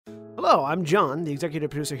Hello, I'm John, the executive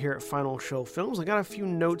producer here at Final Show Films. I got a few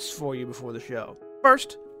notes for you before the show.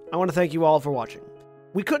 First, I want to thank you all for watching.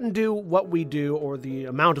 We couldn't do what we do, or the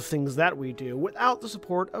amount of things that we do, without the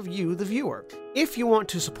support of you, the viewer. If you want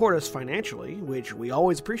to support us financially, which we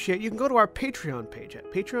always appreciate, you can go to our Patreon page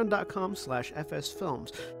at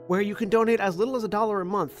patreon.com/fsfilms, where you can donate as little as $1 a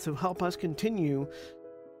month to help us continue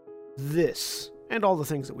this and all the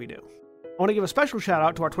things that we do. I want to give a special shout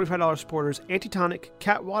out to our $25 supporters, Antitonic,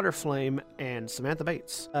 Cat Waterflame, and Samantha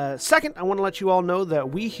Bates. Second, I want to let you all know that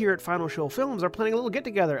we here at Final Show Films are planning a little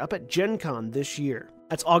get-together up at Gen Con this year.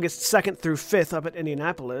 That's August 2nd through 5th up at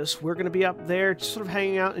Indianapolis. We're going to be up there just sort of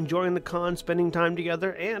hanging out, enjoying the con, spending time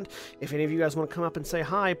together, and if any of you guys want to come up and say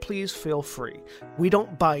hi, please feel free. We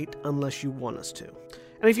don't bite unless you want us to.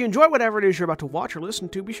 And if you enjoy whatever it is you're about to watch or listen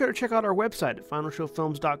to, be sure to check out our website at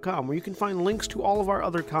finalshowfilms.com, where you can find links to all of our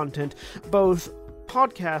other content, both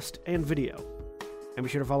podcast and video. And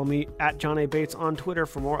be sure to follow me at John A. Bates on Twitter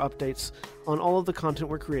for more updates on all of the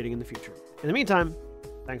content we're creating in the future. In the meantime,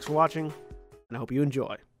 thanks for watching, and I hope you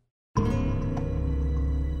enjoy.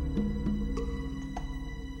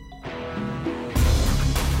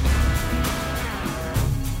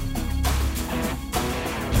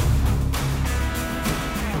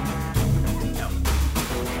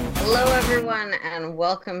 Hello everyone and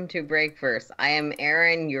welcome to Breakverse. I am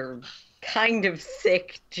Erin, your kind of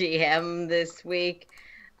sick GM this week.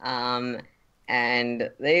 And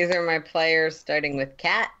these are my players, starting with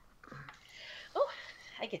Kat. Oh,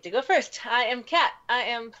 I get to go first. I am Kat. I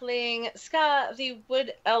am playing Ska, the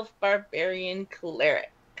Wood Elf Barbarian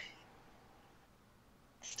Cleric.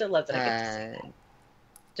 Still love that I get to say that.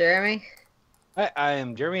 Jeremy? Hi, I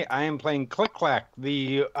am Jeremy. I am playing Click-Clack,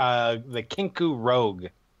 the Kenku rogue.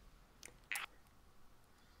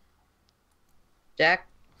 Jack?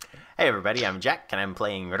 Hey everybody, I'm Jack, and I'm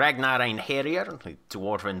playing Ragnar Harrier, the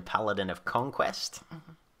Dwarven Paladin of Conquest.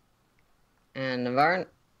 And Navarran?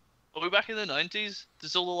 Are we back in the 90s?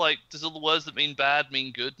 Does all the words that mean bad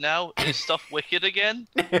mean good now? Is stuff wicked again?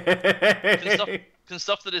 Can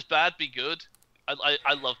stuff that is bad be good?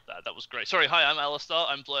 I love that. That was great. Sorry, hi, I'm Alastar.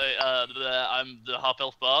 I'm the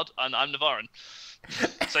half-elf bard, and I'm Navarran.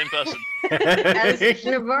 Same person. As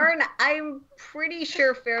Navarran, I'm pretty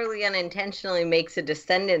sure fairly unintentionally makes a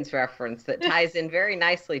Descendants reference that ties in very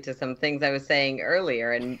nicely to some things I was saying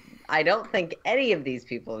earlier, and I don't think any of these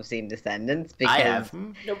people have seen Descendants because... I have.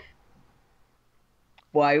 Nope.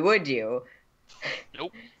 Why would you?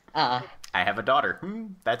 Nope. I have a daughter.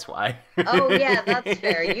 That's why. Oh, yeah, that's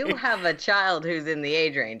fair. You have a child who's in the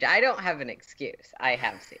age range. I don't have an excuse. I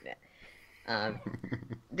have seen it.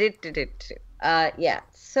 Yeah,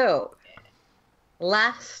 so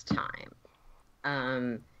last time,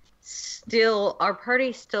 our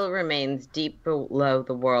party still remains deep below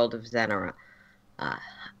the world of Zenora,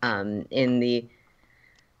 in the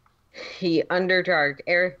underdark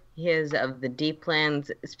areas of the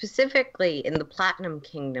Deeplands, specifically in the Platinum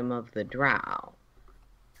Kingdom of the Drow.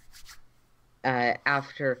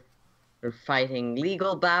 After fighting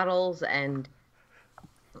legal battles and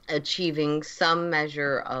achieving some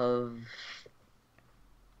measure of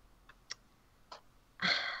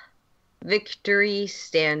victory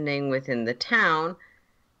standing within the town,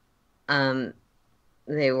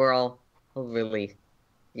 they were all released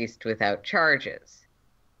without charges,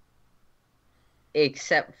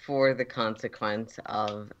 except for the consequence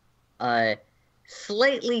of a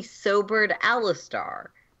slightly sobered Alastar,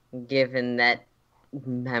 given that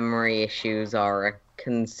memory issues are a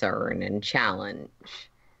concern and challenge.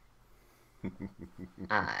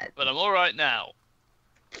 But I'm all right now.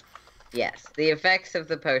 Yes, the effects of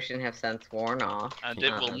the potion have since worn off. And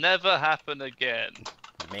it will never happen again.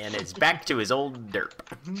 Man is back to his old derp.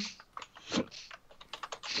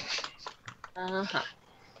 Uh-huh.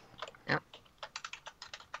 Yep.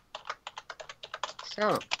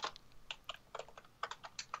 So.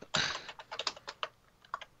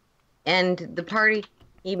 And the party,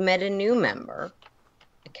 he met a new member,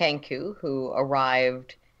 Kenku, who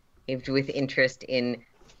arrived with interest in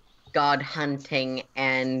god hunting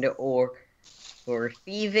and or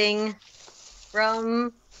thieving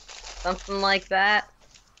from something like that.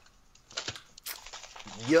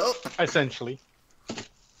 Yup. Essentially. I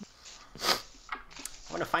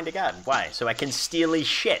want to find a god. Why? So I can steal his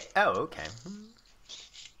shit. Oh, okay.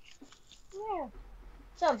 Yeah.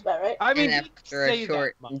 Sounds about right. I mean, And after a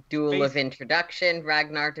short duel of introduction,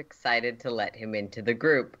 Ragnar decided to let him into the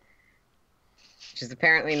group, which is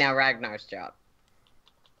apparently now Ragnar's job.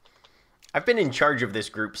 I've been in charge of this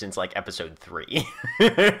group since, like, episode 3.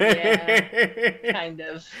 Yeah, kind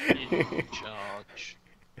of. In charge.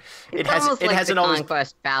 It's almost like hasn't the always...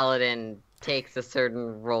 Conquest Paladin takes a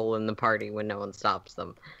certain role in the party when no one stops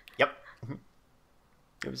them. Yep.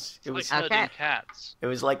 It was Like herding cats. it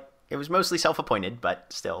was mostly self-appointed,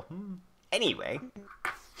 but still. Anyway.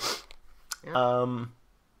 Yeah.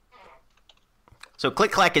 So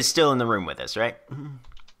Click-Clack is still in the room with us, right?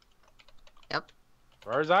 Yep. As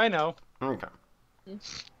far as I know. Okay.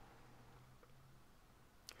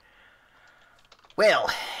 Well,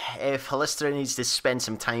 if Alastar needs to spend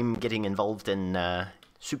some time getting involved in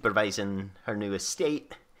supervising her new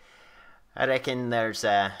estate, I reckon there's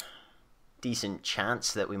a decent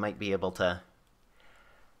chance that we might be able to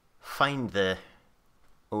find the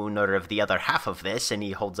owner of the other half of this, and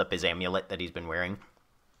he holds up his amulet that he's been wearing,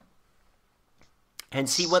 and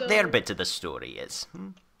see what their bit of the story is.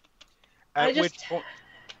 At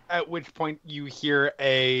which point you hear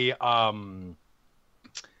a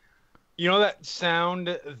you know that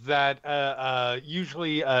sound that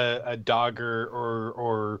usually a dog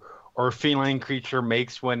or feline creature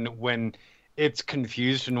makes when it's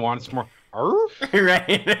confused and wants more.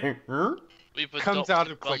 Right. We've Comes adopted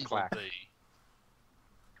out of Click-Clack.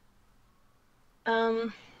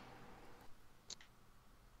 Bumblebee.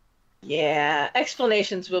 Yeah,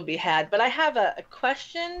 explanations will be had, but I have a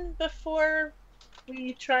question before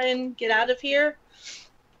we try and get out of here.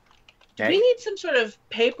 Do we need some sort of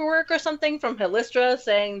paperwork or something from Halistra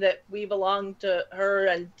saying that we belong to her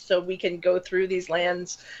and so we can go through these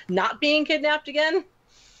lands not being kidnapped again?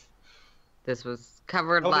 This was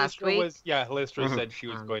covered last week. Halistra said she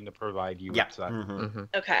was going to provide you with that. Mm-hmm.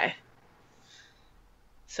 Okay.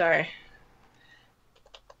 Sorry.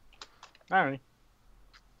 All right.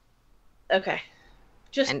 Okay.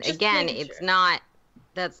 Just again, making it's sure. not.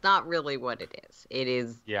 That's not really what it is. It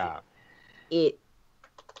is. Yeah.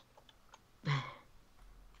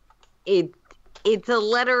 It's a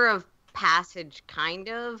letter of passage, kind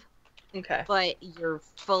of. Okay. But you're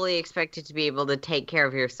fully expected to be able to take care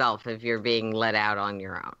of yourself if you're being let out on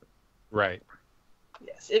your own. Right.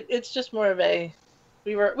 Yes, it's just more of a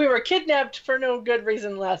we were kidnapped for no good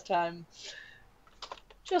reason last time.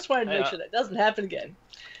 Just wanted to make sure that doesn't happen again.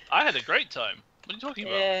 I had a great time. What are you talking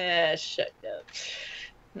about? Yeah, shut up.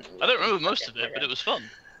 I don't remember most of it, but it was fun.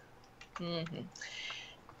 Mm-hmm.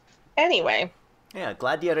 Anyway. Yeah,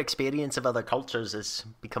 glad your experience of other cultures is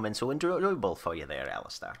becoming so enjoyable for you there,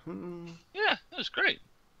 Alastar. Yeah, that was great.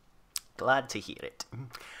 Glad to hear it.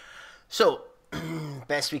 So,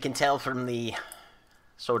 best we can tell from the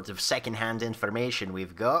sort of second-hand information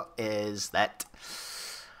we've got is that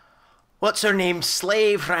what's her name?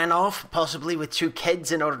 Slave ran off, possibly with 2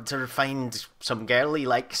 kids, in order to find some girl he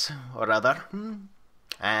likes or other.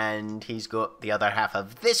 And he's got the other half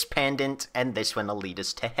of this pendant, and this one will lead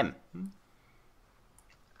us to him.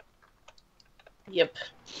 Yep.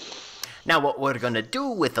 Now, what we're going to do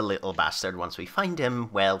with the little bastard once we find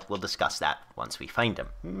him, well, we'll discuss that once we find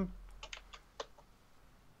him.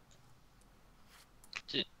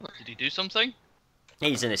 Did he do something?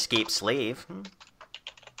 He's an escaped slave. Do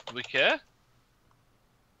we care?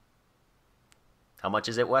 How much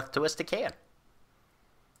is it worth to us to care?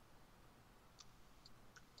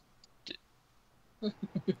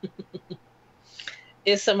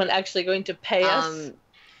 Is someone actually going to pay us?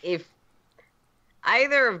 If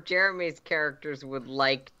either of Jeremy's characters would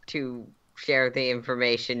like to share the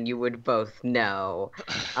information, you would both know.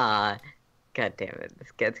 God damn it,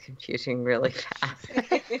 this gets confusing really fast.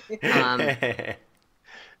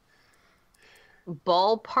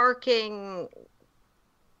 Ballparking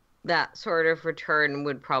that sort of return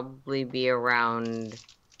would probably be around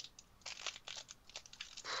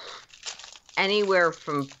anywhere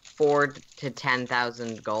from 4,000 to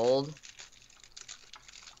 10,000 gold.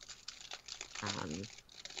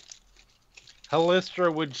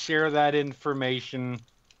 Halistra would share that information.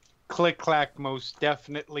 Click-Clack most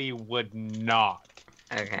definitely would not.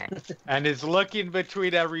 Okay. And is looking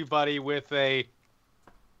between everybody with a...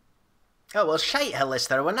 Oh, well, shite,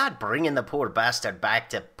 Halistra. We're not bringing the poor bastard back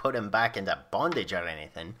to put him back into bondage or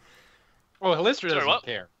anything. Oh, Halistra doesn't what?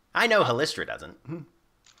 care. I know Halistra doesn't.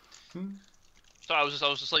 Sorry, I was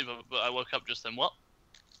asleep, but I woke up just then. What?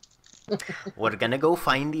 We're gonna go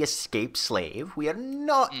find the escaped slave. We are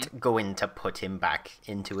not going to put him back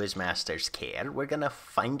into his master's care. We're gonna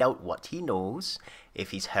find out what he knows,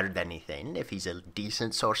 if he's heard anything, if he's a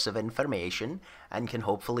decent source of information, and can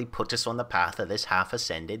hopefully put us on the path of this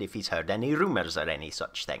half-ascended if he's heard any rumours or any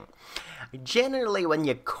such thing. Generally, when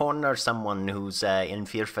you corner someone who's in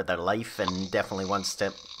fear for their life and definitely wants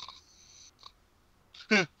to...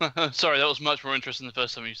 Sorry, that was much more interesting the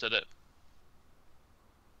first time you said it.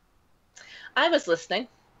 I was listening.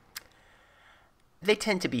 They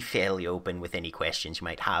tend to be fairly open with any questions you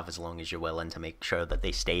might have, as long as you're willing to make sure that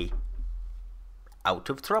they stay out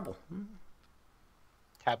of trouble.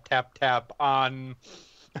 Tap, tap, tap on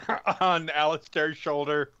Alastar's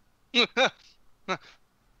shoulder.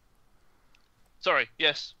 Sorry,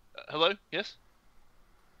 yes. Hello? Yes?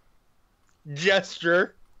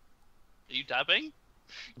 Gesture. Are you dabbing?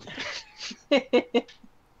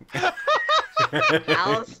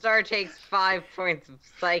 Alastar takes 5 points of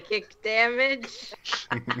psychic damage.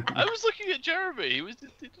 I was looking at Jeremy. He was.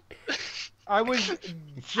 I was I'm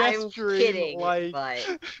gesturing kidding, like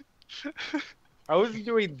but I wasn't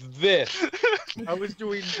doing this. I was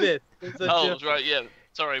doing this. It's a Oh, gesture. right, yeah.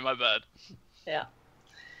 Sorry, my bad. Yeah.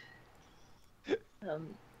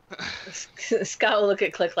 Scott will look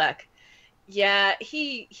at Click-Clack. Yeah,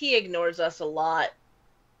 he ignores us a lot.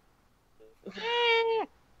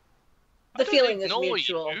 The feeling is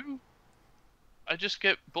mutual. You. I just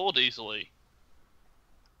get bored easily.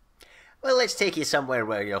 Well, let's take you somewhere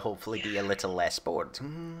where you'll hopefully be a little less bored.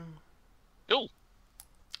 Cool.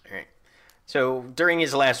 Alright. So, during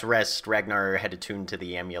his last rest, Ragnar had attuned to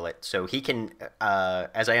the amulet, so he can,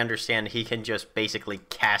 as I understand, he can just basically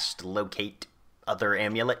cast locate other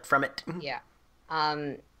amulet from it. yeah.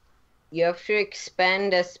 You have to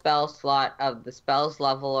expend a spell slot of the spell's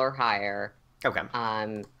level or higher. Okay.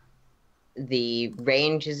 The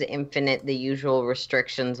range is infinite. The usual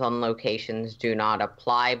restrictions on locations do not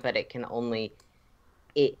apply, but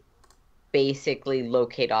it basically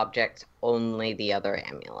locate objects only the other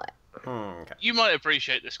amulet. Okay. You might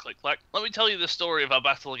appreciate this, Click-Clack. Let me tell you the story of our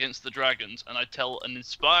battle against the dragons, and I tell an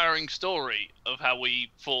inspiring story of how we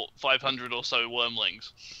fought 500 or so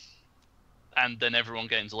wormlings. And then everyone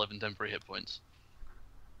gains 11 temporary hit points.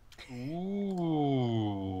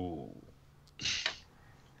 Ooh.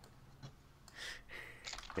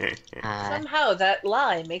 Somehow that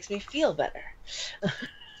lie makes me feel better.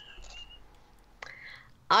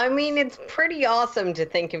 I mean, it's pretty awesome to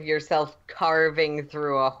think of yourself carving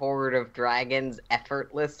through a horde of dragons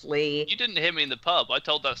effortlessly. You didn't hear me in the pub. I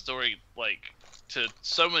told that story, to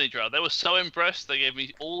so many drow. They were so impressed, they gave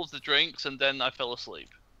me all of the drinks, and then I fell asleep.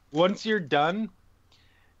 Once you're done,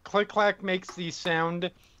 Click-Clack makes the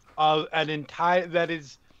sound of an entire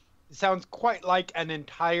sounds quite like an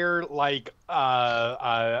entire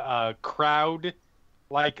crowd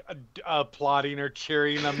applauding or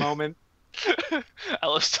cheering a moment.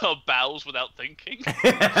 Alastar bows without thinking.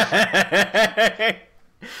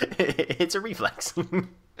 It's a reflex.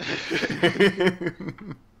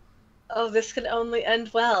 Oh, this can only end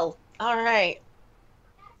well. All right.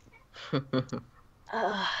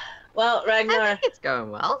 Well, I Ragnar, think it's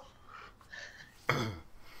going well.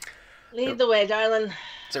 lead the way, darling.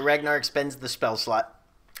 So Ragnar expends the spell slot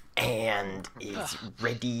and is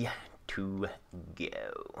ready to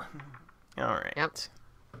go. Alright. Yep.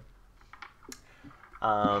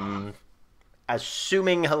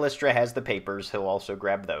 Assuming Halistra has the papers, he'll also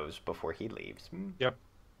grab those before he leaves. Yep.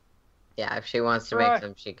 Yeah, if she wants to Right. make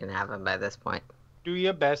them, she can have them by this point. Do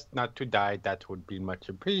your best not to die. That would be much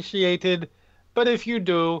appreciated. But if you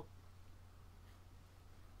do,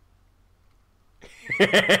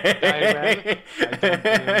 I don't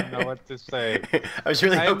even know what to say. I was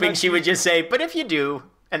really I'm hoping not she would just say, "But if you do,"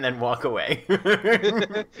 and then walk away.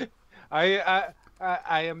 I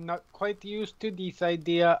am not quite used to this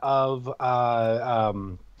idea of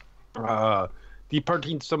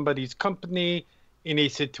departing somebody's company in a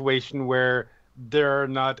situation where there are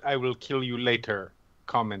not "I will kill you later"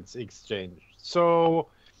 comments exchanged. So,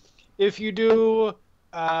 if you do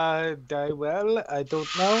die well, I don't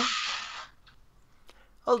know.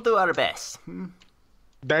 We'll do our best.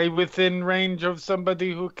 Die within range of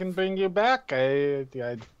somebody who can bring you back.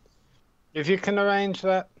 If you can arrange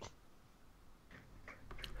that.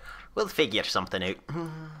 We'll figure something out.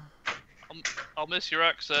 I'll miss your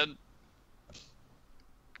accent.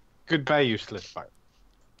 Goodbye, useless part.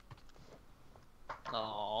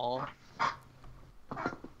 Aww.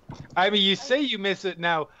 I mean, you say you miss it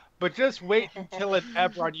now, but just wait until at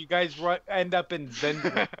Eberron you guys end up in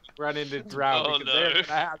Zendra, run into Drow, Oh, because no. they're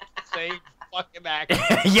gonna have the same fucking accent.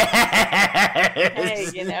 Hey,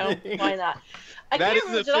 Yes! why not? I That can't is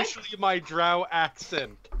remember, officially my Drow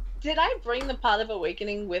accent. did I bring the Pot of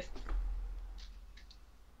Awakening with?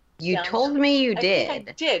 You Yeah. told me you I think I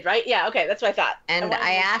did. did, right? Yeah, okay, that's what I thought. And wanted to I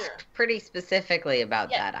make asked sure. pretty specifically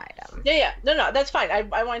about Yeah. that item. Yeah, no, that's fine. I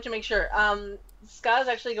wanted to make sure. Scott is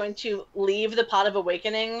actually going to leave the Pot of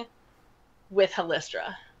Awakening with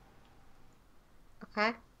Halistra.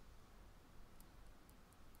 Okay.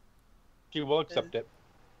 She will accept it.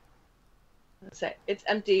 Let's say it's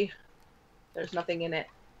empty. There's nothing in it.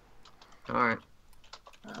 Alright.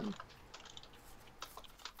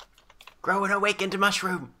 Grow an awakened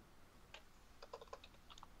mushroom.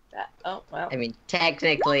 Oh, well. I mean,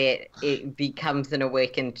 technically, it becomes an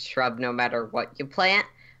awakened shrub no matter what you plant,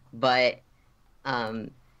 but,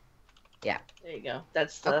 yeah. There you go.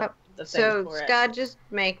 That's the thing So, for it. Scott, just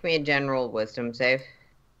make me a general wisdom save.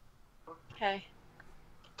 Okay.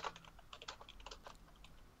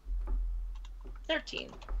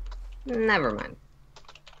 13. Never mind.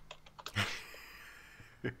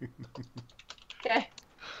 Okay.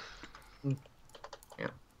 Yeah.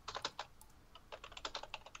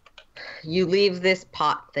 You leave this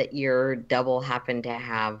pot that your double happened to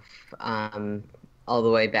have all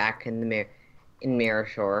the way back in the Mirror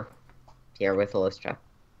Shore here with Halistra.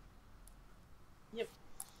 Yep.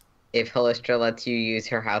 If Halistra lets you use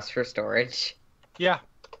her house for storage. Yeah.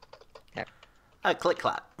 Okay.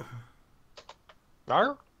 Click-Clack.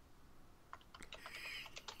 Arr?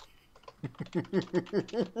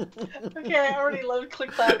 Okay, I already love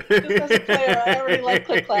Click-Clack. Just as a player, I already like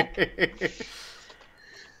Click-Clack.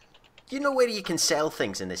 You know where you can sell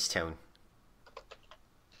things in this town?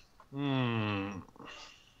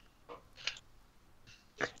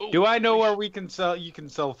 Do I know where we can sell? You can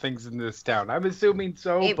sell things in this town. I'm assuming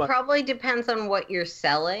so. It but probably depends on what you're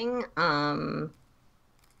selling.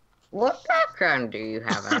 What background do you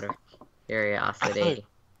have out of curiosity?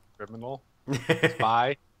 Criminal,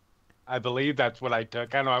 spy. I believe that's what I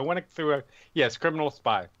took. I don't know. I went through a criminal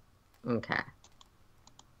spy. Okay.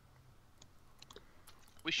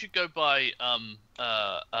 We should go buy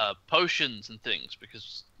potions and things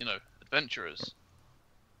because adventurers.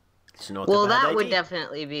 Well, that would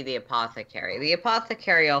definitely be the apothecary. The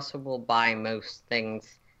apothecary also will buy most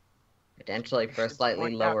things, potentially for a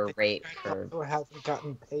slightly lower rate. You haven't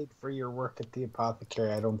gotten paid for your work at the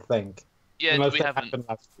apothecary, I don't think. Yeah, Unless we that haven't. happened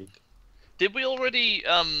last week. Did we already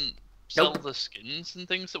sell Nope. the skins and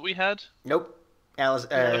things that we had? Nope.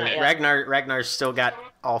 Yeah. Ragnar's still got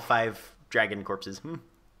all 5 dragon corpses.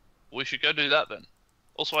 We should go do that then.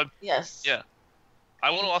 Also, Yes. yeah, I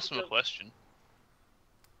want to ask him a question.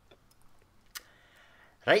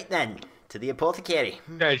 Right then, to the apothecary.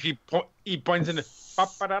 Yeah, he points in the...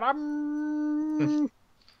 Ba-ba-da-dum.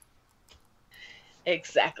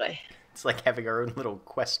 Exactly. It's like having our own little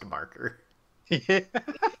quest marker.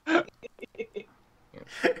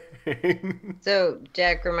 So,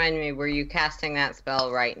 Jack, remind me, were you casting that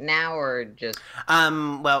spell right now, or just...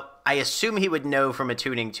 Well, I assume he would know from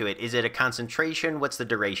attuning to it. Is it a concentration? What's the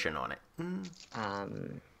duration on it?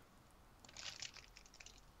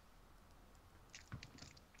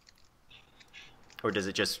 Or does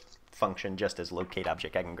it just function just as locate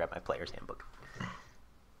object? I can grab my player's handbook.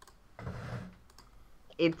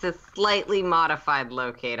 It's a slightly modified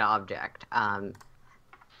locate object.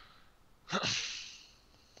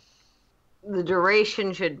 The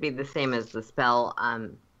duration should be the same as the spell.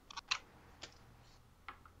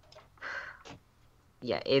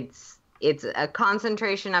 Yeah, it's a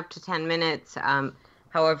concentration up to 10 minutes.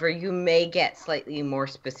 However, you may get slightly more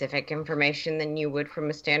specific information than you would from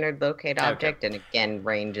a standard locate object, and again,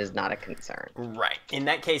 range is not a concern. Right. In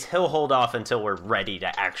that case, he'll hold off until we're ready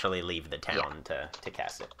to actually leave the town to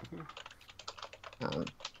cast it.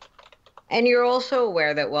 And you're also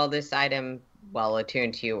aware that while this item, while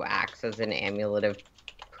attuned to you, acts as an amulet of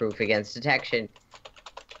proof against detection,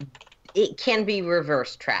 it can be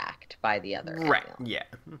reverse tracked by the other Right, amulet. yeah.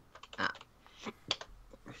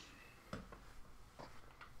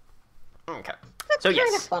 Okay. That's So, kind of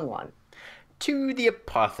yes. a fun one. To the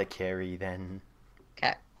apothecary, then.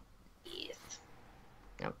 Okay. Yes.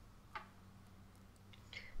 Yep.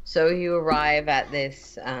 So you arrive at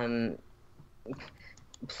this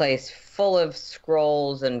place full of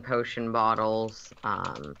scrolls and potion bottles.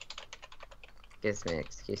 Gives me an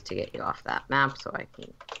excuse to get you off that map so I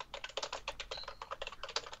can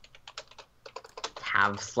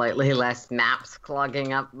have slightly less maps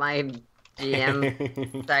clogging up my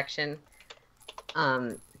GM section.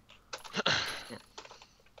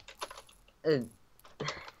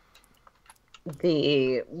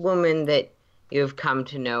 The woman that you've come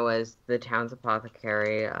to know as the town's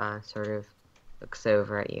apothecary sort of looks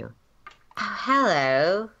over at you. Oh,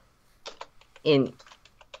 hello.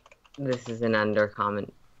 This is an undercommon.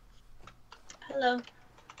 Hello.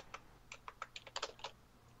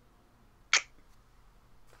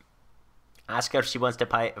 Ask her if she wants to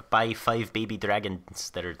buy 5 baby dragons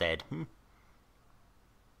that are dead.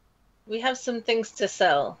 We have some things to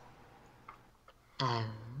sell.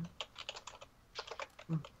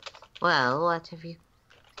 Well, what have you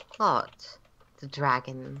got? The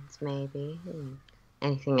dragons, maybe?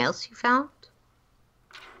 Anything else you found?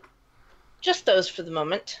 Just those for the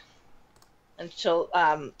moment. And she'll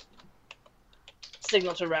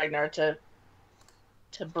signal to Ragnar to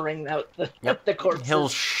to bring out the Yep. the corpses. He'll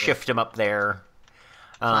shift him up there.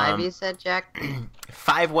 5, you said, Jack?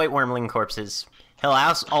 5 white wormling corpses. He'll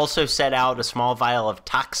also set out a small vial of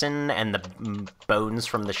toxin and the bones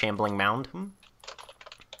from the shambling mound.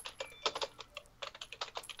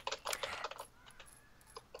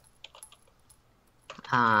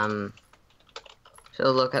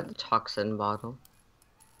 So look at the toxin bottle.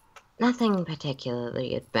 Nothing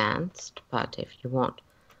particularly advanced, but if you want,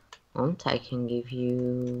 I can give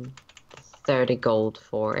you 30 gold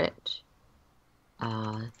for it.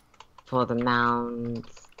 For the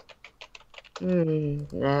mounds.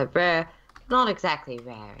 They're rare, not exactly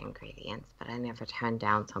rare ingredients, but I never turn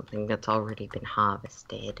down something that's already been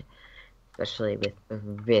harvested, especially with the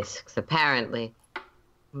risks. Apparently,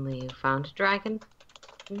 you found a dragon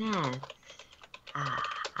nest.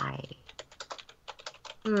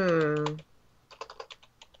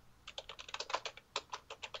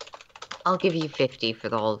 I'll give you 50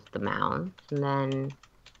 for all of the mounds, and then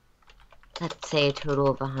let's say a total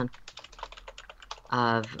of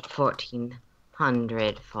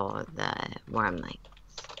 1,400 for the wormlings.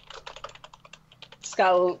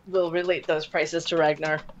 Skal will relate those prices to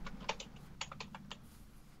Ragnar.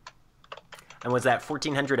 And was that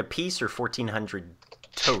 1,400 a piece or 1,400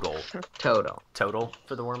 total? Total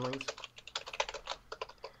for the wormlings?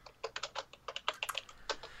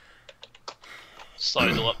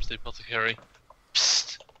 Sidle up to the apothecary.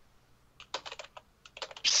 Psst.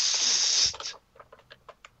 Psst.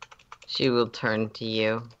 She will turn to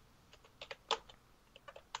you.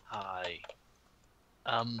 Hi.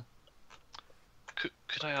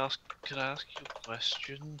 Could I ask you a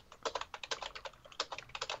question?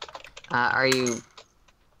 Are you...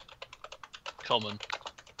 Common.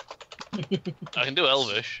 I can do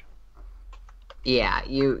Elvish. Yeah,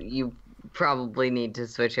 you probably need to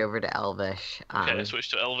switch over to Elvish. Okay,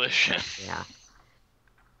 switch to Elvish. Yeah.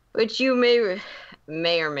 Which you may or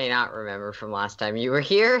may not remember from last time you were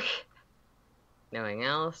here. Knowing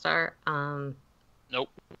Alastar. Nope.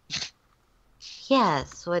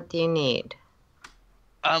 Yes, what do you need?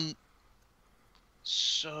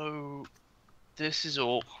 So this is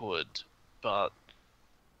awkward, but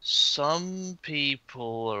some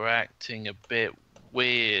people are acting a bit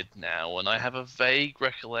weird now, and I have a vague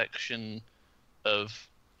recollection of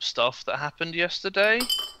stuff that happened yesterday.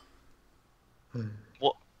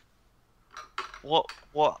 What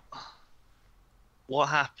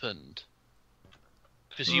happened?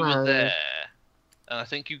 Because you were there, and I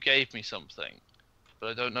think you gave me something, but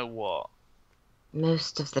I don't know what.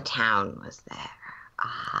 Most of the town was there.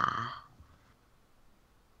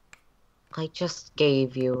 I just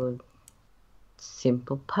gave you a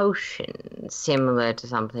simple potion, similar to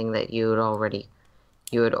something that you had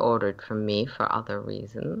ordered from me for other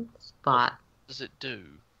reasons, but... What does it do?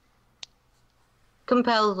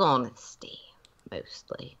 Compels honesty,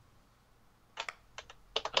 mostly.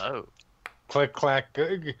 Oh. Click-Clack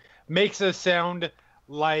makes a sound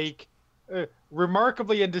like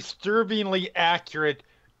remarkably and disturbingly accurate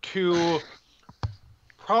to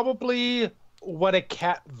probably what a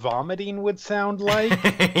cat vomiting would sound like.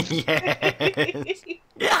 Yes.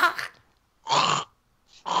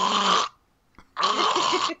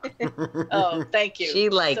 Oh, thank you. She,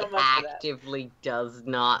 like, so much for that. actively does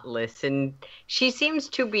not listen. She seems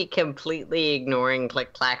to be completely ignoring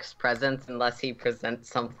Click-Clack's presence unless he presents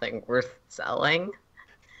something worth selling.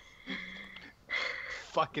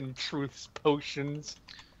 Fucking truths potions.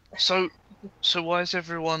 So why is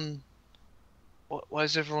everyone?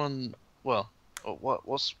 What's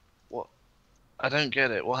I don't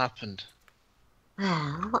get it. What happened?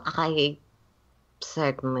 Well, I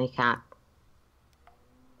certainly can't.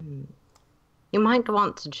 You might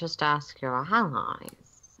want to just ask your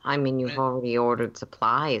allies. I mean, you've already ordered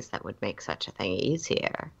supplies that would make such a thing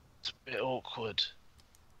easier. It's a bit awkward.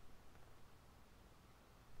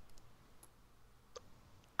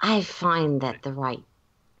 I find that the right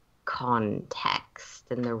context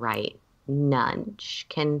and the right nudge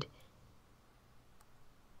can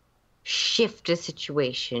shift a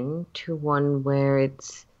situation to one where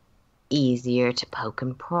it's easier to poke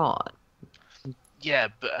and prod. Yeah,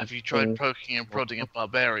 but have you tried poking and prodding a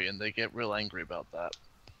barbarian? They get real angry about that.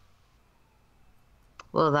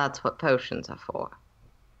 Well, that's what potions are for.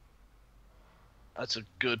 That's a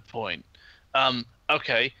good point.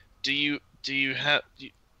 Okay. Do you have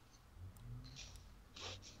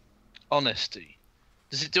honesty?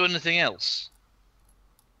 Does it do anything else?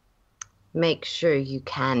 Make sure you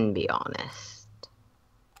can be honest.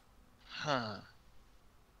 Huh.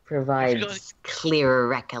 Provides clearer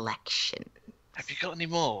recollection. Have you got any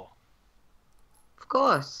more? Of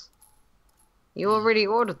course. You already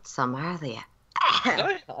ordered some earlier.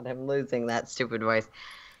 God, I'm losing that stupid voice.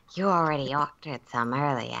 You already ordered some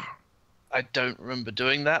earlier. I don't remember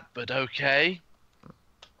doing that, but okay.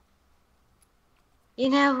 You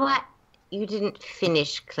know what? You didn't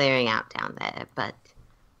finish clearing out down there, but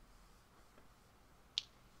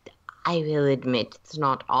I will admit it's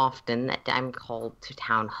not often that I'm called to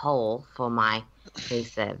Town Hall for my free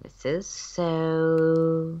services,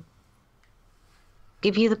 so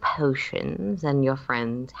give you the potions and your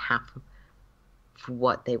friends half of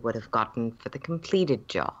what they would have gotten for the completed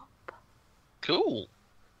job. Cool.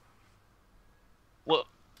 Well,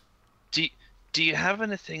 do you have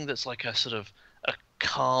anything that's like a sort of a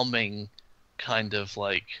calming kind of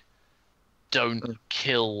like don't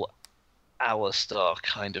kill Alastar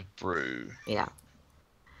kind of brew? Yeah.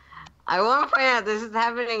 I want to point out this is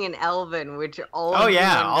happening in Elven, which all Oh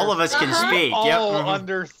yeah, all of us can speak. Yep. All mhm.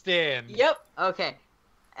 understand. Yep. Okay.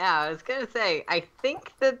 Yeah, I was gonna say, I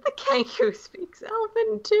think that the Kenku speaks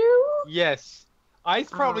Elven too. Yes. I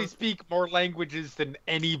probably speak more languages than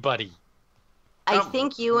anybody. I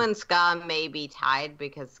think you and Ska may be tied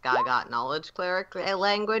because Ska got knowledge cleric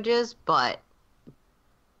languages, but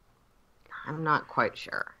I'm not quite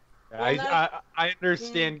sure. I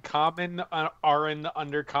understand Common, Aran,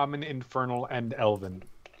 Undercommon, Infernal, and Elven.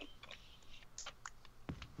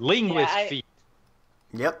 Linguist feat.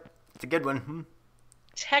 Yep, it's a good one. Hmm.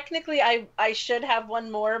 Technically, I should have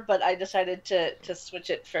one more, but I decided to switch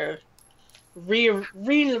it for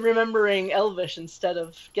remembering Elvish instead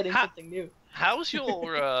of getting something new. How's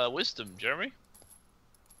your wisdom, Jeremy?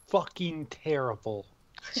 Fucking terrible.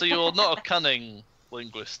 So you're not a cunning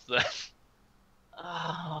linguist then?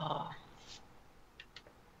 Oh.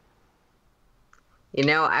 You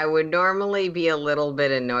know, I would normally be a little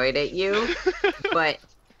bit annoyed at you, but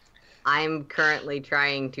I'm currently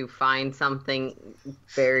trying to find something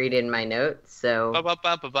buried in my notes, so...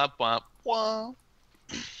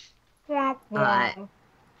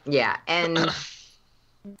 yeah, and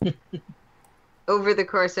over the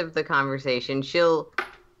course of the conversation, she'll...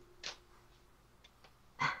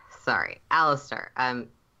 Sorry, Alastar.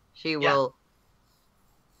 She will...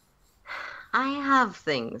 I have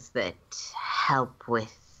things that help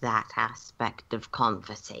with that aspect of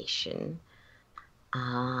conversation.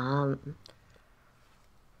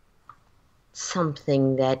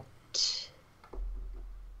 Something that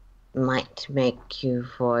might make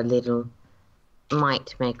one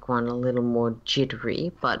a little more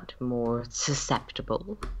jittery, but more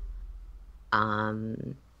susceptible.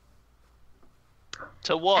 To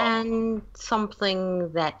what? And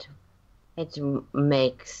something that it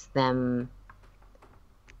makes them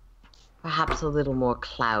perhaps a little more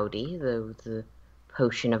cloudy, though the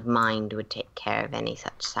potion of mind would take care of any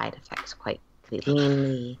such side effects quite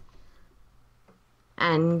cleanly.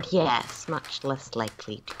 And yes, much less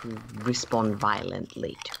likely to respond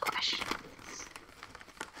violently to questions.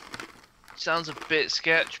 Sounds a bit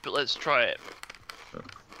sketch, but let's try it.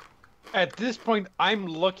 At this point, I'm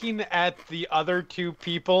looking at the other two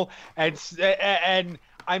people, and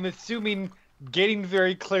I'm assuming, getting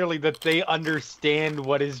very clearly that they understand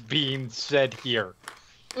what is being said here.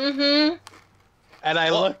 Mm-hmm. And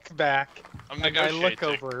I look back, I'm and I look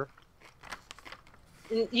negotiating. over.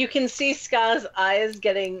 You can see Ska's eyes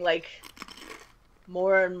getting, like,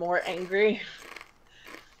 more and more angry.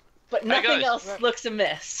 But nothing else looks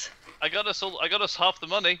amiss. I got us half the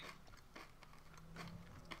money.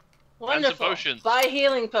 Wonderful. And some potions. Buy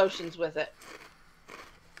healing potions with it.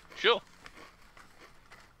 Sure.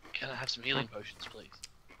 Can I have some healing potions, please?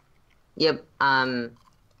 Yep,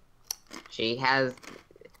 she has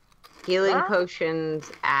healing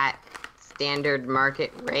potions at standard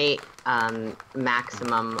market rate,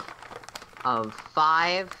 maximum of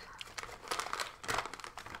 5.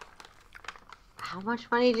 How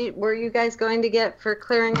much money were you guys going to get for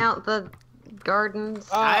clearing out the gardens?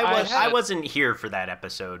 I wasn't here for that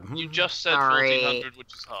episode. You just said Sorry. 1400,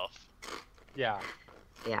 which is half. Yeah.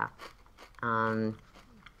 Yeah.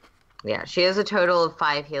 Yeah, she has a total of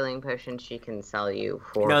 5 healing potions she can sell you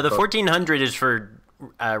for... No, the 1400 is for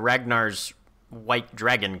Ragnar's white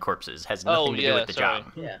dragon corpses. Has nothing to do with the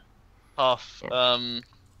job. Yeah. Half. Yeah. I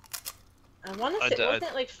want to say, wasn't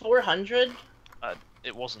it like 400?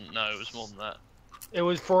 It wasn't. No, it was more than that. It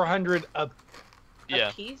was 400 a Yeah.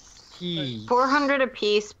 Piece? piece. 400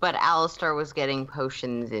 apiece, but Alastar was getting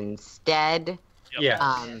potions instead. Yep.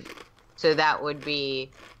 Yeah. So that would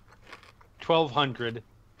be... 1,200.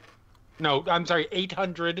 No, I'm sorry,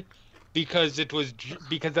 800, because at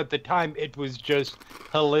the time it was just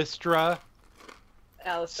Halistra,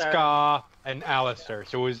 Alastar. Ska, and Alastar.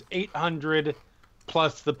 So it was 800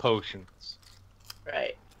 plus the potions.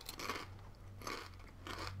 Right.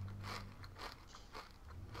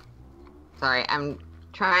 Sorry, I'm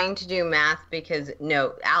trying to do math because,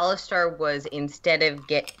 no, Alastar was, instead of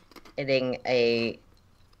getting a...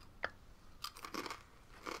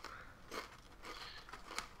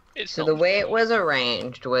 So the way it was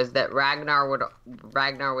arranged was that Ragnar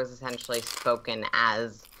was essentially spoken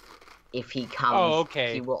as, if he comes,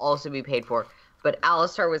 he will also be paid for. But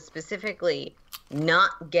Alastar was specifically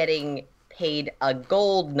not getting paid a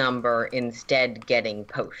gold number, instead getting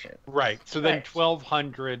potions. Right. So then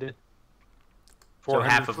 1,200.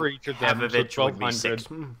 400 for each of them. Half of it so would be 6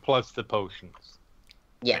 plus the potions.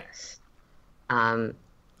 Yes.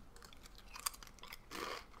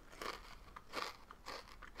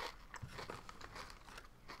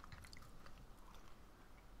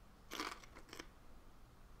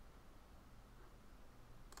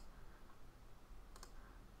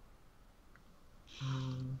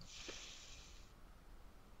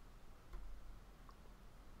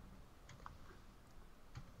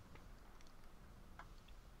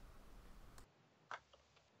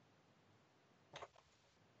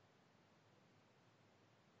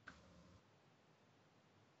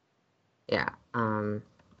 Yeah.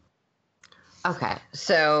 Okay,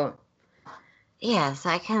 so yes,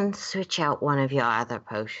 I can switch out one of your other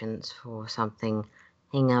potions for something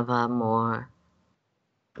of a more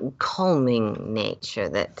calming nature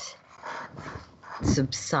that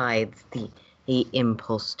subsides the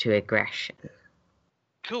impulse to aggression.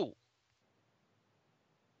 Cool.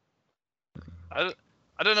 I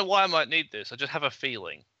don't know why I might need this. I just have a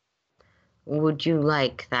feeling. Would you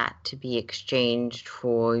like that to be exchanged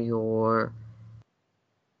for your...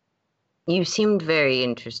 You seemed very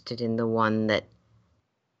interested in the one that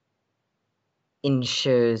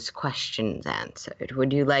ensures questions answered.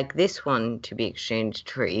 Would you like this one to be exchanged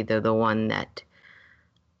for either the one that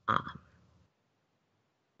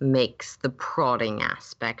makes the prodding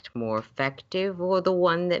aspect more effective, or the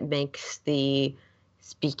one that makes the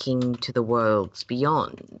speaking to the worlds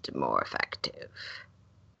beyond more effective?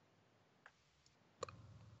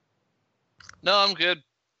 No, I'm good.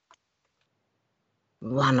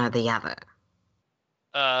 One or the other.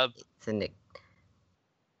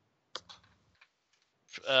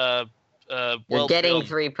 You're getting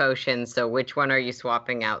 3 potions, so which one are you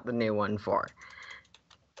swapping out the new one for?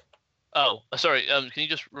 Oh, sorry. Can you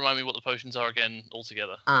just remind me what the potions are again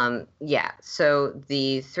altogether? Yeah. So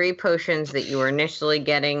the 3 potions that you were initially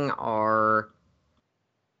getting are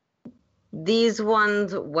these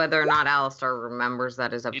ones. Whether or not Alastar remembers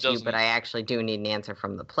that is up to you, but I actually do need an answer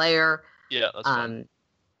from the player. Yeah, that's fine.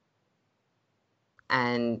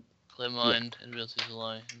 And clear mind, ability to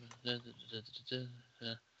lie.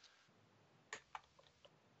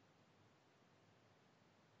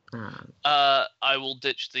 I will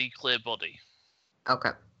ditch the clear body.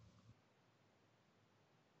 Okay.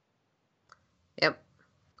 Yep.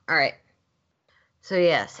 All right. So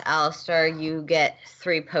yes, Alastar, you get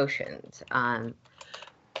 3 potions.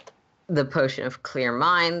 The potion of clear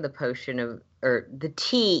mind, the potion of, or the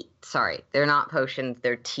tea. Sorry, they're not potions;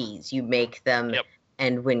 they're teas. You make them,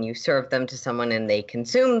 and when you serve them to someone and they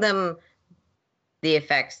consume them, the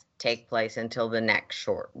effects take place until the next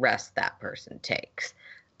short rest that person takes.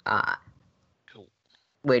 Cool.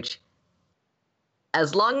 Which,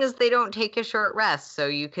 as long as they don't take a short rest, so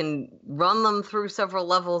you can run them through several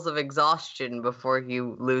levels of exhaustion before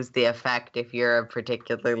you lose the effect if you're a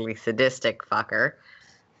particularly sadistic fucker.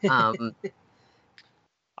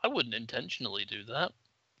 I wouldn't intentionally do that.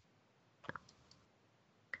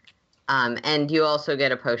 And you also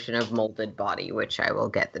get a potion of molded body, which I will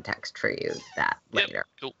get the text for you later.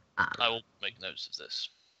 Cool. I will make notes of this.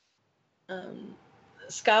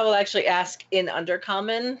 Scott will actually ask in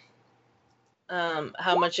Undercommon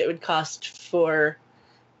how much it would cost for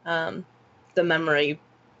the memory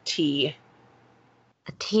tea.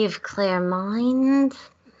 A tea of clear mind?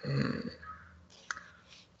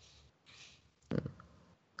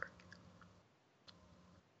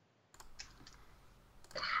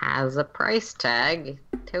 Has a price tag,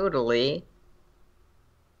 totally.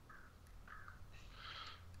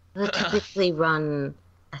 They'll typically run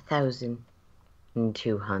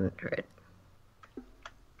 1,200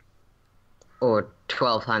 or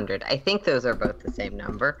 1,200. I think those are both the same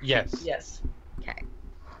number. Yes. Yes. Okay.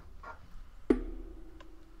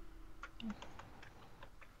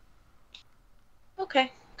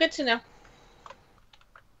 Okay, good to know.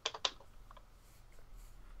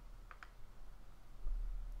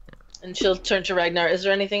 And she'll turn to Ragnar. Is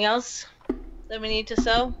there anything else that we need to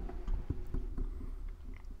sell?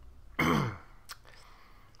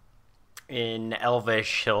 In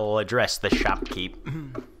Elvish, he'll address the shopkeep.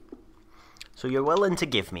 So you're willing to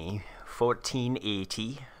give me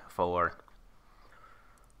 1480 for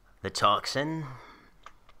the toxin,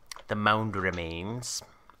 the mound remains,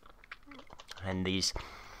 and these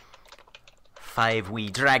 5 wee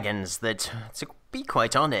dragons that, to be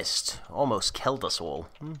quite honest, almost killed us all.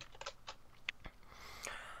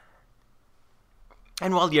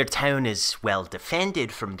 And while your town is well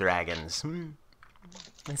defended from dragons,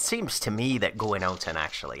 it seems to me that going out and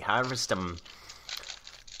actually harvest them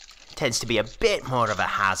tends to be a bit more of a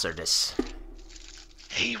hazardous.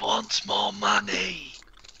 He wants more money.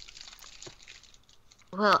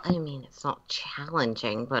 Well, I mean, it's not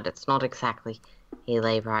challenging, but it's not exactly a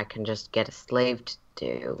labor I can just get a slave to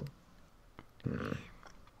do.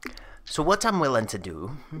 So what I'm willing to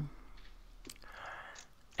do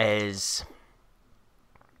is,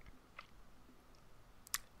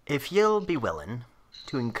 if you'll be willing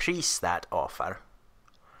to increase that offer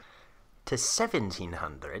to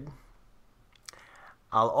 1,700,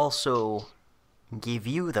 I'll also give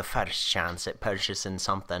you the first chance at purchasing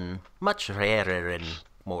something much rarer and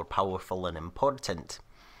more powerful and important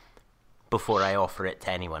before I offer it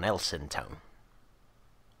to anyone else in town.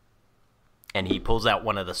 And he pulls out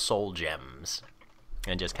one of the soul gems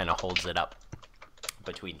and just kind of holds it up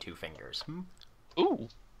between 2 fingers. Ooh.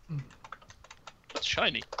 It's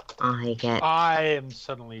shiny. I am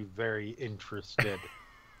suddenly very interested.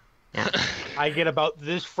 Yeah. I get about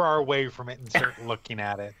this far away from it and start looking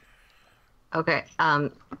at it. Okay.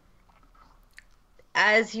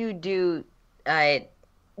 As you do,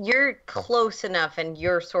 you're close enough and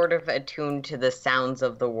you're sort of attuned to the sounds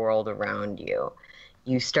of the world around you.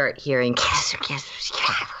 You start hearing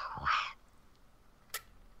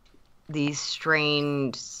these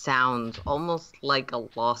strange sounds, almost like a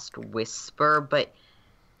lost whisper, but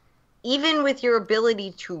even with your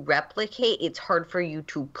ability to replicate, it's hard for you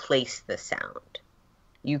to place the sound.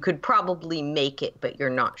 You could probably make it, but you're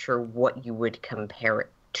not sure what you would compare it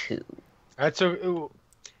to. That's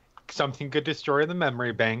something good to store in the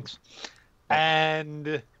memory banks.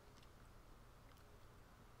 And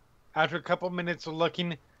after a couple minutes of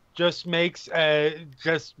looking, just makes a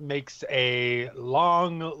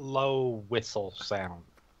long, low whistle sound.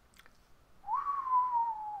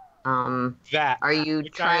 That are you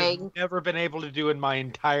which trying? I've never been able to do in my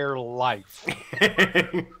entire life.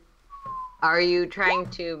 Are you trying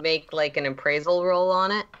to make like an appraisal roll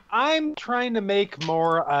on it? I'm trying to make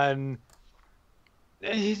more on.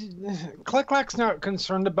 Click-Clack's not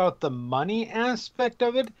concerned about the money aspect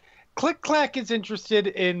of it. Click-Clack is interested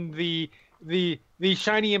in the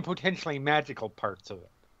shiny and potentially magical parts of it.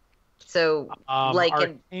 So,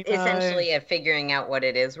 Arcana, essentially a figuring out what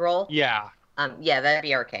it is roll? Yeah. Yeah, that'd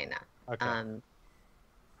be Arcana. Okay.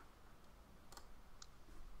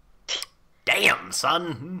 Damn,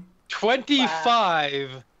 son.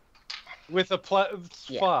 25 with a plus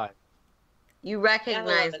 5. You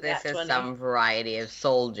recognize this as 20. some variety of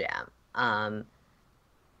soul gem.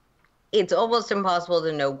 It's almost impossible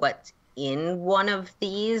to know what's in one of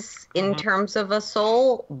these in terms of a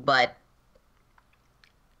soul, but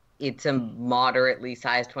it's a moderately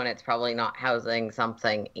sized one. It's probably not housing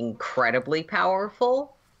something incredibly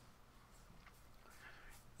powerful.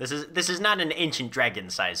 This is not an ancient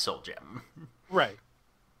dragon-sized soul gem. Right.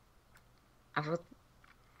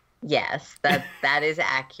 Yes, that is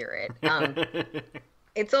accurate.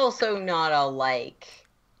 It's also not a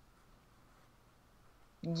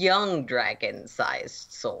young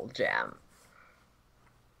dragon-sized soul gem.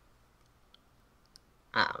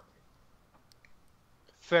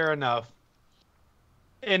 Fair enough.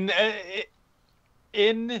 In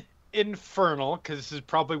Infernal, because this is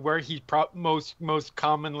probably where he most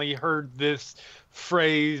commonly heard this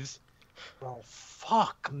phrase. Well,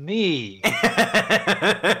 fuck me.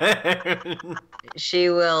 She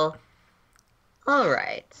will. All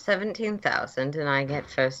right, 17,000, and I get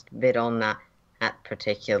first bid on that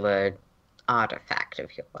particular artifact of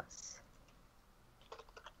yours.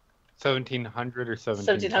 1,700 or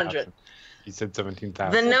 17,000? 1,700. You said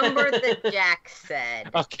 17,000. The number that Jack said.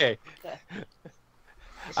 Okay.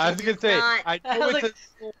 I was going to say, I know it's a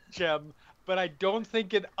soul gem, but I don't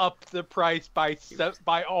think it upped the price by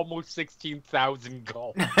almost 16,000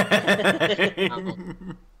 gold.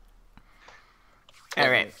 All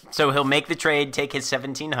right, so he'll make the trade, take his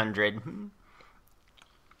 1,700,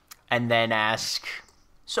 and then ask,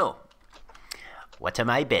 so, what am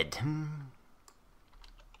I bid?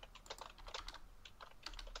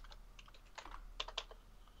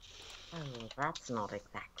 Oh, that's not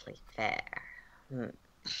exactly fair.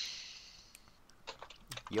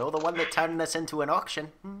 You're the one that turned this into an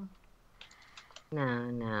auction.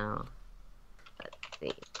 No. Let's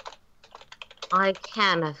see. I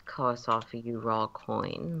can, of course, offer you raw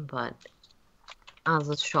coin, but as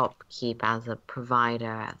a shopkeep, as a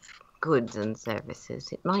provider of goods and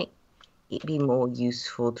services, it might be more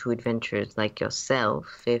useful to adventurers like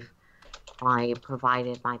yourself if I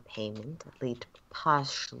provided my payment, at least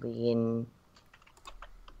partially in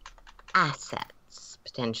assets,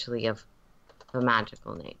 potentially of a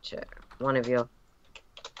magical nature.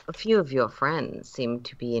 A few of your friends seem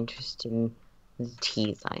to be interested in the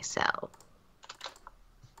teas I sell.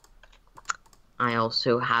 I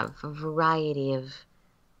also have a variety of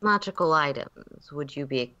magical items. Would you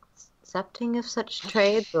be accepting of such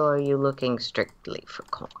trades, or are you looking strictly for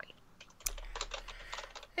coin?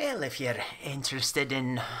 Well, if you're interested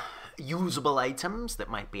in usable items that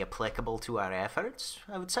might be applicable to our efforts,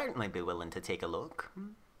 I would certainly be willing to take a look.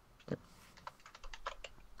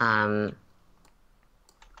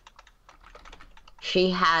 She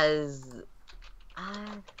has...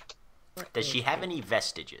 Does she have any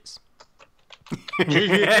vestiges?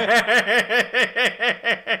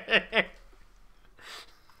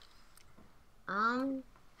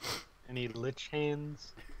 Any lich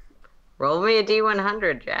hands? Roll me a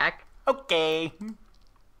D100, Jack. Okay.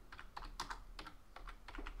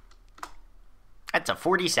 That's a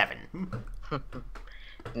 47.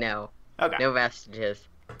 No. Okay. No vestiges.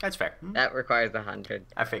 That's fair. That requires 100.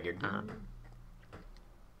 I figured.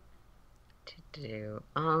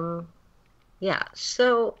 Yeah,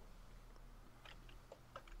 so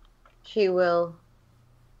she will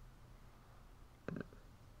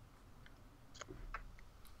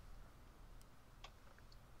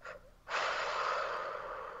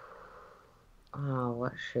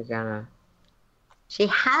what's she gonna... She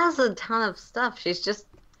has a ton of stuff. She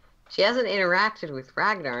hasn't interacted with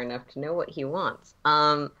Ragnar enough to know what he wants.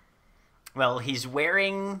 Well, he's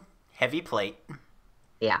wearing heavy plate.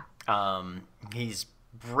 Yeah. He's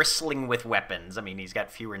bristling with weapons. I mean, he's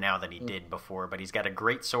got fewer now than he did before, but he's got a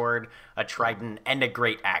great sword, a trident, and a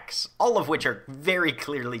great axe, all of which are very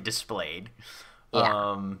clearly displayed.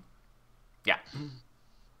 Yeah. Yeah.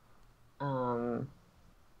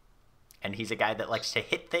 And he's a guy that likes to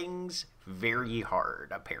hit things very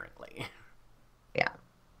hard, apparently. Yeah.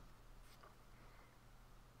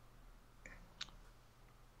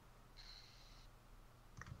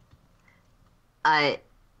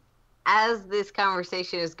 As this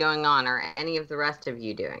conversation is going on, are any of the rest of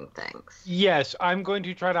you doing things? Yes, I'm going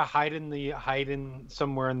to try to hide in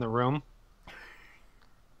somewhere in the room.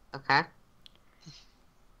 Okay.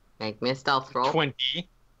 Make me a stealth roll. 20.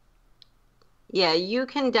 Yeah, you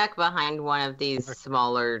can duck behind one of these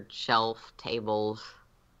smaller shelf tables.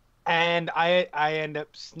 And I end up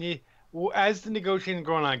as the negotiation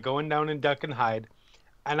going on, going down and duck and hide,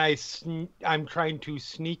 and I'm trying to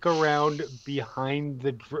sneak around behind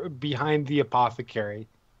the apothecary.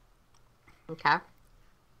 Okay.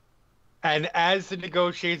 And as the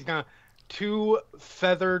negotiation's going, 2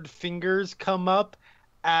 feathered fingers come up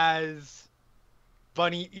as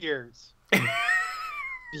bunny ears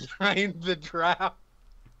behind the trap.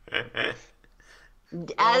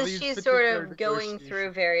 As she's sort of going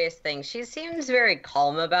through various things, she seems very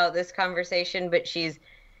calm about this conversation, but she's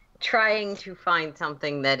trying to find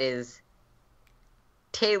something that is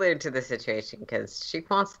tailored to the situation because she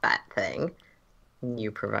wants that thing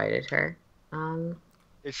you provided her.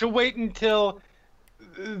 She'll wait until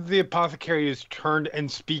the apothecary is turned and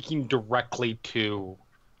speaking directly to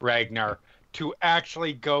Ragnar to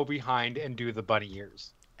actually go behind and do the bunny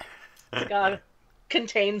ears. God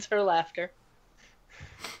contains her laughter.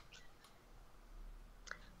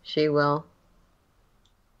 She will.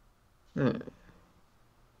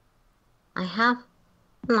 I have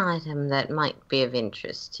an item that might be of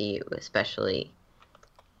interest to you, especially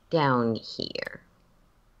down here.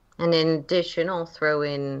 And in addition, I'll throw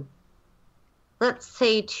in, let's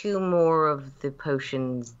say, 2 more of the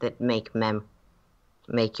potions that make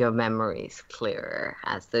your memories clearer,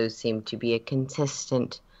 as those seem to be a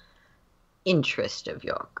consistent interest of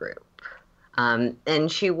your group.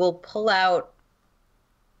 And she will pull out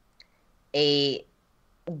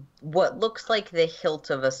what looks like the hilt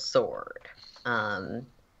of a sword.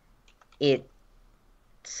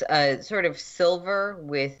 It's sort of silver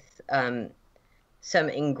with some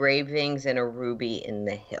engravings and a ruby in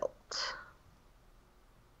the hilt.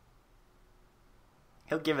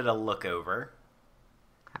 He'll give it a look over.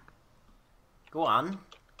 Go on.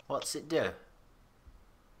 What's it do?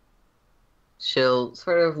 She'll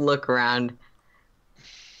sort of look around.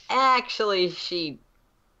 Actually,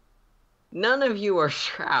 none of you are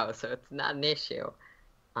Shroud, so it's not an issue.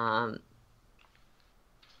 And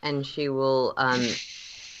she will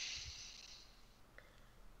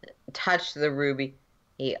touch the ruby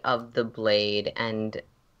of the blade and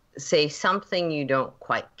say something you don't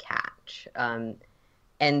quite catch.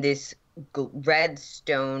 and this red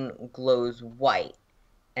stone glows white,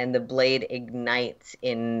 and the blade ignites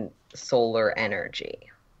in solar energy.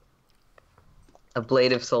 A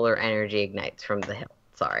blade of solar energy ignites from the hilt.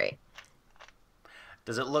 Sorry.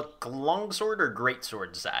 Does it look longsword or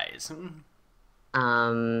greatsword size?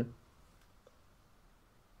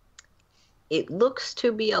 It looks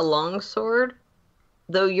to be a longsword,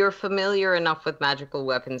 though you're familiar enough with magical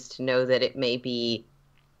weapons to know that it may be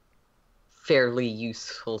fairly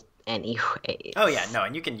useful anyway. Oh yeah, no,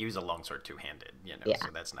 and you can use a longsword two-handed, Yeah. so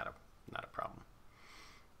that's not a problem.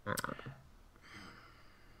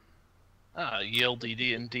 Yieldy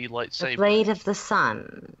D&D The lightsaber. blade of the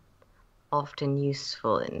sun, often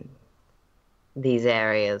useful in these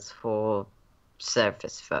areas for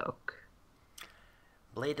surface folk.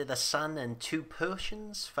 Blade of the Sun and 2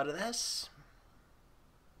 potions for this.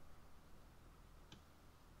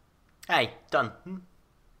 Hey, done.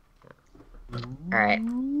 All right.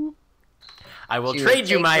 I will So you trade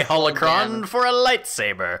you take my this one holocron down. for a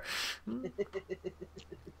lightsaber.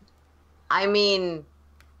 I mean,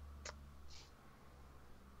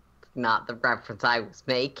 not the reference I was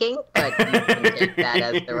making, but you can take that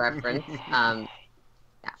as the reference. Yeah.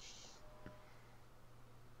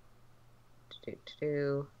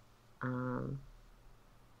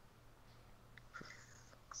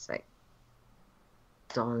 Looks like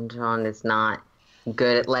Don John is not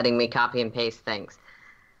good at letting me copy and paste things.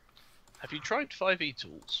 Have you tried 5e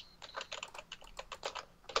tools?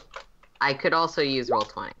 I could also use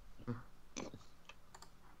Roll20.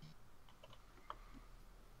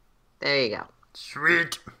 There you go.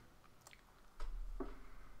 Sweet.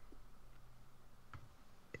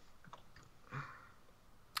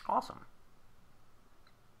 Awesome.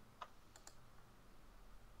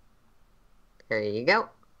 There you go.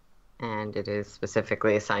 And it is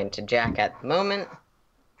specifically assigned to Jack at the moment.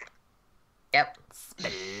 Yep.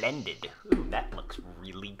 Splendid. Ooh, that looks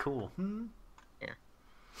really cool. Yeah.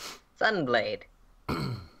 Sunblade.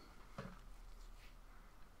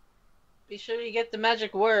 Be sure you get the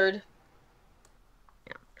magic word.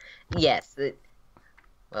 Yes.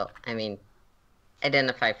 Well, I mean,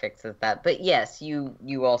 Identify fixes that. But yes, you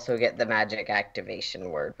also get the magic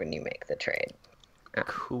activation word when you make the trade.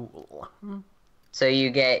 Cool. So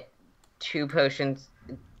you get 2 potions,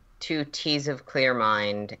 2 teas of clear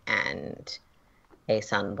mind, and a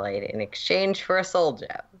sunblade in exchange for a soul gem.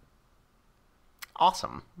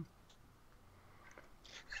 Awesome.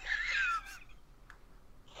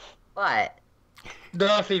 What?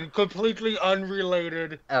 Nothing. Completely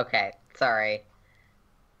unrelated. Okay, sorry.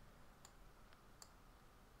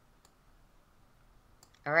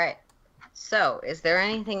 Alright. So, is there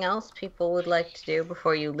anything else people would like to do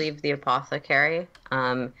before you leave the apothecary?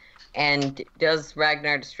 And does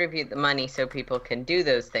Ragnar distribute the money so people can do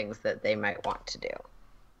those things that they might want to do?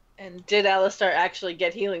 And did Alastar actually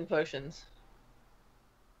get healing potions?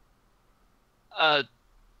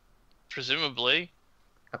 Presumably.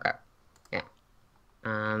 Okay. Yeah.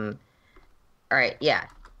 Alright, yeah.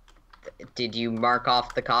 Did you mark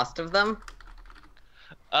off the cost of them?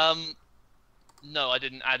 No, I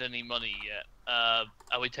didn't add any money yet. Are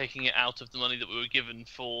we taking it out of the money that we were given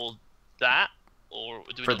for that, or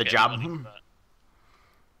do we For not the get job? any money for that?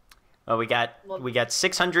 Well, we got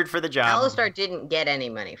 600 for the job. Alastar didn't get any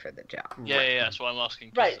money for the job. Yeah, that's why I'm asking.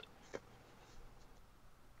 'Cause Right.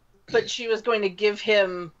 But she was going to give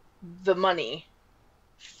him the money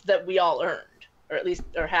that we all earned,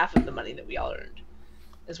 or half of the money that we all earned,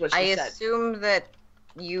 is what she I said. assume that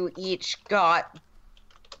you each got...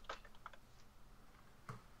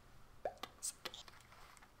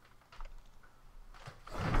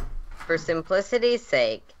 For simplicity's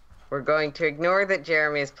sake, we're going to ignore that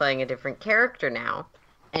Jeremy is playing a different character now,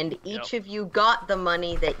 and each of you got the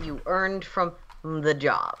money that you earned from the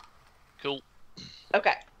job. Cool.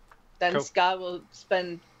 Okay. Then Cool. Scott will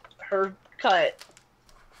spend her cut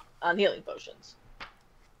on healing potions.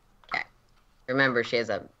 Okay. Remember, she has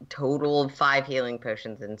a total of 5 healing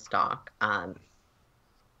potions in stock.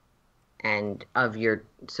 And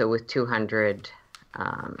so with 200,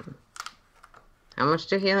 how much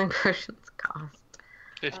do healing potions cost?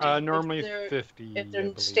 50. Normally If they're- 50. If I they're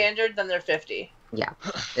believe. standard, then they're 50. Yeah,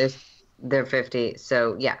 they're 50.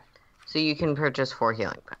 So yeah, so you can purchase 4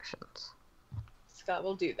 healing potions. Scott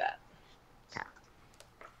will do that.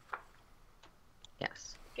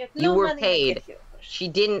 Yes, Get You were money, paid. get healing potions. she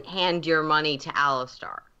didn't hand your money to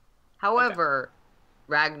Alastar. However,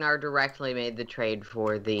 Ragnar directly made the trade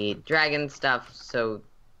for the dragon stuff. So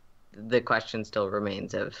the question still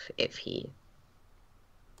remains of if he's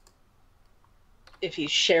If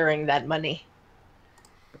he's sharing that money.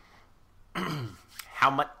 How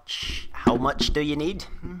much do you need?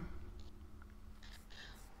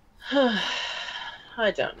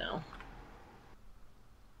 I don't know.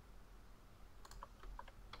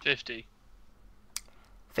 50.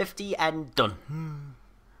 50 and done.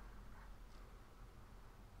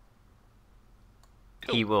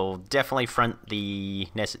 Cool. He will definitely front the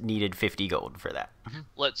needed 50 gold for that.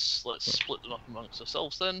 Let's split them up amongst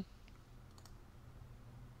ourselves then.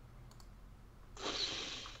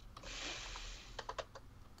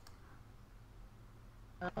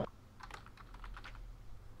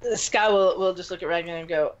 Sky will just look at Ragnar and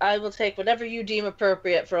go, I will take whatever you deem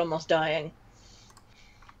appropriate for almost dying.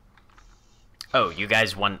 Oh, you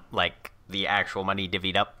guys want, like, the actual money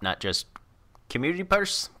divvied up, not just community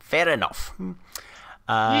purse? Fair enough.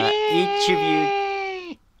 Each of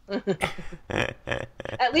you...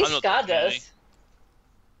 At least Sky does.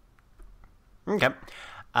 Okay.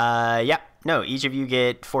 Yeah. No, each of you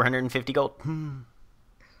get 450 gold.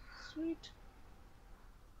 Sweet.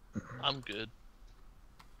 I'm good.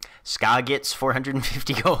 Ska gets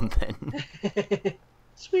 450 gold then.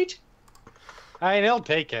 Sweet. He'll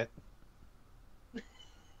take it.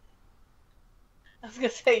 I was gonna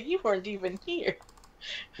say, you weren't even here.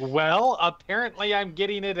 Well, apparently I'm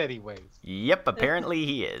getting it anyways. Yep, apparently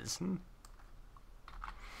he is.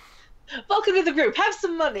 Welcome to the group. Have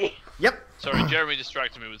some money. Yep. Sorry, Jeremy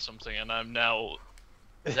distracted me with something, and I'm now...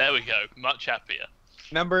 There we go. Much happier.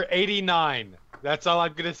 Number 89. That's all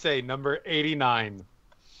I'm gonna say. Number 89.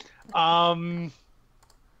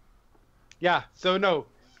 Yeah. So no.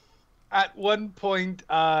 At one point,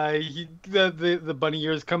 the bunny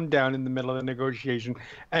ears come down in the middle of the negotiation,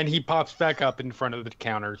 and he pops back up in front of the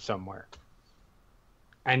counter somewhere,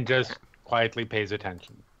 and just quietly pays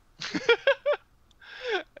attention.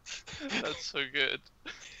 That's so good.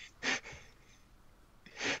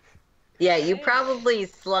 Yeah, you probably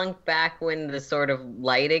slunk back when the sort of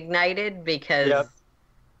light ignited because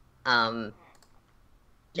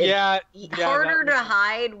it's harder to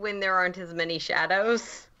hide when there aren't as many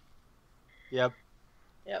shadows. Yep.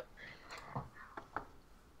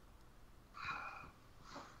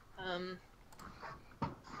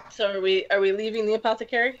 So are we leaving the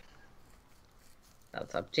apothecary?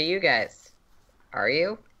 That's up to you guys. Are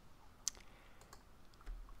you?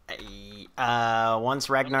 Once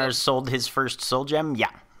Ragnar's sold his first soul gem,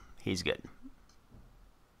 yeah, he's good.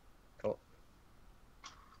 Cool.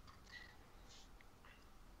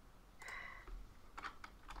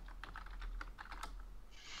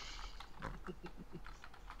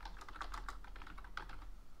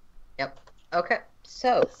 Yep. Okay.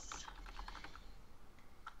 So,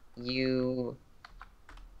 you,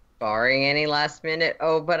 barring any last minute,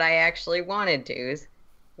 but I actually wanted to,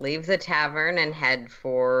 leave the tavern and head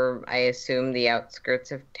for, I assume, the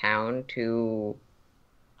outskirts of town to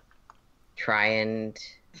try and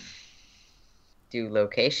do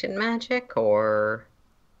location magic, or...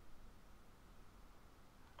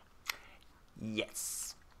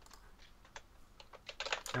 Yes.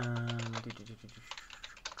 Just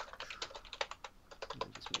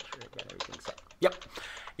make sure I got everything set. Yep.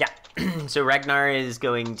 Yeah. So Ragnar is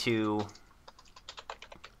going to...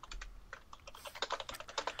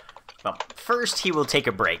 Well, first he will take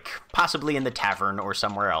a break, possibly in the tavern or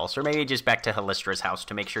somewhere else, or maybe just back to Halistra's house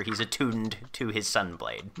to make sure he's attuned to his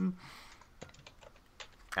sunblade.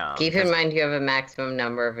 Keep in mind you have a maximum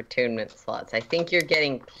number of attunement slots. I think you're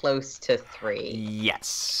getting close to 3.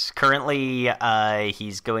 Yes. Currently,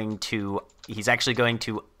 he's actually going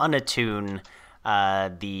to unattune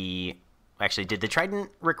the... Actually, did the trident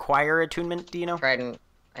require attunement, do you know? Trident.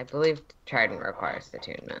 I believe trident requires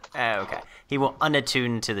attunement. Okay. He will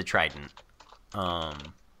unattune to the trident.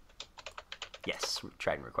 Yes,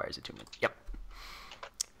 trident requires attunement. Yep.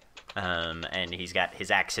 And he's got his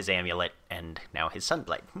axe, his amulet, and now his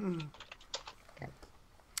sunblade. Okay.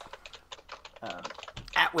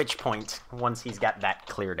 At which point, once he's got that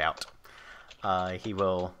cleared out, he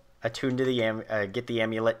will attune to the get the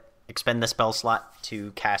amulet, expend the spell slot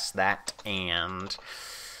to cast that, and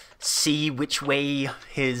see which way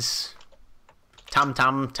his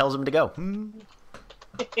tom-tom tells him to go.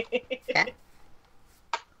 Okay.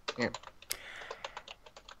 Yeah.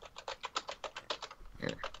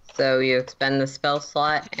 So you expend the spell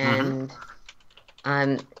slot, and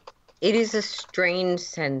it is a strange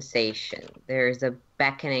sensation. There's a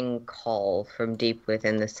beckoning call from deep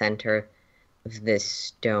within the center of this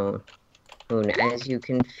stone. As you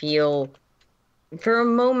can feel, for a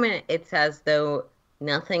moment, it's as though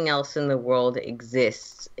nothing else in the world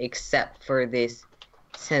exists except for this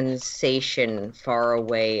sensation far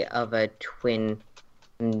away of a twin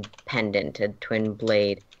pendant, a twin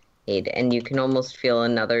blade and you can almost feel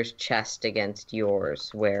another's chest against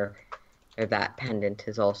yours where that pendant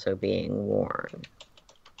is also being worn.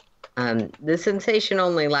 The sensation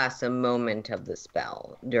only lasts a moment of the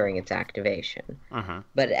spell during its activation.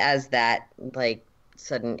 But as that, like,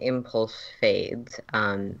 sudden impulse fades,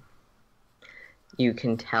 you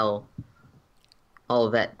can tell all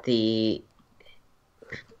that the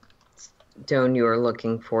stone you are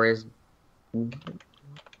looking for is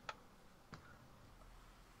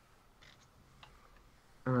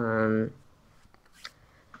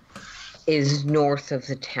north of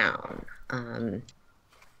the town.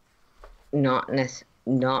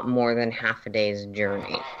 Not more than half a day's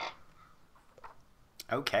journey.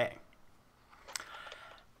 Okay.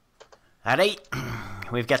 All right.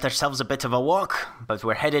 We've got ourselves a bit of a walk, but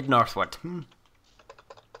we're headed northward.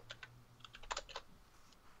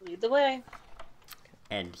 Lead the way.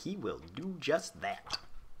 And he will do just that.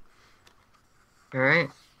 All right.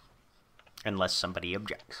 Unless somebody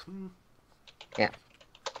objects. Yeah.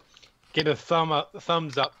 Get a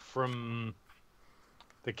thumbs up from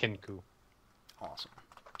the Kenku. Awesome.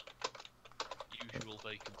 Usual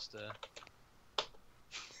vacant stare.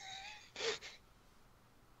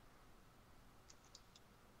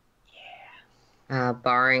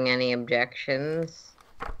 Barring any objections,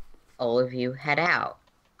 all of you head out.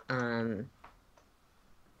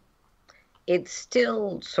 It's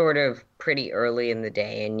still sort of pretty early in the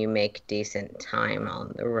day, and you make decent time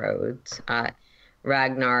on the roads.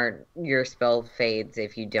 Ragnar, your spell fades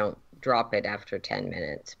if you don't drop it after 10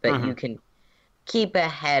 minutes, but you can keep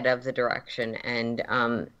ahead of the direction.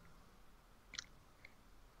 And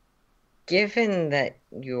given that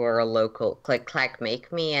you are a local, Click-Clack,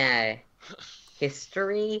 make me a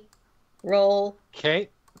history roll. Okay.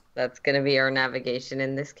 That's going to be our navigation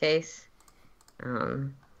in this case.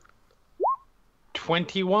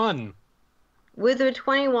 21. With a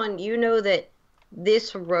 21, you know that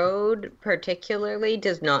this road particularly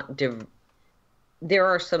does not... there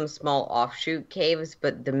are some small offshoot caves,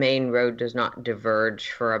 but the main road does not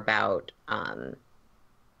diverge for about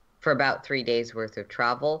 3 days worth of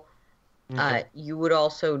travel. Okay. You would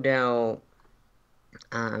also know...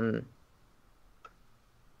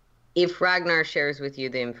 if Ragnar shares with you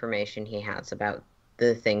the information he has about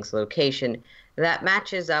the thing's location, that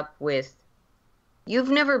matches up with...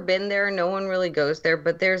 You've never been there, no one really goes there,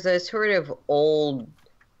 but there's a sort of old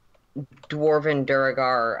dwarven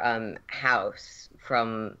Duragar house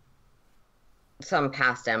from some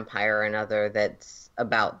past empire or another that's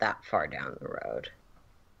about that far down the road.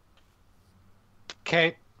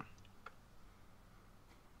 Okay.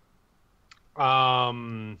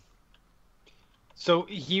 So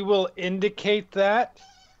he will indicate that.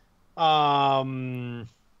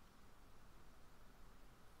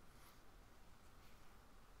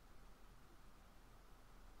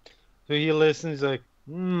 So he listens like,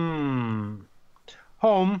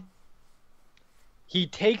 home. He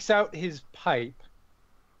takes out his pipe,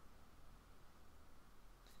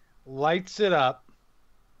 lights it up,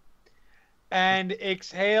 and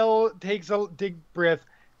takes a deep breath,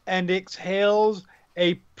 and exhales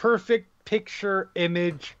a perfect picture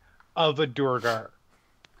image of a Durgar.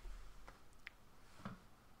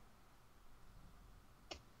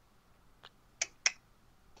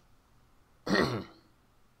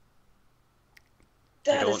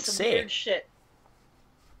 That is some weird shit.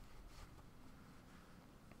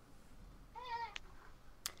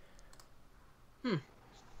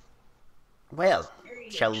 Well,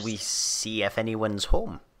 shall we see if anyone's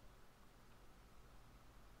home?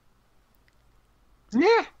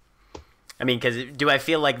 Yeah. I mean, because do I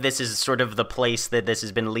feel like this is sort of the place that this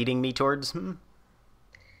has been leading me towards?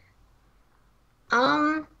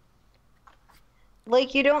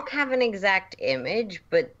 Like, you don't have an exact image,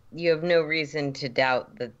 but you have no reason to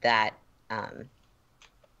doubt that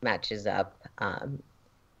matches up.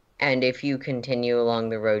 And if you continue along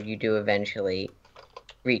the road, you do eventually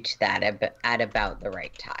reach that at about the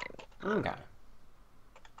right time. Okay.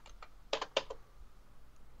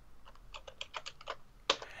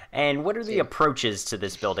 And what are the approaches to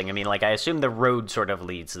this building? I mean, like, I assume the road sort of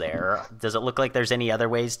leads there. Does it look like there's any other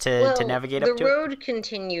ways to navigate up to it? The road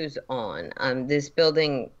continues on. This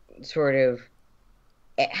building sort of...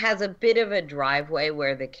 It has a bit of a driveway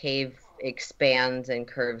where the cave expands and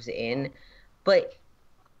curves in. But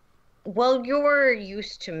while you're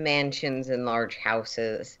used to mansions and large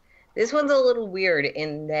houses, this one's a little weird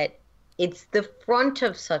in that it's the front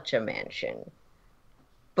of such a mansion.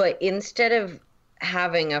 But instead of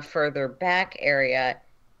having a further back area,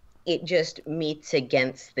 it just meets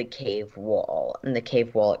against the cave wall, and the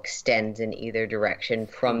cave wall extends in either direction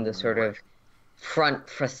from the sort of front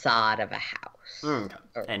facade of a house. Okay.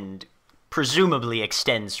 Or- And presumably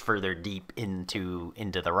extends further deep into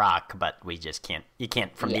the rock, but we just can't. You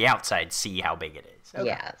can't from the outside see how big it is. Okay.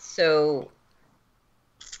 Yeah, so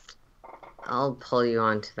I'll pull you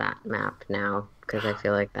onto that map now because I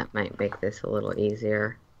feel like that might make this a little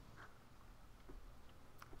easier.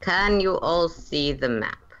 Can you all see the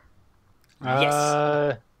map?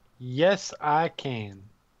 Yes. Yes, I can.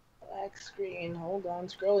 Black screen. Hold on,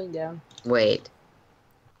 scrolling down. Wait,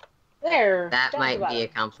 There. that down might the be a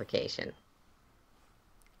bottom. complication.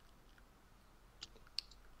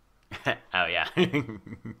 Oh yeah. Knew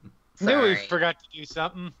we Sorry. forgot to do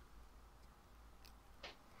something.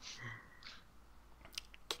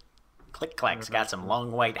 Click-Clack's got some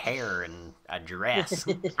long white hair and a dress.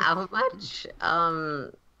 How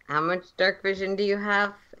much dark vision do you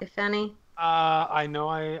have, if any? I know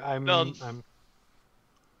I'm None.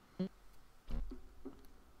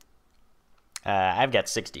 I've got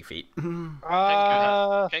 60 feet.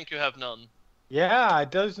 Kenku have none. Yeah,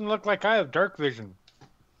 it doesn't look like I have dark vision.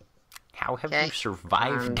 How have Okay. you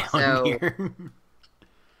survived down So- here?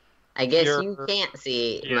 I guess you You're- can't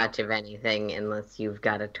see yeah. much of anything unless you've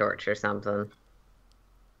got a torch or something.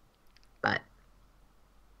 But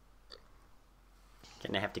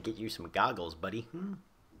Gonna have to get you some goggles, buddy.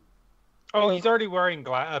 Oh, he's already wearing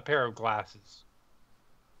a pair of glasses.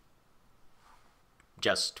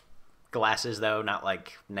 Just glasses, though, not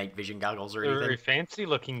like night vision goggles or They're very anything.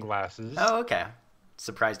 fancy-looking glasses. Oh, okay.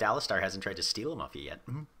 Surprised Alastar hasn't tried to steal them off you yet.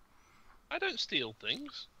 I don't steal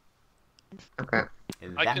things. okay.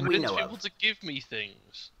 I That we convince know people of. to give me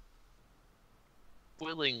things.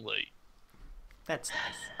 Willingly. That's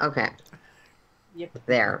nice. Okay. Yep.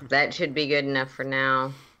 There. That should be good enough for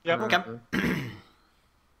now. Yep. Okay.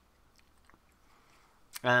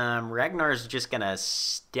 Ragnar's just gonna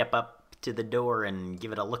step up to the door and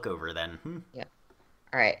give it a look over then. All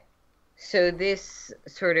right. So this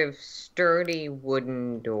sort of sturdy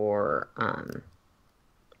wooden door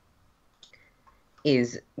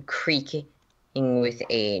is creaking with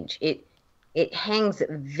age. It hangs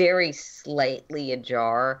very slightly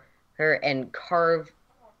ajar, and carved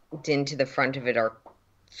into the front of it are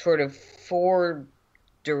sort of four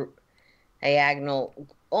diagonal,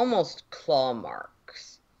 almost claw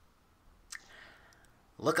marks.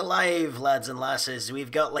 Look alive, lads and lasses.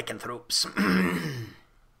 We've got lycanthropes.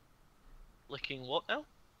 Licking what now?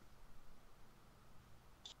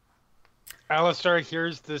 Alastar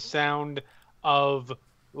hears the sound of,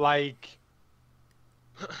 like...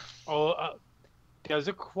 does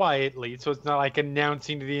it quietly, so it's not like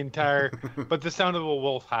announcing to the entire... but the sound of a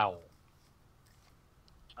wolf howl.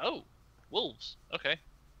 Oh, wolves. Okay.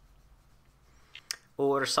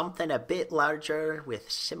 Or something a bit larger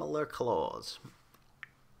with similar claws.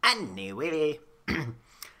 Anyway.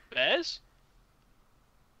 Bears?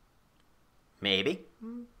 Maybe.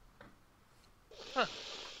 Huh.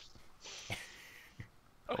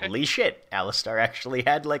 Okay. Holy shit, Alastar actually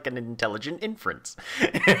had like an intelligent inference.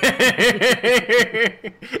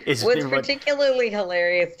 What's particularly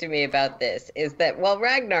hilarious to me about this is that, well,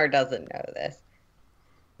 Ragnar doesn't know this.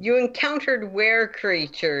 You encountered were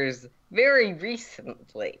creatures very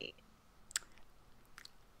recently.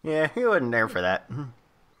 Yeah, he wasn't there for that.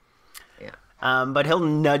 Yeah. But he'll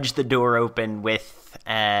nudge the door open with,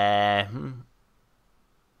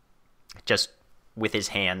 just with his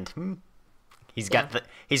hand. He's got the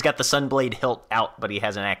Sunblade hilt out, but he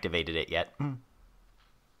hasn't activated it yet.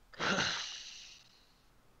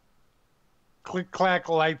 Click-Clack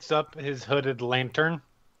lights up his hooded lantern.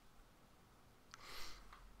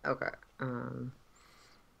 Okay.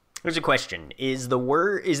 Here's a question: Is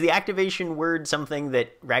the activation word something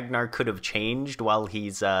that Ragnar could have changed while he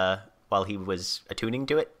was attuning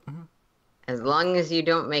to it? As long as you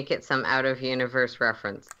don't make it some out-of-universe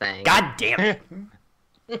reference thing. God damn it!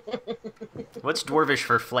 What's Dwarvish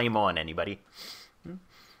for flame on? Anybody?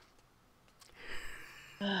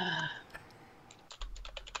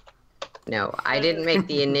 No, I didn't make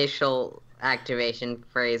the initial activation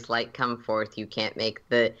phrase, "light come forth." You can't make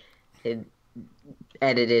the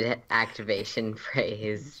edited activation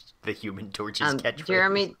phrase. The Human Torch's catchphrase.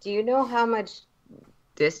 Jeremy, do you know how much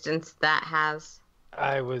distance that has?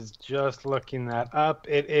 I was just looking that up.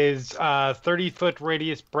 It is 30-foot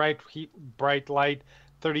radius bright light,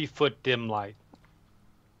 30-foot dim light.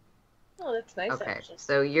 Oh, that's nice. Okay, Actually.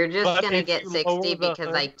 so you're just But gonna if get you 60 lower the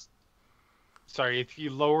because hood- Sorry, if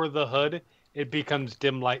you lower the hood, it becomes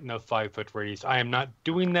dim light in a 5-foot radius. I am not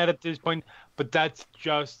doing that at this point, but that's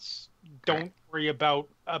just... Don't worry about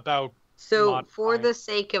So for modifying. the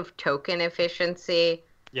sake of token efficiency,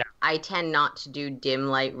 Yeah. I tend not to do dim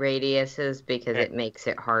light radiuses because Okay. it makes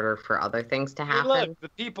it harder for other things to Hey, happen. look, the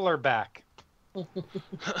people are back.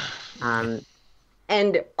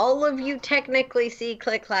 And all of you technically see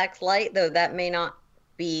Click-Clack's light, though that may not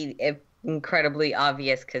be incredibly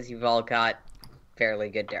obvious because you've all got fairly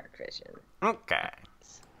good dark vision. Okay.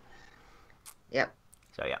 Yep.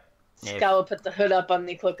 So yeah. Scout will put the hood up on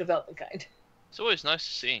the Cloak of Elvenkind. It's always nice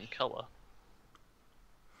to see in color.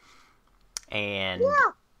 And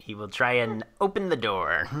he will try and open the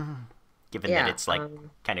door, given that it's like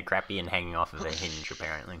kind of crappy and hanging off of a hinge,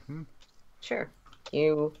 apparently. Sure.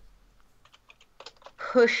 You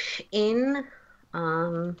push in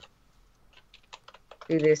through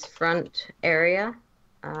this front area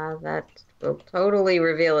that will totally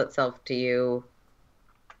reveal itself to you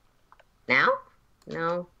now?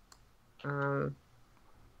 No. I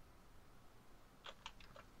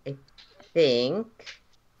think...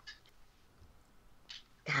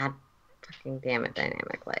 God fucking damn it,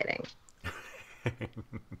 dynamic lighting.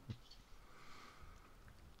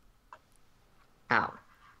 Oh.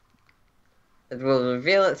 It will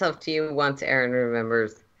reveal itself to you once Erin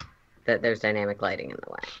remembers that there's dynamic lighting in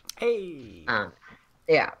the way. Hey!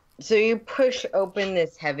 Yeah. So you push open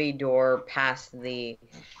this heavy door past the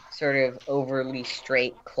sort of overly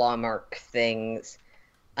straight claw mark things,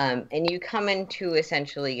 and you come into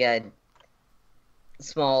essentially a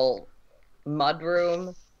small mud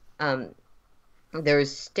room.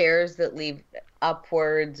 There's stairs that lead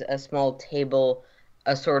upwards, a small table,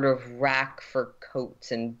 a sort of rack for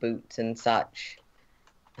coats and boots and such.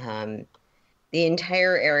 The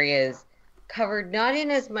entire area is covered not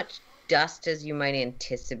in as much dust as you might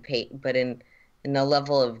anticipate, but in a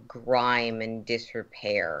level of grime and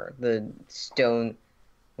disrepair. The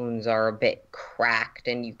stones are a bit cracked,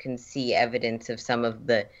 and you can see evidence of some of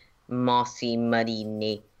the mossy, muddy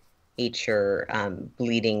nature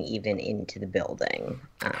bleeding even into the building.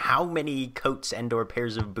 How many coats and or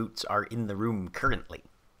pairs of boots are in the room currently?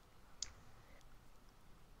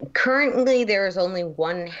 Currently, there is only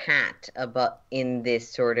one hat in this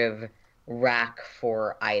sort of rack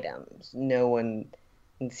for items. No one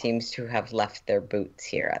seems to have left their boots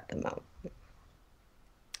here at the moment.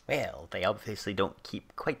 Well, they obviously don't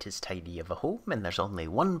keep quite as tidy of a home, and there's only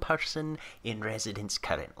one person in residence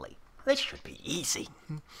currently. This should be easy.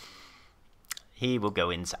 He will go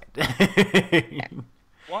inside.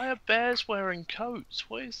 Why are bears wearing coats?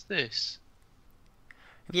 What is this?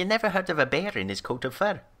 Have you never heard of a bear in his coat of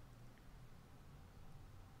fur?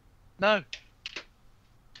 No.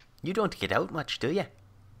 You don't get out much, do you?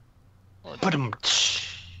 I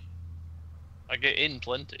get in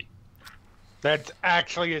plenty. That's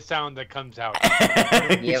actually a sound that comes out.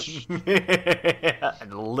 Yep. A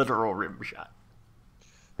literal rim shot.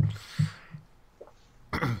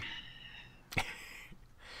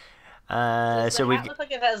 Does the hat look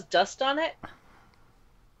like it has dust on it?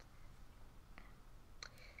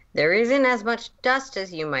 There isn't as much dust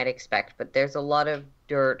as you might expect, but there's a lot of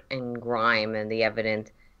dirt and grime and the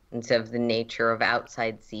evidence of the nature of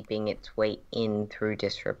outside seeping its way in through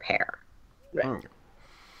disrepair. Right.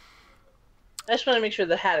 I just want to make sure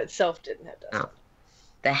the hat itself didn't have dust. Oh.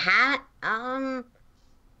 The hat,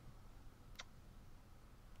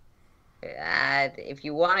 if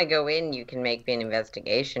you want to go in, you can make me an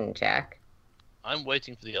investigation check. I'm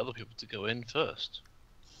waiting for the other people to go in first.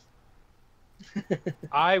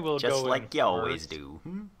 I will just go like in you always first. do.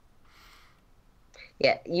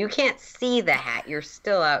 Yeah, you can't see the hat. You're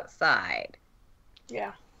still outside.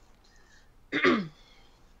 Yeah.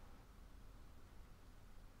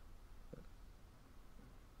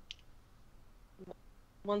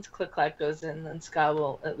 Once Click-Clack goes in, then Scott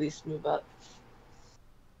will at least move up.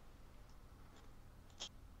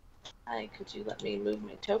 Hi, could you let me move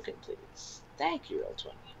my token, please? Thank you,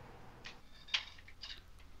 Roll20.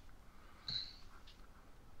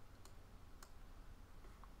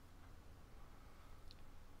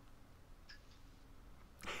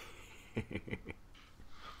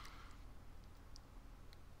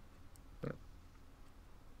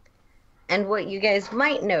 And what you guys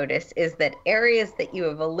might notice is that areas that you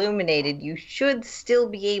have illuminated, you should still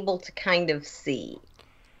be able to kind of see.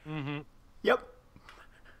 Mm-hmm. Yep.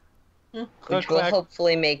 Which will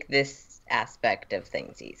hopefully make this aspect of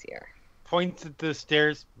things easier. Points at the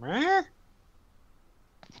stairs. Not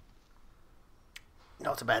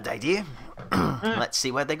a bad idea. Let's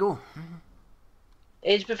see where they go.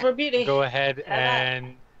 Age before beauty. Go ahead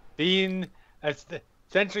and being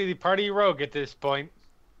essentially the party rogue at this point.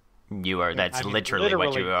 You are. That's I mean, literally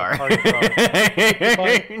what you a are. party rogue.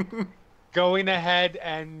 But going ahead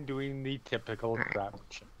and doing the typical crap.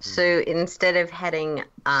 So instead of heading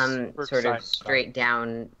sort of side. straight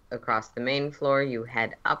down across the main floor, you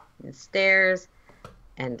head up the stairs,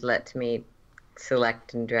 and let me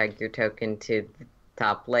select and drag your token to the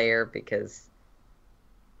top layer because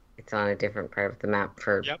it's on a different part of the map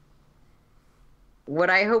for what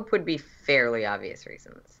I hope would be fairly obvious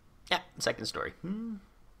reasons. Yeah, second story.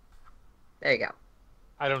 There you go.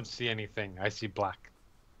 I don't see anything. I see black.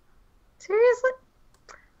 Seriously?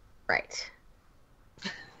 Right.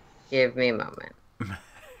 Give me a moment.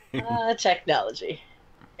 Technology.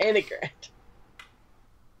 Ain't it great?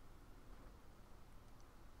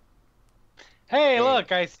 Hey,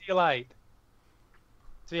 look, I see a light.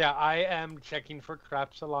 So yeah, I am checking for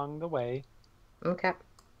traps along the way. Okay.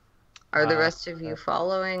 Are the rest of you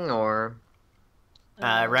following, or?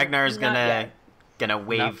 Ragnar's gonna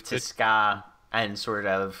wave Not to good. Ska and sort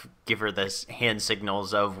of give her this hand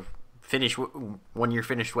signals of finish when you're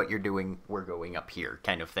finished what you're doing, we're going up here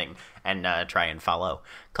kind of thing, and try and follow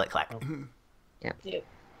Click-Clack. Yeah. Yep.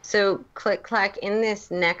 So, Click-Clack, in this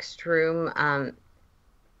next room,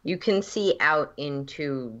 you can see out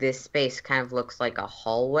into this space, kind of looks like a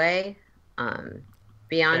hallway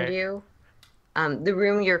beyond Okay. you. The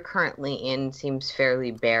room you're currently in seems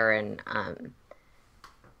fairly barren.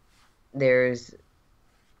 There's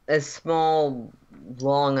a small,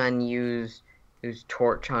 long unused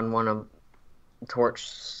torch on one of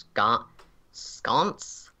sconce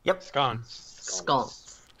Yep.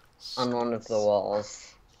 Sconce. on one of the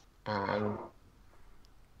walls.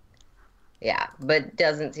 Yeah, but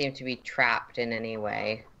doesn't seem to be trapped in any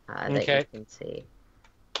way that Okay. you can see.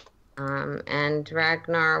 And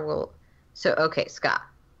Ragnar will. So okay, Scott.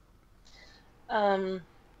 Oh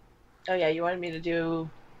yeah, you wanted me to do,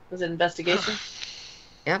 was it investigation?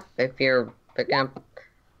 Yep, if you're picking up.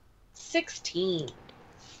 16.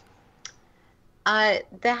 The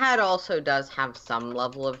hat also does have some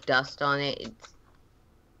level of dust on it. It's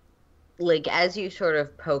like as you sort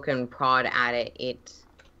of poke and prod at it, it's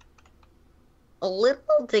a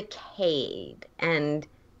little decayed, and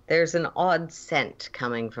there's an odd scent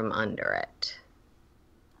coming from under it.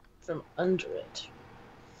 From under it.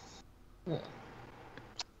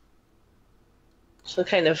 So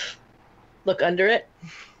kind of look under it.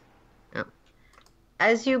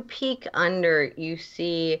 As you peek under, you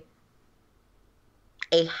see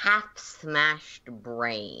a half-smashed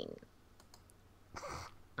brain.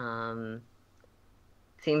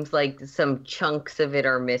 Seems like some chunks of it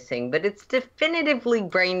are missing, but it's definitively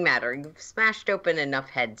brain matter. You've smashed open enough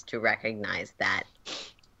heads to recognize that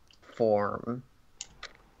form.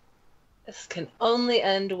 This can only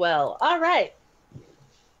end well. All right.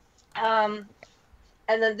 And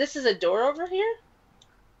then this is a door over here?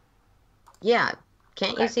 Yeah,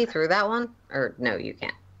 can't you Okay. see through that one? Or no, you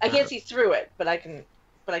can't. I can't see through it, but I can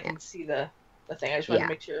see the thing. I just want Yeah. to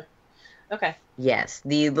make sure. Okay, Yes,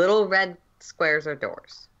 the little red squares are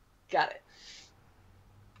doors. got it.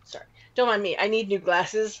 Sorry. Don't mind me. I need new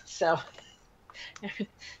glasses, so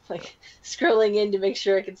like scrolling in to make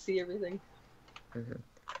sure I can see everything.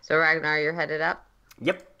 So Ragnar, you're headed up?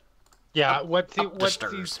 Yep. Yeah, once the he's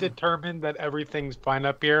stairs. determined that everything's fine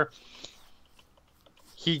up here,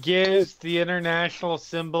 he gives the international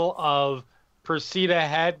symbol of proceed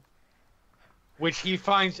ahead, which he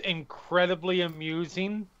finds incredibly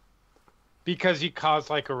amusing because he caws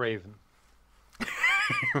like a raven.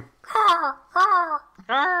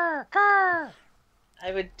 I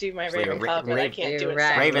would do my It's like a raven call, but I can't do it.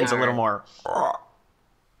 Right. Raven's a little more.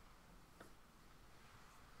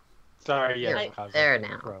 Sorry, yeah, You're caws there like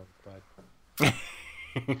a now. crow, but...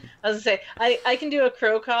 I was gonna say I can do a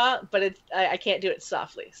crow caw, but I can't do it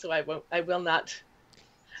softly, so I will not.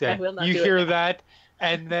 Yeah, I will not you do it hear now. that,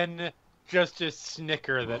 and then just a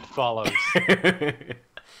snicker that follows.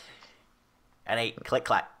 Alright,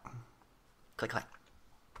 Click-Clack. Click-Clack.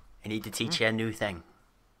 I need to teach you a new thing.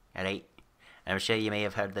 Alright? I'm sure you may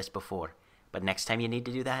have heard this before, but next time you need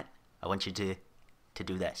to do that, I want you to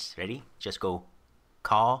do this. Ready? Just go,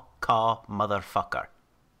 caw, motherfucker.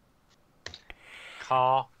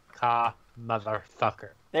 Caw,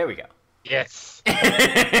 motherfucker. There we go. Yes.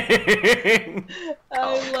 I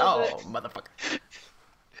love Caw, it. motherfucker.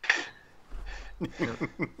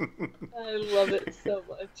 I love it so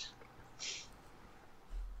much.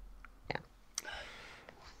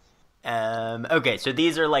 Okay, so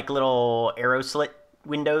these are like little arrow slit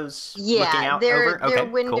windows looking Yeah, out they're over? Okay, cool.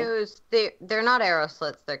 windows. They're not arrow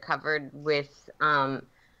slits. They're covered with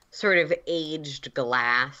sort of aged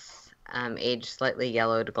glass, aged slightly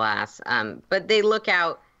yellowed glass. But they look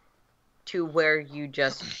out to where you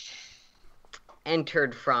just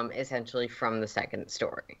entered from, essentially from the second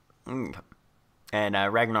story. Okay. And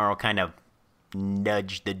Ragnar will kind of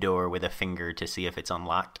nudge the door with a finger to see if it's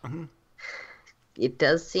unlocked. It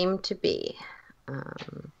does seem to be.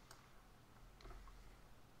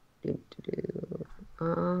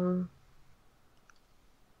 Oh,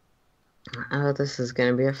 this is going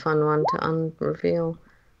to be a fun one to unreveal.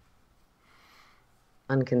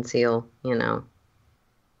 Unconceal, you know.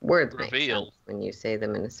 Words make Reveal. sense when you say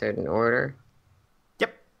them in a certain order.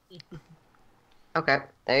 Yep. Okay,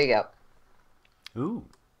 there you go. Ooh.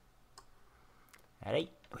 Alright,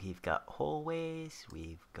 we've got hallways,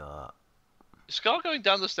 we've got... Is Scar going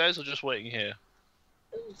down the stairs or just waiting here?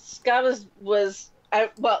 Scott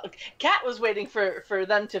Kat was waiting for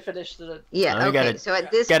them to finish the. Yeah, Oh, okay. So at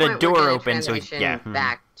this got a point, door we're gonna open, so transition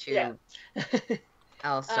back to Yeah.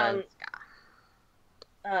 Alastar and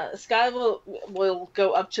Ska. Scott will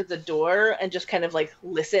go up to the door and just kind of like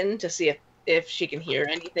listen to see if she can hear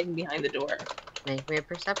anything behind the door. Make me a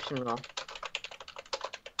perception roll.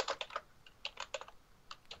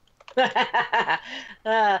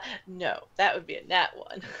 No, that would be a nat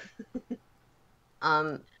one.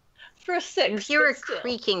 For a 6. You hear a but still.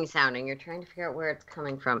 creaking sound, and you're trying to figure out where it's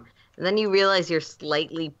coming from. And then you realize you're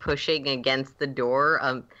slightly pushing against the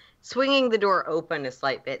door, swinging the door open a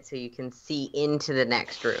slight bit so you can see into the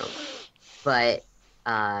next room. But,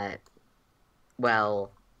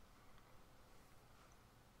 well,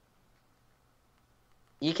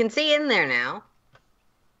 you can see in there now.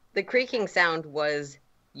 The creaking sound was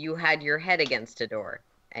you had your head against a door,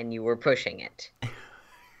 and you were pushing it.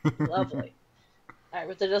 Lovely. All right,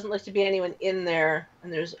 but there doesn't look to be anyone in there,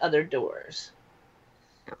 and there's other doors.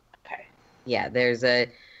 Okay. Yeah,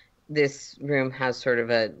 this room has sort of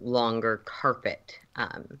a longer carpet,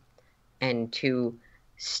 and 2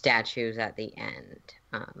 statues at the end.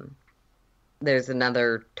 There's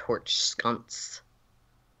another torch sconce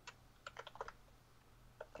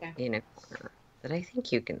in a corner that I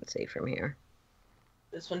think you can see from here.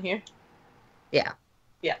 This one here? Yeah.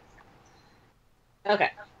 Yeah.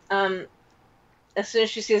 Okay. As soon as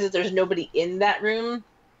she sees that there's nobody in that room,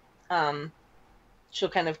 she'll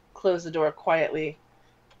kind of close the door quietly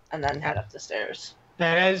and then head up the stairs.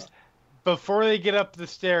 As before they get up the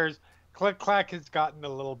stairs, Click-Clack has gotten a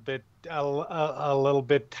little bit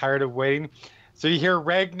tired of waiting. So you hear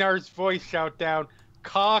Ragnar's voice shout down,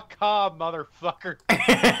 "Caw, caw, motherfucker."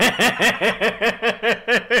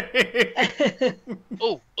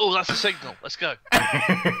 Oh, that's a signal. Let's go.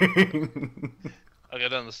 I'll go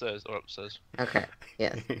down the stairs or upstairs. Okay.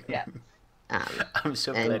 Yes. Yeah. I'm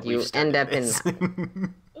so glad And we you end up in.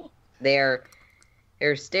 There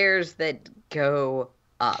are stairs that go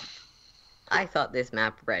up. I thought this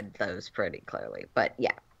map read those pretty clearly, but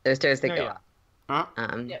yeah, there's stairs that go up. Huh?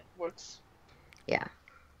 Yeah, works. Yeah.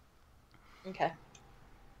 Okay.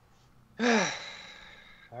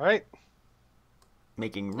 All right.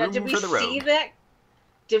 Making Now, room did we for the see road. that?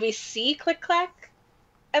 Did we see Click-Clack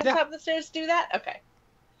at the Yeah. top of the stairs do that? Okay.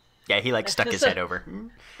 Yeah, he like stuck his head over.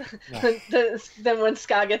 Then when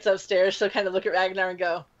Ska gets upstairs, she'll kind of look at Ragnar and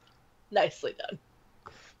go, "Nicely done."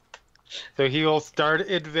 So he will start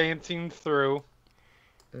advancing through.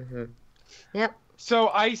 Mm-hmm. Yep. So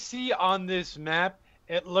I see on this map,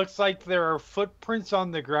 it looks like there are footprints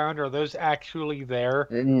on the ground. Are those actually there?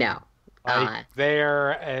 No. Like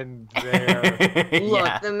there and there. Look,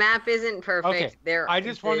 Yeah. the map isn't perfect. Okay, There. I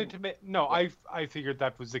just wanted to make... No, I figured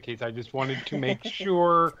that was the case. I just wanted to make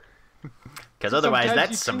sure... Because otherwise, Sometimes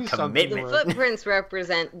that's you some choose something The commitment. footprints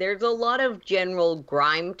represent. There's a lot of general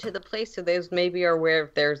grime to the place, so those maybe are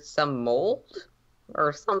where there's some mold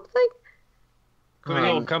or something. So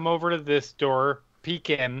he'll come over to this door,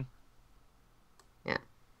 peek in.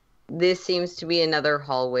 This seems to be another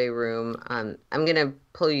hallway room. I'm gonna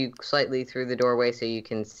pull you slightly through the doorway so you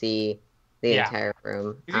can see the Yeah. entire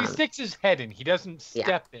room. He sticks his head in. He doesn't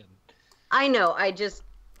step in. I know. I just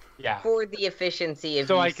Yeah. for the efficiency of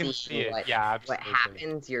So you I can seeing see it. what Yeah, what absolutely.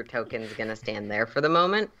 happens, your token's gonna stand there for the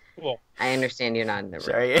moment. Cool. I understand you're not in the room.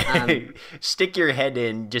 Sorry. Stick your head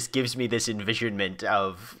in just gives me this envisionment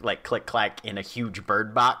of like Click-Clack in a huge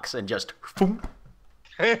bird box and just boom.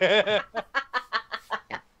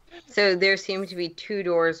 So there seem to be 2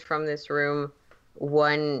 doors from this room,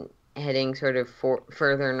 one heading sort of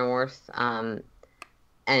further north, and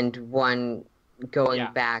one going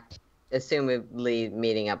back, assumably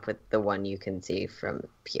meeting up with the one you can see from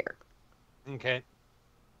here. Okay.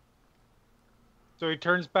 So he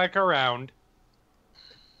turns back around,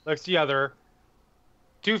 looks the other,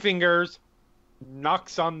 2 fingers,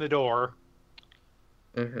 knocks on the door,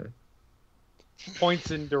 Mm-hmm.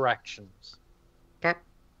 points in directions. Okay.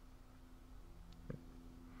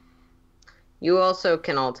 You also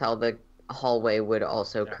can all tell the hallway would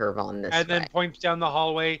also curve on this And way. then points down the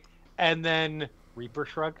hallway, and then Reaper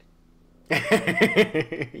shrug.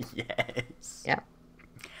 Yes. Yeah.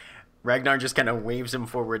 Ragnar just kind of waves him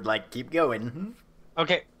forward like, keep going.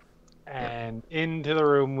 Okay. And into the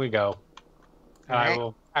room we go.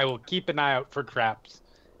 Alright. I will keep an eye out for traps,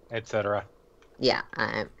 etc. Yeah,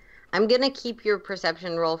 I'm gonna keep your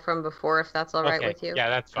perception roll from before, if that's all right with you. Yeah,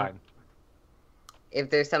 that's fine. If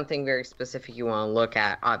there's something very specific you want to look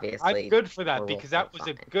at, obviously. I'm good for that we'll because feel that was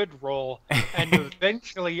fine. a good roll, and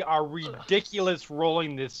eventually our ridiculous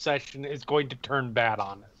rolling this session is going to turn bad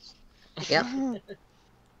on us. Yep.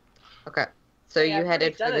 Okay. So Yeah, you I've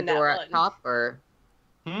headed already for the done door that at one. top, or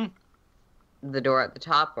the door at the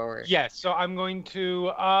top, or Yes, so I'm going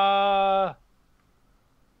to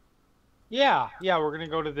yeah, we're gonna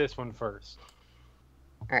go to this one first.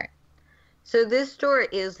 all right. So this door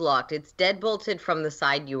is locked. It's deadbolted from the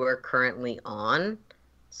side you are currently on,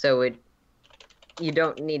 so you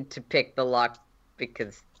don't need to pick the lock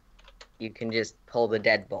because you can just pull the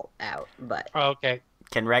deadbolt out. But Okay.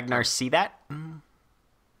 Can Ragnar see that?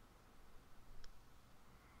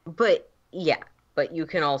 yeah, but you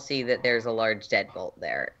can all see that there's a large deadbolt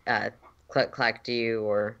there. Click-Clack, do you,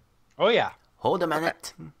 or Oh yeah. Hold a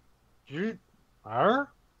minute. You are?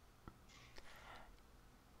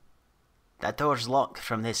 That door's locked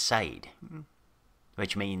from this side,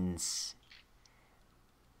 which means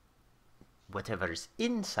whatever's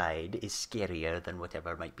inside is scarier than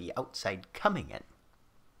whatever might be outside coming in.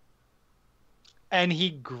 And he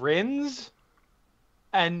grins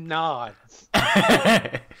and nods.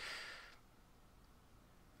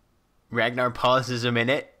 Ragnar pauses a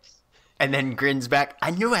minute and then grins back.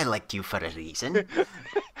 I knew I liked you for a reason.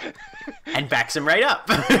 And backs him right up.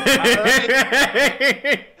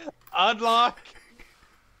 Unlock.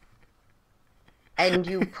 and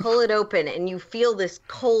you pull it open, and you feel this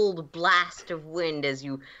cold blast of wind as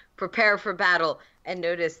you prepare for battle, and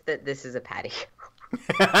notice that this is a patio.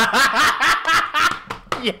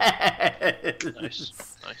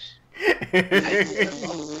 Yes. Nice.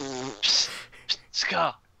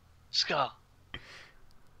 Scar.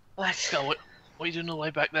 What? Scar, what are you doing all the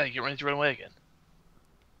way back there? You ready to run away again?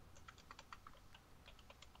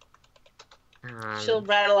 She'll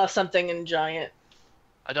rattle off something in giant.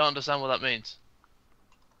 I don't understand what that means.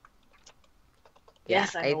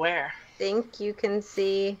 Yes, I'm aware. Think you can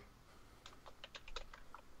see.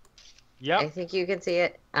 Yep. I think you can see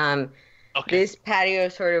it. Okay. This patio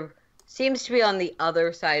sort of seems to be on the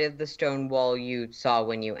other side of the stone wall you saw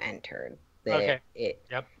when you entered. Okay.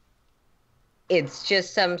 Yep. It's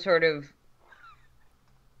just some sort of.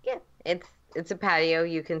 Yeah, it's a patio.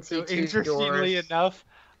 You can see So two interestingly doors. enough,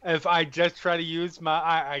 if I just try to use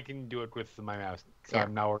I can do it with my mouse. So Yeah.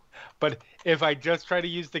 I'm now. But if I just try to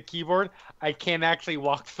use the keyboard, I can't actually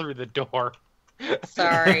walk through the door.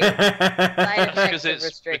 Sorry. Side That's 'cause effects of it's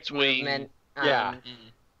restrict between- movement. Yeah.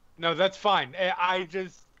 Mm. No, that's fine. I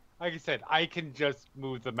just, like I said, I can just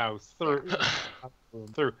move the mouse through.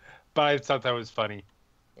 through. But I thought that was funny.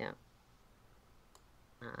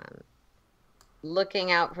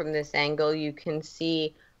 Looking out from this angle, you can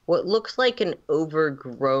see what looks like an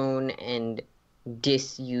overgrown and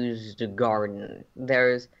disused garden.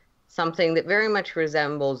 There's something that very much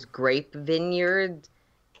resembles grape vineyards,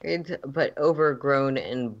 but overgrown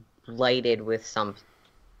and blighted with something.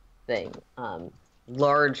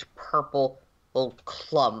 Large purple little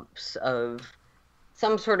clumps of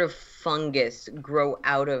some sort of fungus grow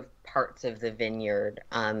out of parts of the vineyard,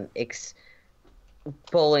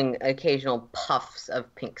 pulling occasional puffs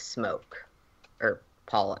of pink smoke or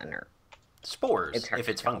pollen or Spores, It's hard if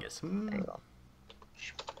to it's tell. fungus. angle.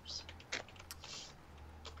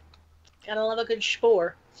 Gotta love a good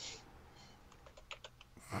spore.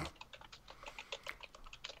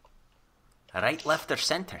 Right, left, or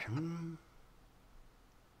center?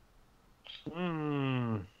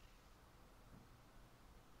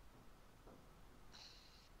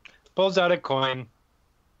 Pulls out a coin,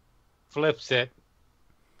 flips it,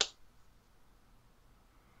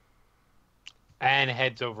 and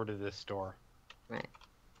heads over to this store. Right.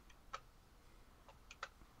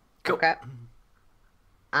 Cool. Okay.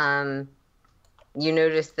 You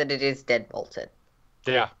notice that it is deadbolted.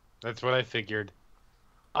 Yeah, that's what I figured.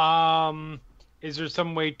 Is there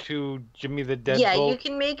some way to jimmy the deadbolt? Yeah, you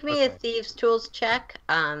can make me a Okay. thieves' tools check.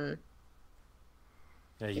 Yeah,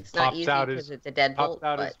 he It's not pops easy out because his it's a deadbolt, pops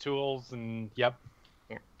out his but tools and yep,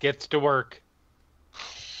 Yeah. gets to work,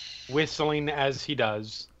 whistling as he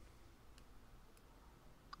does.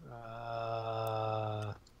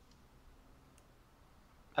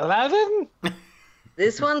 11?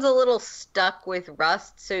 this one's a little stuck with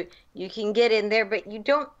rust, so you can get in there, but you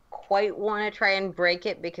don't quite want to try and break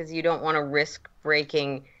it because you don't want to risk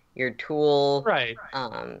breaking your tool. Right.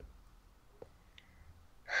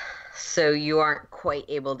 So you aren't quite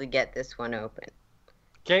able to get this one open.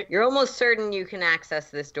 Okay. You're almost certain you can access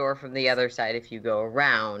this door from the other side if you go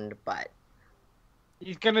around, but...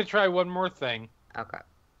 He's gonna try one more thing. Okay.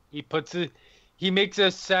 He makes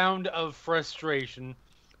a sound of frustration,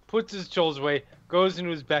 puts his tools away, goes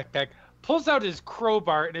into his backpack, pulls out his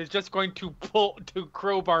crowbar, and is just going to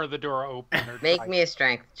crowbar the door open. Make me a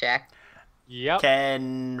strength check. Yep.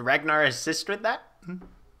 Can Ragnar assist with that?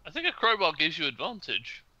 I think a crowbar gives you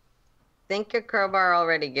advantage. Think a crowbar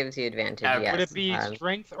already gives you advantage, yes. Would it be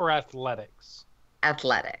strength or athletics?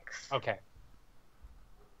 Athletics. Okay.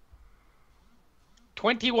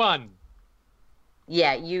 21.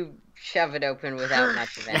 Yeah, you shove it open without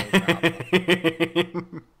much of any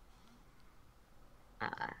problem.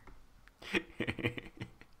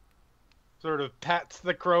 Sort of pats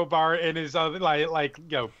the crowbar in his other, like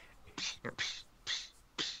All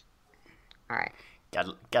right.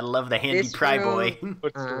 Gotta love the handy This pry boy.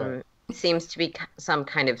 puts it away. Seems to be some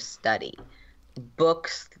kind of study.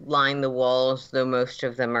 Books line the walls, though most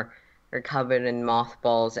of them are covered in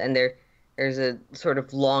mothballs, and there's a sort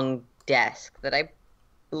of long desk that I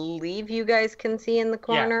believe you guys can see in the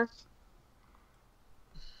corner.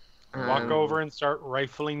 Yes. Walk over and start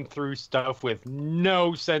rifling through stuff with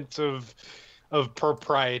no sense of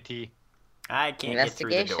propriety. I can't get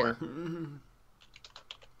through the door.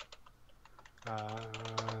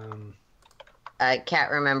 Cat,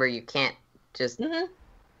 remember, you can't just... Mm-hmm.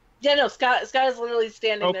 Yeah, no, Scott is literally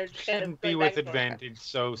standing there. Shouldn't be with advantage,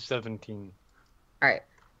 so 17. All right.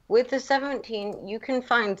 With the 17, you can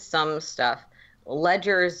find some stuff.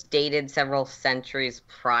 Ledgers dated several centuries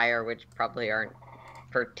prior, which probably aren't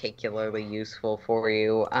particularly useful for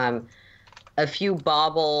you. A few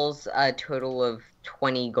baubles, a total of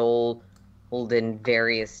 20 gold, and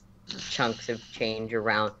various chunks of change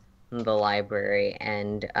around the library,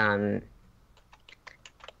 and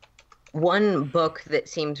one book that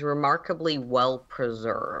seems remarkably well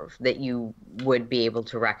preserved that you would be able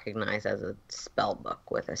to recognize as a spell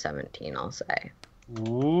book with a 17, I'll say.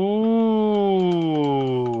 Ooh.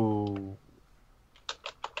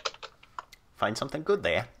 Find something good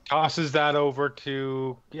there. Tosses that over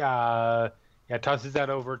to tosses that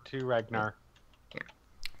over to Ragnar.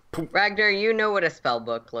 Ragnar, you know what a spell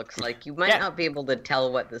book looks like. You might not be able to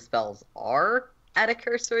tell what the spells are at a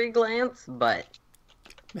cursory glance, but...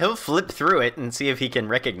 He'll flip through it and see if he can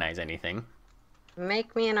recognize anything.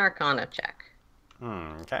 Make me an Arcana check.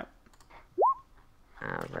 Okay.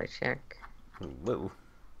 Right check. Whoa.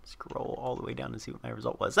 Scroll all the way down to see what my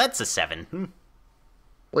result was. That's a 7.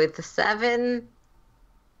 With the 7,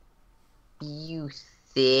 you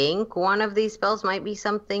think one of these spells might be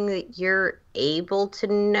something that you're able to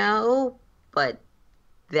know, but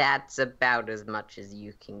that's about as much as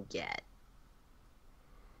you can get.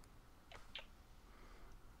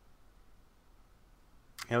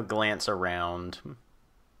 He'll glance around.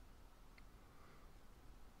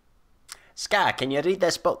 Ska, can you read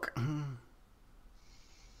this book?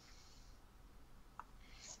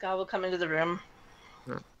 Ska will come into the room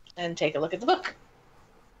and take a look at the book.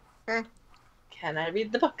 Okay. Can I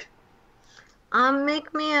read the book?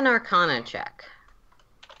 Make me an Arcana check.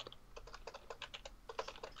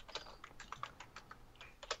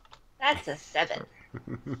 That's a 7.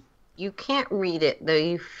 You can't read it, though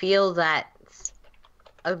you feel that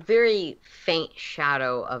a very faint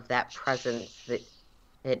shadow of that presence that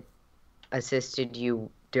it assisted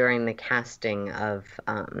you during the casting of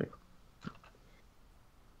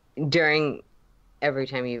during every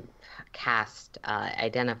time you cast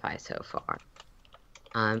Identify so far.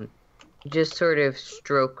 Just sort of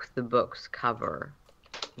stroke the book's cover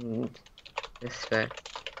and whisper,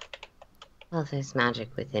 well, there's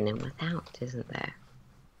magic within and without, isn't there?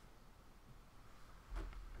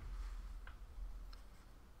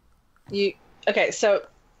 Okay, so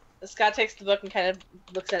Scott takes the book and kind of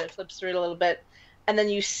looks at it, flips through it a little bit, and then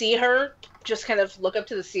you see her just kind of look up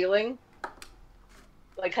to the ceiling,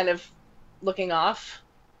 like kind of looking off,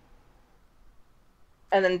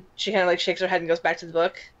 and then she kind of like shakes her head and goes back to the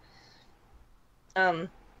book. I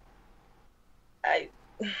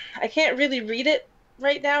can't really read it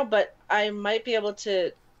right now, but I might be able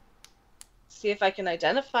to see if I can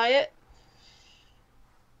identify it.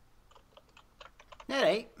 All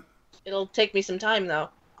right. It'll take me some time, though.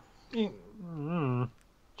 Well,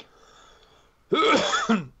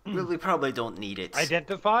 we probably don't need it.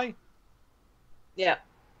 Identify? Yeah.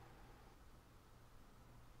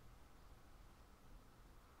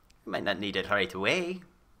 We might not need it right away.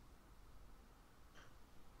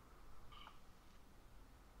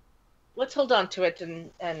 Let's hold on to it,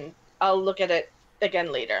 and I'll look at it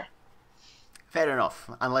again later. Fair enough.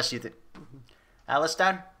 Unless you...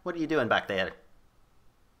 Alastar, what are you doing back there?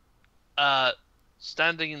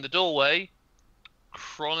 standing in the doorway,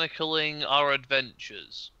 chronicling our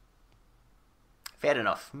adventures. Fair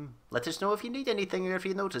enough. Let us know if you need anything or if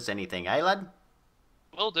you notice anything, eh, lad?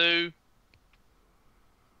 Will do.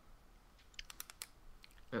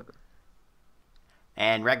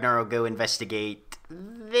 And Ragnar will go investigate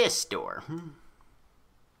this door.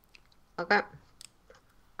 Okay.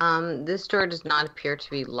 This door does not appear to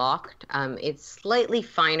be locked. It's slightly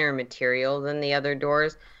finer material than the other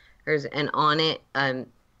doors. And on it,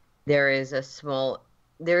 there is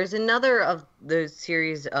another of those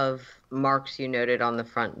series of marks you noted on the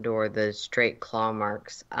front door, the straight claw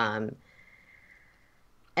marks. And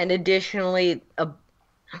additionally,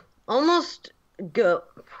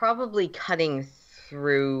 probably cutting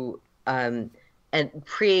through a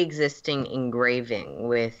pre-existing engraving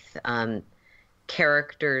with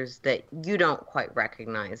characters that you don't quite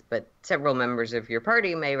recognize, but several members of your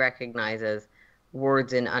party may recognize as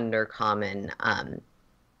words in Undercommon,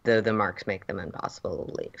 though the marks make them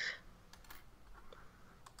impossible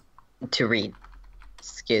to read.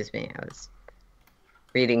 Excuse me, I was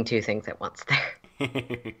reading two things at once there.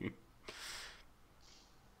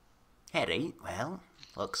 Alright, well,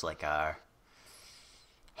 looks like our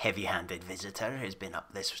heavy-handed visitor has been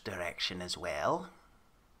up this direction as well.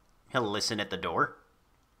 He'll listen at the door.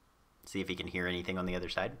 See if he can hear anything on the other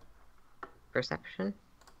side. Perception?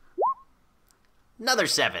 Another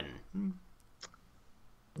 7.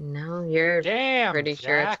 No, you're pretty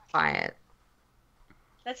sure it's quiet.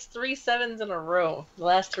 That's 3 7s in a row. The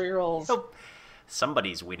last 3 rolls. Oh,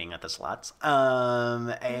 somebody's winning at the slots.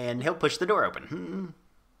 And he'll push the door open.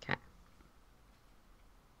 Okay.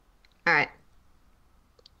 All right.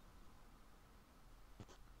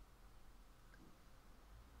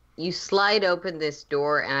 You slide open this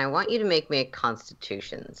door, and I want you to make me a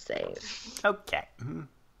Constitution save. Okay.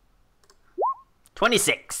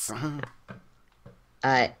 26.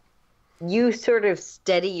 You sort of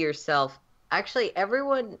steady yourself. Actually,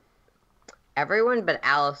 everyone but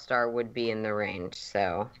Alastar would be in the range,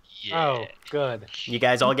 so... Yeah. Oh, good. You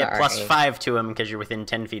guys all get Sorry. plus 5 to him because you're within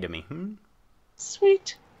 10 feet of me.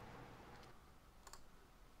 Sweet.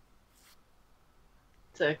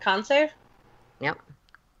 It's a con save? Yep.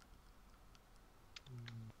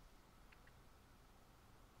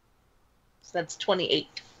 So that's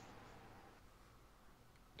 28.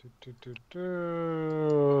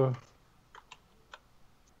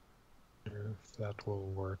 If that will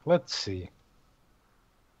work. Let's see.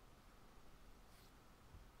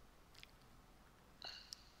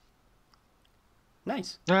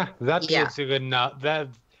 Nice. That Yeah. looks good enough. That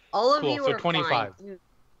All of Cool, you so are 25. fine.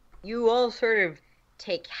 You all sort of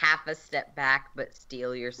take half a step back, but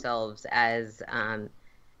steel yourselves as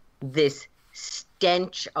this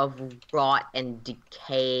stench of rot and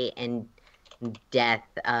decay and death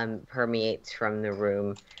permeates from the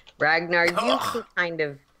room. Ragnar, you can kind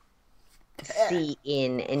of see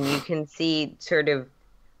in, and you can see sort of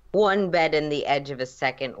one bed and the edge of a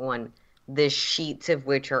second one, the sheets of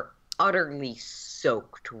which are utterly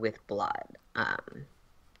soaked with blood.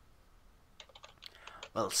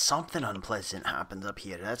 Well, something unpleasant happened up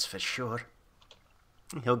here, that's for sure.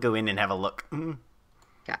 He'll go in and have a look.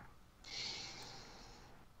 Yeah.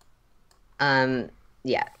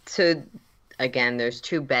 Yeah. So, again, there's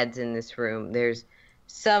 2 beds in this room. There's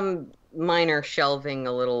some minor shelving,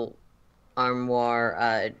 a little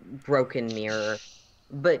armoire, broken mirror.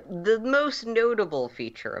 But the most notable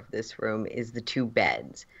feature of this room is the 2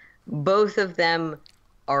 beds. Both of them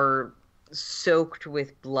are soaked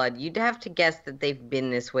with blood. You'd have to guess that they've been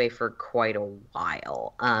this way for quite a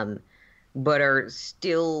while, but are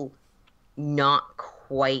still not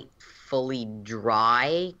quite fully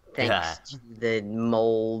dry thanks to the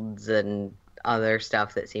molds and other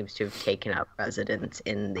stuff that seems to have taken up residence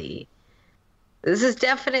in the... This is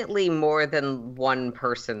definitely more than one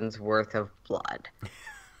person's worth of blood.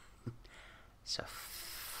 It's a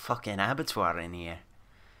fucking abattoir in here.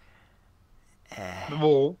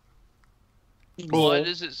 Whoa. Why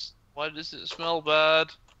does it smell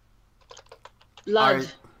bad?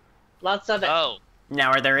 Blood. Lots of it. Oh,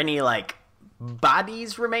 Now, are there any, like,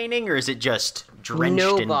 bodies remaining, or is it just drenched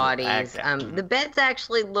No in bodies. blood? The beds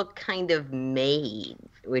actually look kind of made,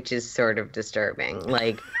 which is sort of disturbing.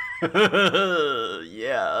 Like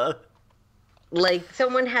Yeah. like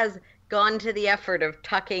someone has gone to the effort of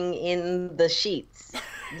tucking in the sheets.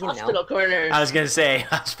 You Hospital know, corners. I was gonna say,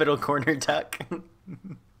 hospital corner tuck.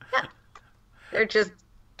 they're just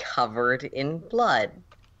covered in blood,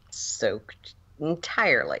 soaked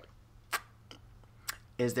entirely.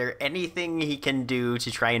 Is there anything he can do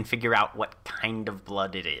to try and figure out what kind of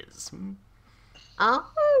blood it is?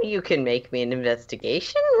 You can make me an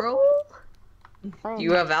investigation roll. Do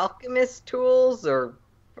you have alchemist tools or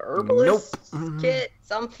herbalist kit?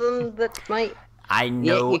 Something that might... I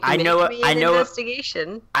know.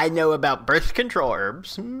 Investigation. I know about birth control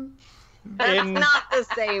herbs. That's not the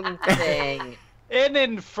same thing. In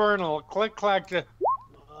Infernal, Click-Clack just...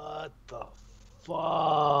 What the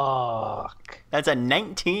fuck? That's a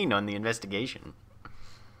 19 on the investigation.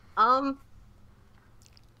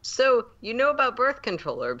 So, you know about birth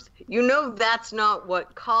control herbs. You know that's not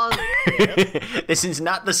what caused it. This is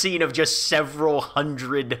not the scene of just several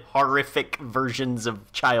hundred horrific versions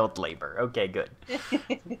of child labor. Okay, good.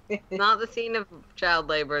 Not the scene of child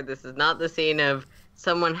labor. This is not the scene of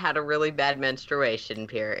someone had a really bad menstruation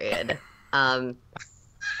period.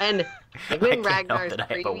 And given Ragnar's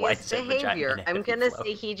previous behavior, I'm gonna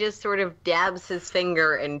say he just sort of dabs his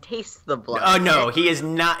finger and tastes the blood. Oh no, he is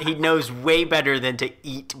not. He knows way better than to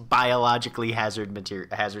eat biologically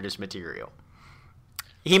hazardous material.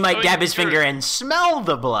 He might dab his finger and smell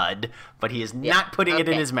the blood, but he is not putting it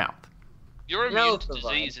in his mouth. You're immune to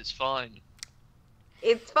disease. It's fine.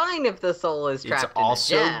 It's fine if the soul is trapped. It's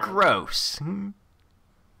also gross.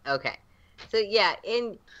 Okay, so yeah,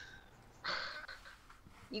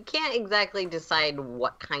 you can't exactly decide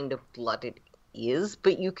what kind of blood it is,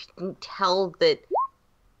 but you can tell that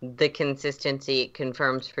the consistency it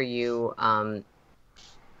confirms for you.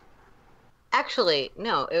 Actually,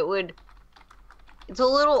 no, it's a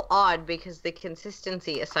little odd because the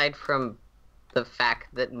consistency, aside from the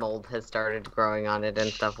fact that mold has started growing on it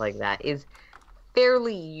and stuff like that, is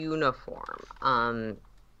fairly uniform.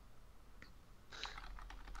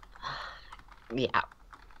 Yeah.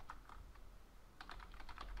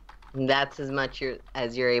 That's as much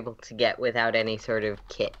as you're able to get without any sort of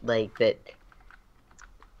kit like that.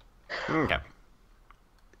 Okay.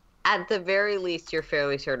 At the very least, you're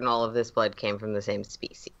fairly certain all of this blood came from the same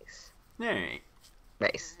species. All right.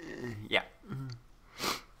 Race. Yeah.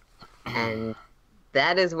 And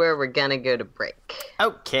that is where we're gonna go to break.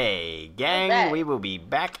 Okay, gang, Okay. we will be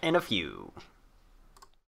back in a few.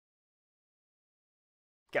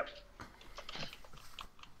 Go.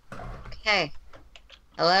 Okay.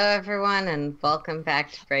 Hello, everyone, and welcome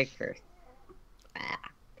back to Breakverse.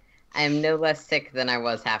 I am no less sick than I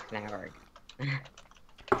was half an hour ago.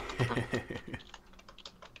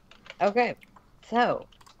 Okay, so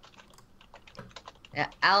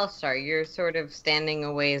Alastar, you're sort of standing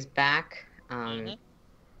a ways back.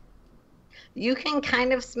 You can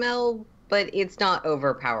kind of smell, but it's not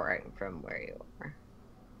overpowering from where you are.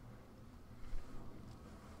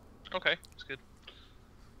 Okay, that's good.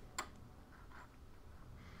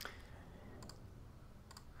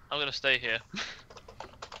 I'm gonna stay here.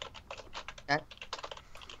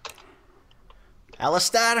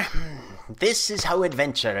 Alastar, this is how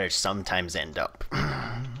adventurers sometimes end up.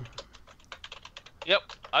 Yep,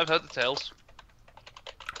 I've heard the tales.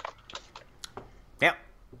 Yep.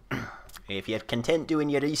 If you're content doing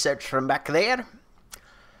your research from back there,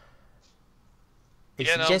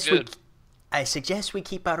 I suggest we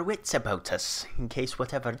keep our wits about us, in case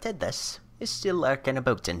whatever did this is still lurking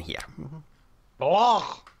about in here.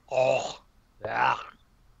 Yeah.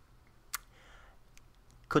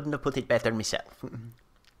 Couldn't have put it better myself.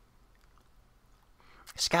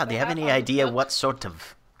 Scott, do you have any idea what sort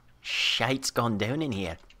of shite's gone down in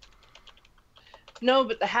here? No,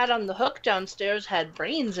 but the hat on the hook downstairs had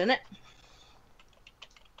brains in it.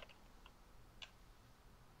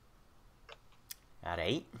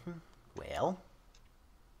 Alright. Well.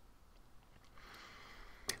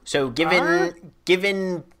 So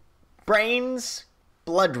given brains,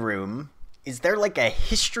 blood room, is there like a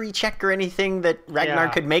history check or anything that Ragnar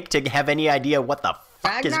could make to have any idea what the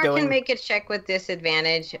fuck is going on? Ragnar can make a check with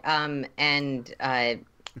disadvantage,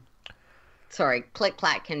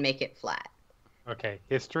 Click-Clack can make it flat. Okay,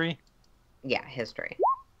 history? Yeah, history.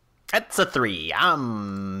 That's a 3.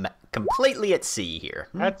 I'm completely at sea here.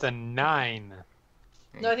 That's a 9.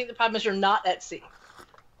 No, I think the problem is you're not at sea.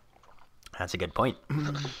 That's a good point.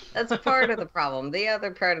 That's part of the problem. The other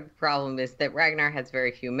part of the problem is that Ragnar has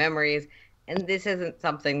very few memories, and this isn't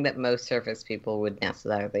something that most surface people would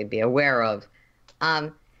necessarily be aware of.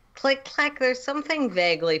 Click-Clack, there's something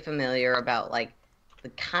vaguely familiar about, like, the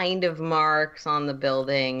kind of marks on the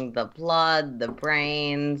building, the blood, the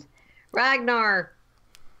brains. Ragnar,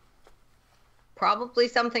 probably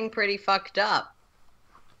something pretty fucked up.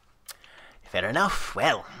 Fair enough.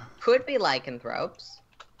 Well, could be lycanthropes.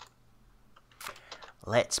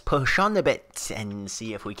 Let's push on a bit and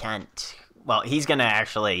see if we can't... Well, he's going to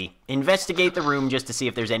actually investigate the room just to see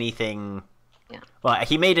if there's anything... Yeah. Well,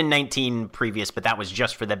 he made a 19 previous, but that was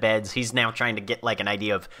just for the beds. He's now trying to get, like, an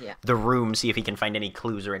idea of the room, see if he can find any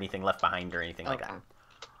clues or anything left behind or anything like that.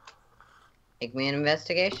 Make me an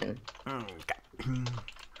investigation. Okay. And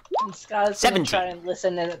Scott's 17. going to try and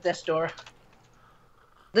listen in at this door.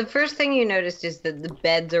 The first thing you noticed is that the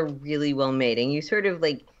beds are really well made, and you sort of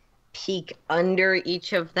like peek under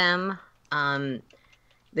each of them.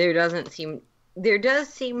 There does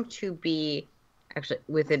seem to be, actually,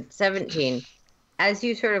 with a 17, as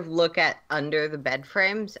you sort of look at under the bed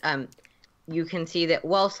frames, you can see that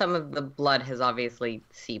while some of the blood has obviously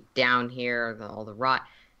seeped down here, all the rot,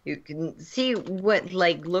 you can see what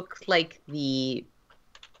looks like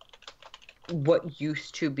what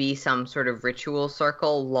used to be some sort of ritual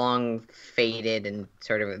circle, long faded and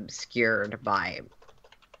sort of obscured by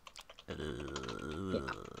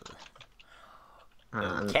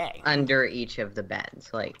Okay. under each of the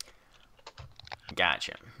beds.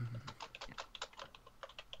 Gotcha.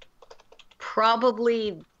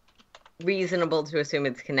 Probably reasonable to assume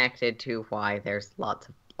it's connected to why there's lots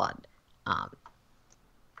of blood.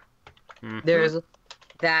 There's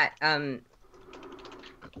that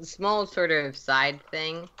small sort of side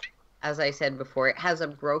thing. As I said before, it has a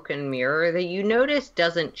broken mirror that you notice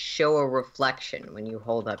doesn't show a reflection when you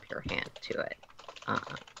hold up your hand to it.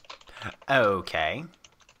 Okay.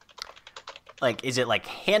 Is it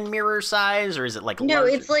hand mirror size, or is it No, larger?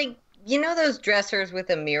 it's those dressers with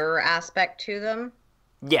a mirror aspect to them?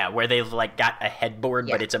 Yeah, where they've got a headboard,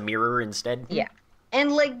 Yeah. but it's a mirror instead? Yeah.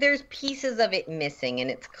 And there's pieces of it missing, and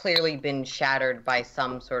it's clearly been shattered by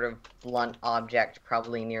some sort of blunt object,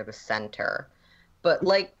 probably near the center. But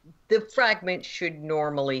the fragments should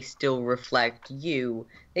normally still reflect you.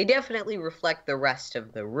 They definitely reflect the rest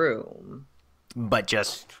of the room. But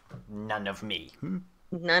just none of me.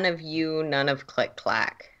 None of you, none of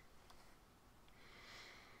Click-Clack.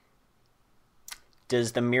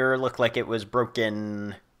 Does the mirror look like it was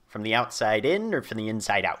broken from the outside in or from the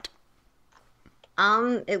inside out?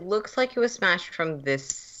 It looks like it was smashed from this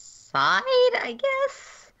side, I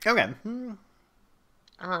guess. Okay.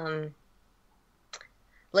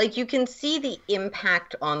 You can see the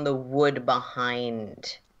impact on the wood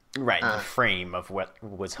behind. Right, the frame of what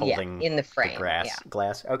was holding in the frame,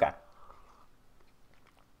 glass. Okay.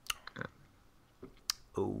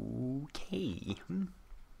 Okay.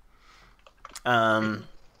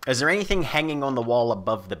 Is there anything hanging on the wall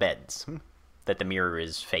above the beds that the mirror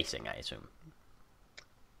is facing, I assume?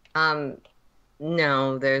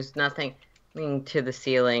 No, there's nothing to the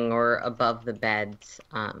ceiling or above the beds.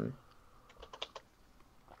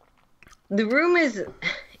 The room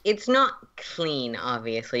it's not clean,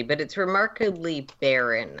 obviously, but it's remarkably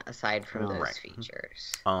barren aside from those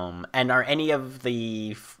features. And are any of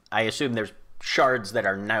the, I assume there's shards that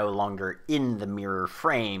are no longer in the mirror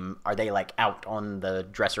frame, are they out on the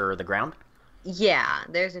dresser or the ground? Yeah,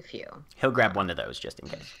 there's a few. He'll grab one of those just in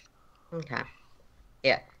case. Okay.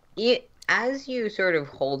 Yeah. As you sort of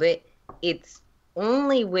hold it, it's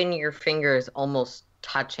only when your finger is almost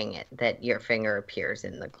touching it that your finger appears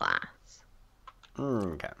in the glass.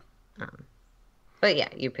 Okay. But yeah,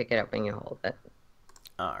 you pick it up and you hold it.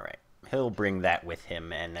 All right. He'll bring that with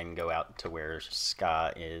him and then go out to where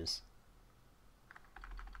Ska is.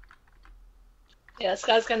 Yeah,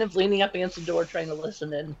 Scott's kind of leaning up against the door trying to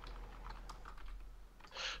listen in.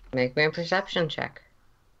 Make me a perception check.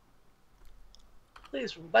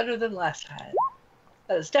 Please, better than last time.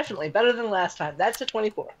 That is definitely better than last time. That's a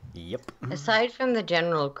 24. Yep. Aside from the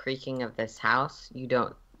general creaking of this house, you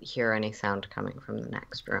don't hear any sound coming from the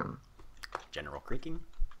next room. General creaking?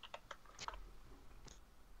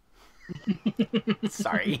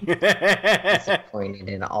 Sorry. Disappointed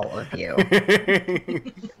in all of you.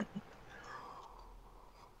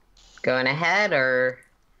 Going ahead, or?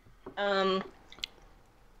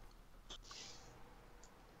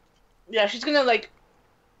 Yeah, she's gonna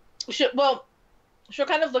she'll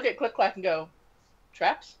kind of look at Click-Clack and go,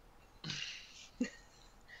 traps?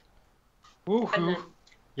 Woohoo. And then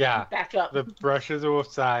Yeah. back up. The brushes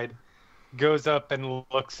aside, goes up and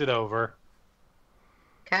looks it over.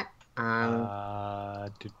 Okay. Perception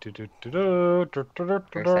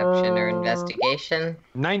Perception or investigation?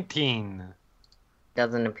 19.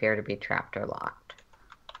 Doesn't appear to be trapped or locked.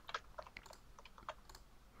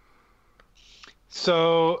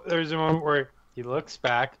 So there's a moment where he looks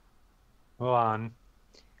back, hold on,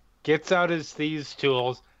 gets out his thieves'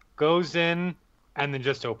 tools, goes in, and then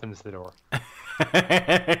just opens the door.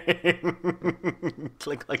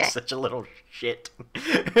 Click like such a little shit.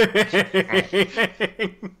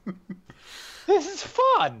 This is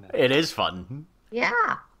fun. It is fun.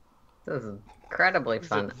 Yeah. This is incredibly This is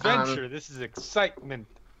fun. adventure. This is excitement.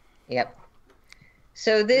 Yep.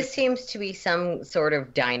 So this seems to be some sort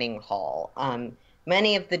of dining hall.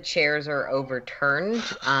 Many of the chairs are overturned.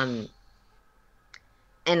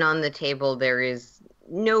 And on the table there is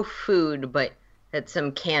no food, but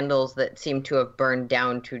some candles that seem to have burned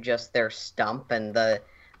down to just their stump, and the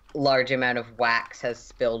large amount of wax has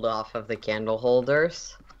spilled off of the candle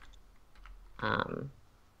holders.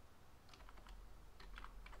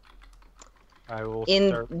 I will In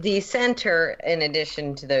start. the center, in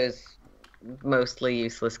addition to those mostly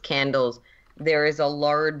useless candles, there is a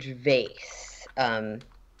large vase.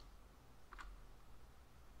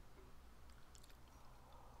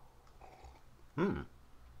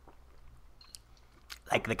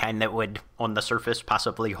 Like the kind that would, on the surface,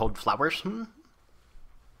 possibly hold flowers?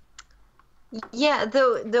 Yeah,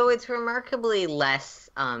 though it's remarkably less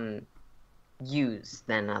used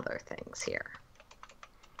than other things here.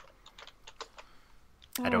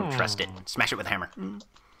 I don't trust it. Smash it with a hammer.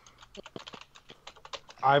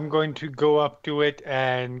 I'm going to go up to it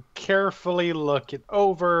and carefully look it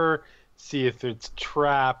over, see if it's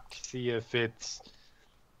trapped, see if it's...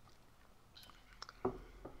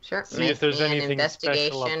 Sure. See if there's me an anything special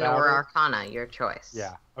investigation about or it. Arcana, your choice.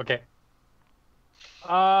 Yeah, okay.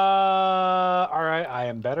 Alright, I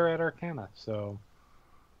am better at Arcana, so...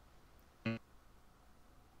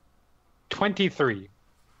 23.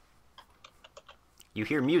 You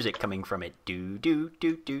hear music coming from it. Do do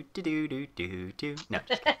do do do do do do do. No.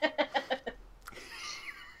 Just kidding.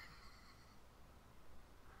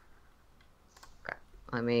 Okay.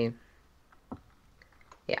 Let me.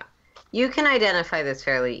 Yeah, you can identify this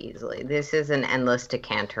fairly easily. This is an endless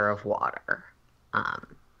decanter of water.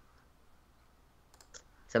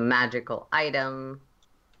 It's a magical item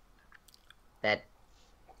that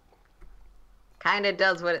kind of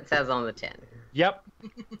does what it says on the tin. Yep.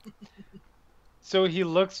 So he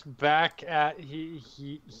looks back at he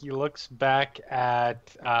looks back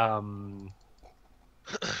at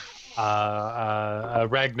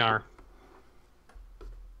Ragnar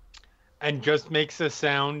and just makes a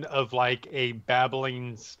sound of like a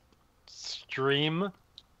babbling stream.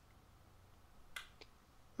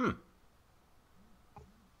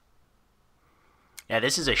 Yeah,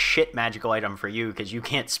 this is a shit magical item for you because you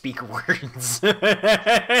can't speak words.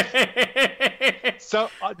 So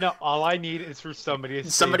no, all I need is for somebody to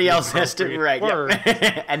Somebody say the else has to appropriate right, word.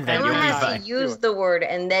 yeah. And then Someone you'll be has fine. to use the word,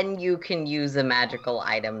 and then you can use a magical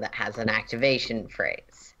item that has an activation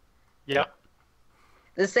phrase. Yep.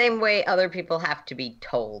 The same way other people have to be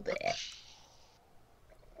told it.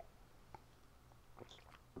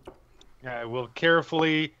 I will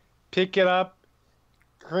carefully pick it up,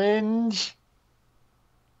 cringe,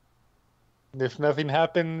 and if nothing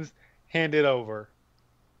happens, hand it over.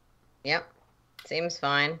 Yep. Seems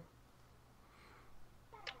fine.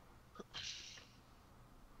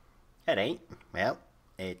 It ain't. Well,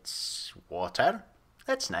 it's water.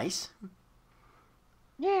 That's nice.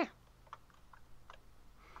 Yeah.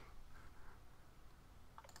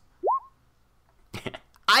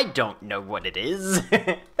 I don't know what it is.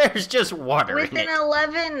 There's just water With in an it.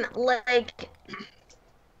 11,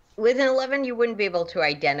 with an 11, you wouldn't be able to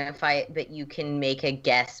identify it, but you can make a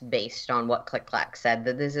guess based on what Click-Clack said,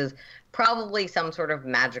 that this is probably some sort of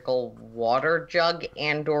magical water jug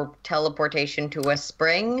and or teleportation to a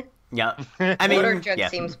spring. Yeah. I mean, Water jug yeah.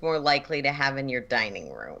 seems more likely to have in your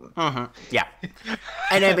dining room. Yeah.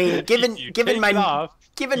 And I mean, given You given take my it off,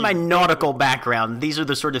 given my nautical background, these are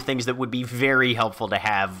the sort of things that would be very helpful to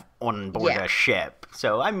have on board Yeah. a ship.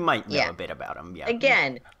 So I might know Yeah. a bit about them. Yeah.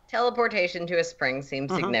 Again, teleportation to a spring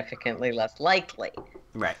seems significantly less likely.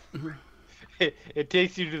 Right. it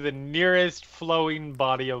takes you to the nearest flowing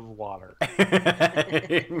body of water.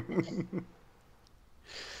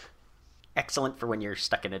 Excellent for when you're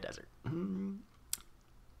stuck in a desert.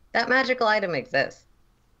 That magical item exists.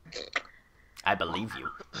 I believe you.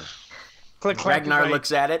 Click-Clack Ragnar is like,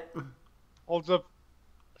 looks at it. holds up,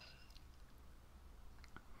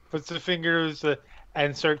 puts the fingers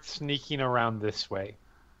and starts sneaking around this way.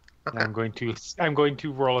 And Okay. I'm going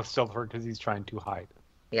to roll a stealth because he's trying to hide.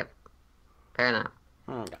 Yep. Fair enough.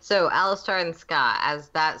 Okay. So, Alastar and Ska, as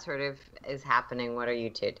that sort of is happening, what are you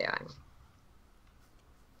two doing?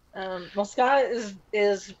 Well, Scott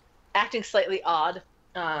is acting slightly odd,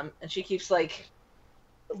 and she keeps like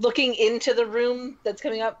looking into the room that's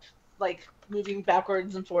coming up, like moving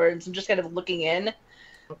backwards and forwards, and just kind of looking in.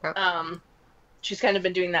 Okay. She's kind of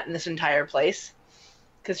been doing that in this entire place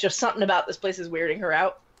because just something about this place is weirding her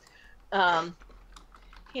out.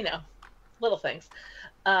 You know, little things.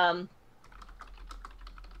 And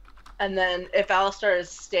then if Alastar is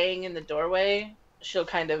staying in the doorway, she'll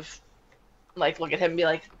kind of like look at him and be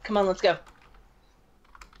like, "Come on, let's go."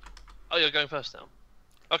 Oh, you're going first now.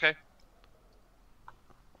 Okay.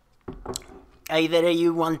 Either of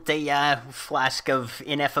you want a flask of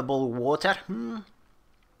ineffable water?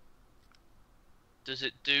 Does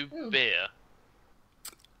it do beer?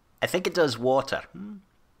 I think it does water.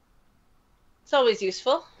 It's always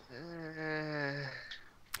useful.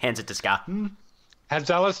 Hands it to Ska. Has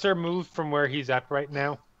Alastar moved from where he's at right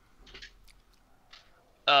now?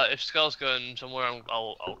 If Skull's going somewhere,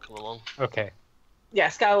 I'll come along. Okay. Yeah,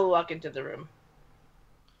 Sky will walk into the room.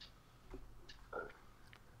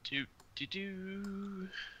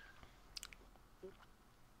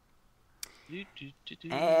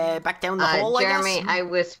 Back down the hole, Jeremy, I guess? I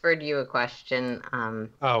whispered you a question.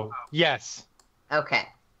 Oh, yes. Okay.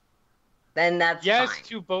 Then that's Yes fine.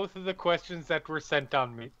 to both of the questions that were sent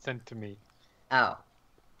to me. Oh.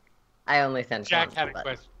 I only sent Jack one, had a but-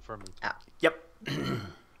 question for me. Yep.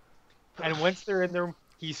 And once they're in there,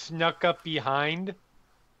 he snuck up behind.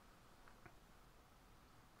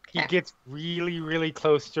 He Okay. gets really, really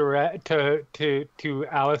close to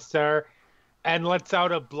Alastar and lets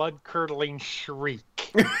out a blood-curdling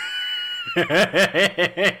shriek.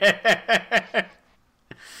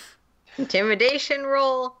 Intimidation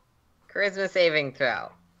roll. Charisma saving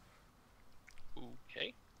throw.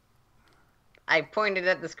 Okay. I pointed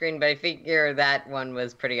at the screen, but I figure that one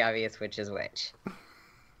was pretty obvious which is which.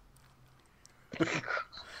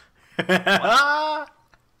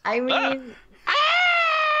 I mean...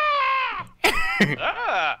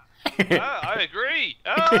 I agree.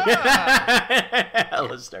 Ah!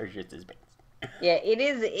 Alastar shits his pants. Yeah, it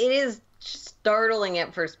is startling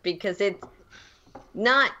at first because it's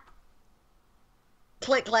not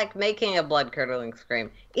Click-Clack making a blood-curdling scream.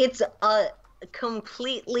 It's a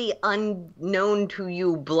completely unknown to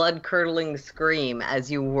you blood-curdling scream as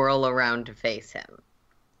you whirl around to face him.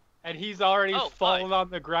 And he's already fallen on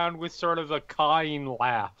the ground with sort of a cawing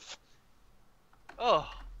laugh. Oh,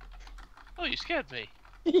 you scared me.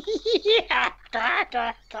 Yeah.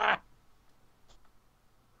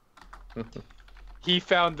 He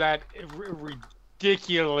found that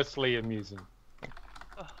ridiculously amusing.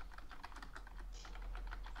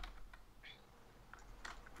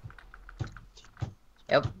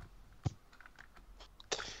 Yep.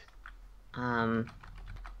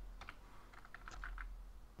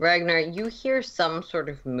 Ragnar, you hear some sort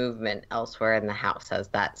of movement elsewhere in the house as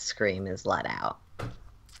that scream is let out.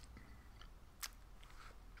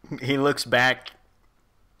 He looks back,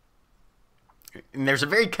 and there's a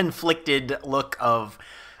very conflicted look of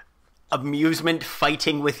amusement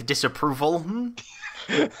fighting with disapproval.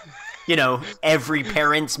 You know, every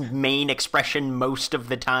parent's main expression most of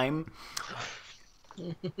the time.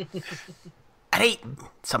 Hey,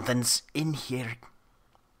 something's in here.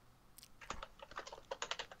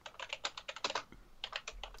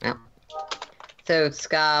 Yep. So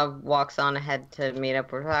Ska walks on ahead to meet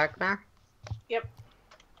up with Ragnar? Yep.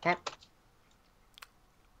 Okay.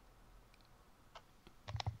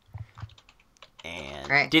 And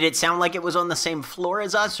Right. did it sound like it was on the same floor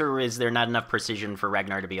as us, or is there not enough precision for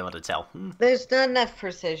Ragnar to be able to tell? There's not enough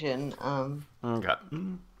precision. Okay.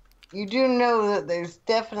 You do know that there's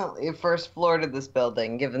definitely a first floor to this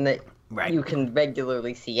building, given that Right. you can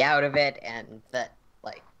regularly see out of it, and that,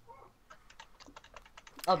 like,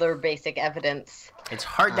 other basic evidence. It's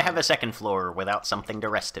hard to have a second floor without something to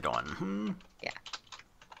rest it on. Yeah.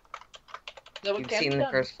 No, it You've can't seen be the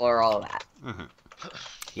done. first floor, all of that.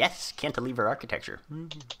 Yes, cantilever architecture.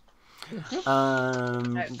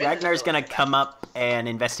 I've been Ragnar's in gonna the come up and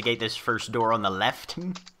investigate this first door on the left.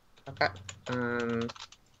 Okay.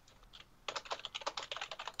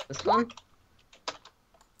 This one?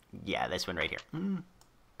 Yeah, this one right here.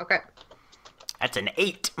 Okay. That's an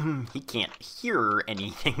 8. He can't hear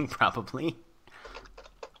anything, probably.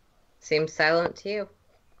 Seems silent to you.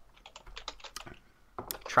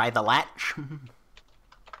 Try the latch.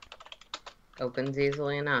 Opens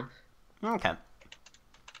easily enough. Okay.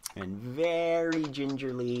 And very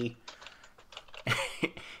gingerly...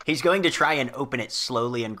 He's going to try and open it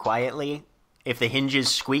slowly and quietly. If the hinges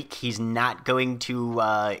squeak, he's not going to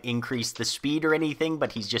increase the speed or anything,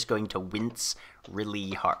 but he's just going to wince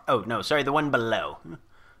really hard. Oh, no, sorry, the one below.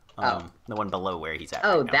 The one below where he's at.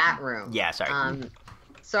 Oh, right now. that room. Yeah, sorry.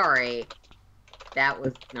 Sorry. That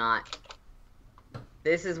was not...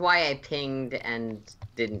 This is why I pinged and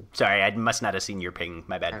didn't... Sorry, I must not have seen your ping.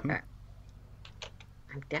 My bad. Okay.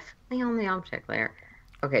 I'm definitely on the object layer.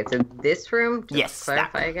 Okay, so this room, just Yes, to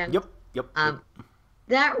clarify that. again. Yep.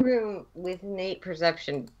 That room with innate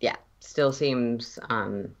perception, yeah, still seems,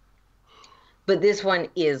 but this one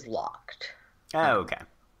is locked. Oh, okay.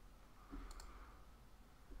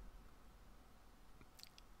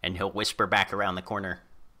 And he'll whisper back around the corner.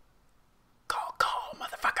 Call,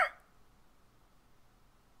 motherfucker.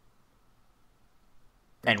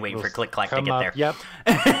 And wait for Click-Clack to come get up. there.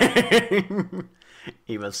 Yep.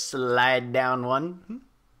 He will slide down one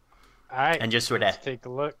All right. and just sort of let's take a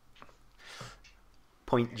look.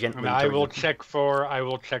 point gently. And I will towards check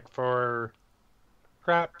for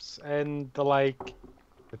traps and the like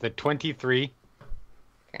with a 23.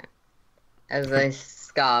 As the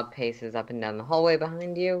Ska paces up and down the hallway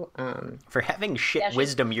behind you. For having shit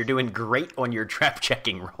wisdom, you're doing great on your trap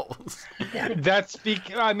checking rolls. That's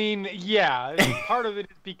I mean, yeah. Part of it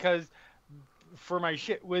is because for my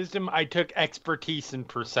shit wisdom, I took expertise in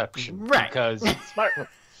perception. Right. Because Smart.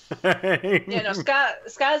 Yeah, no,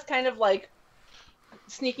 Ska's kind of like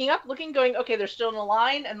sneaking up, looking, going, okay, they're still in a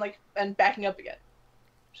line, and backing up again.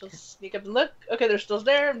 She'll sneak up and look, okay, they're still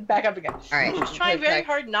there, and back up again. All right. She's trying very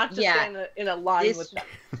hard not to stay in a line with them.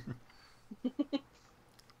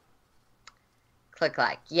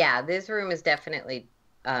 Click-Clack. Yeah, this room is definitely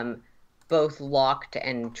both locked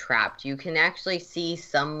and trapped. You can actually see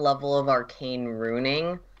some level of arcane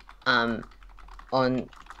runing on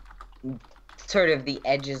sort of the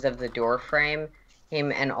edges of the door frame,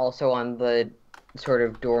 and also on the sort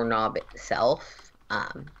of doorknob itself.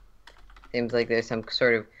 Seems like there's some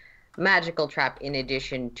sort of magical trap in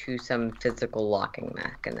addition to some physical locking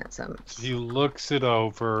mechanisms. he looks it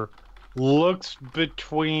over, looks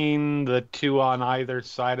between the two on either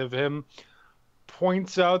side of him,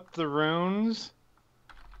 points out the runes,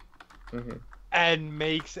 and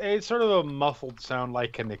makes a sort of a muffled sound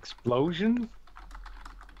like an explosion.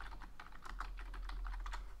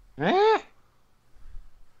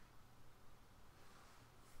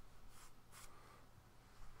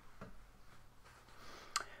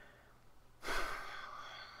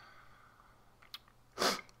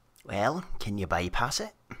 Well, can you bypass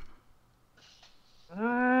it?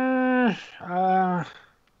 I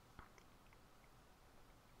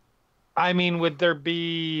mean, would there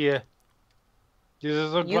be...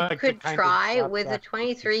 You could try. With a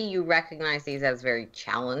 23, you recognize these as very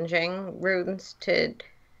challenging runes to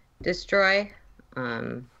destroy.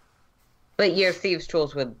 But your Thieves'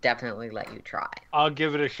 Tools would definitely let you try. I'll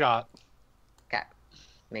give it a shot. Okay.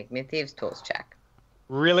 Make me a Thieves' Tools check.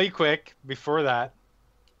 Really quick, before that,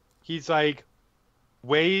 he's like,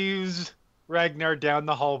 waves Ragnar down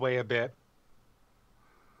the hallway a bit.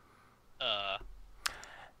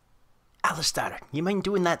 Alastar, you mind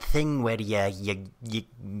doing that thing where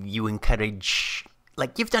you encourage,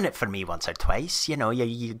 like you've done it for me once or twice, you know,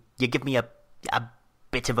 you give me a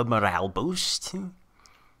bit of a morale boost.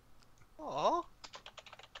 Aww.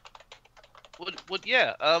 What?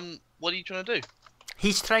 Yeah. What are you trying to do?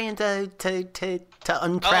 He's trying to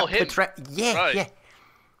untrap the trap. Yeah, right. yeah.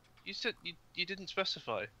 You said you didn't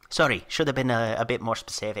specify. Sorry, should have been a bit more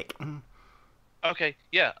specific. Okay.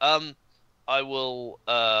 Yeah. I will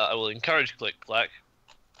encourage Click-Clack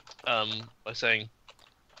by saying,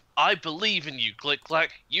 I believe in you,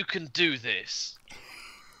 Click-Clack. You can do this.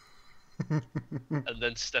 And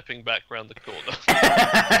then stepping back round the corner.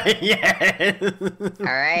 Yeah. All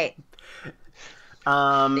right.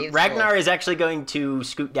 Ragnar is actually going to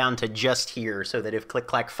scoot down to just here so that if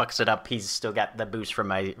Click-Clack fucks it up, he's still got the boost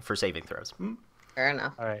for saving throws. Fair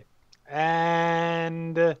enough. All right.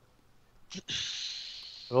 And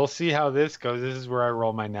we'll see how this goes. This is where I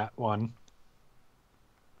roll my nat 1.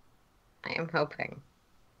 I am hoping.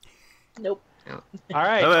 Nope. No. All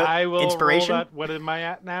right. I will Inspiration? roll that. What am I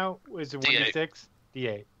at now? Is it 1d6?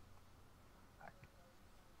 D8.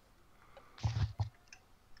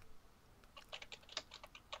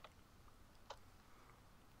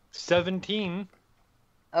 $17.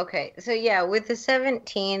 Okay, so yeah, with the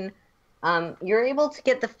 17, you're able to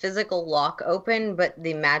get the physical lock open, but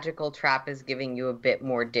the magical trap is giving you a bit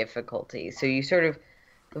more difficulty. So you sort of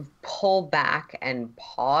pull back and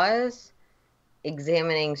pause,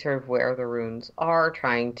 examining sort of where the runes are,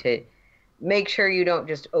 trying to make sure you don't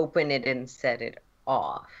just open it and set it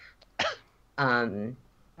off. I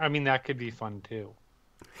mean, that could be fun too.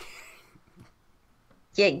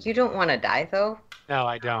 Yeah, you don't want to die though. No,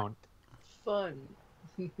 I don't. Fun.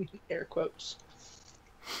 Air quotes.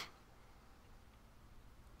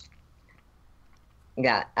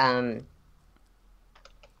 Yeah,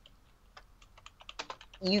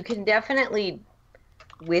 you can definitely,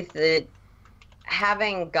 with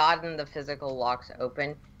having gotten the physical locks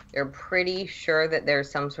open, you're pretty sure that there's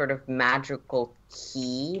some sort of magical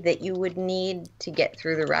key that you would need to get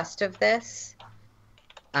through the rest of this,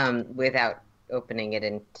 without opening it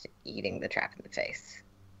and eating the trap in the face.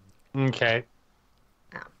 Okay.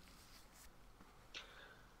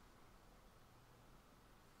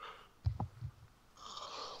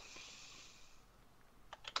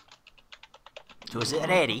 So is it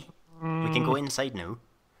ready? We can go inside now.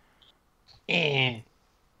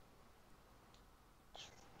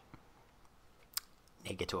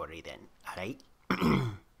 negatory then. Alright.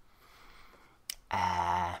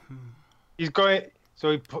 He's going.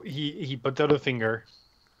 So he puts out a finger.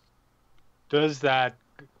 Does that?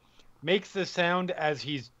 Makes the sound as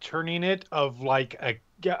he's turning it of like a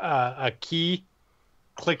key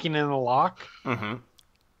clicking in a lock. Mm-hmm.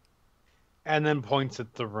 And then points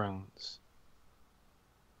at the runes.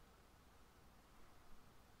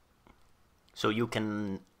 So you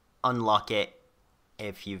can unlock it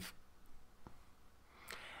if you've...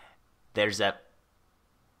 There's a...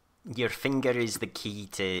 Your finger is the key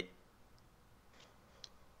to...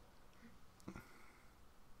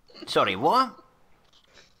 Sorry, what?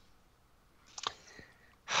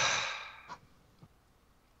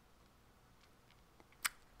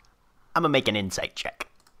 I'm gonna make an insight check.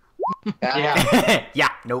 Yeah. Yeah,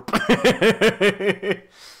 nope.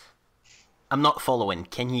 I'm not following.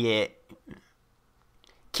 Can you...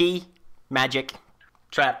 Key, magic,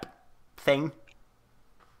 trap, thing?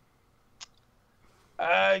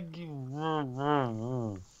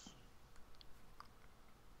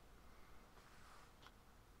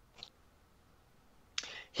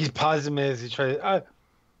 He's pausing as he tries.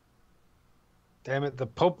 Damn it! The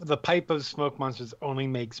pipe of smoke monsters only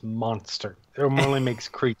makes monster. It only makes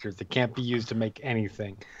creatures. It can't be used to make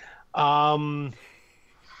anything. That's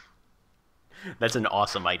an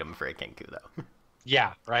awesome item for a Kenku, though.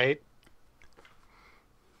 Yeah, right.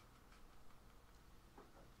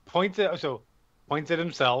 Points at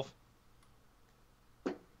himself.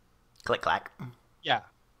 Click-Clack. Yeah.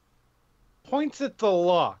 Points at the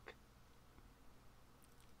lock.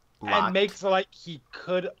 Locked. And makes like he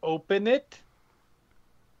could open it.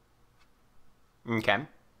 Okay.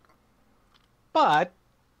 But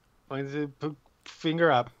points the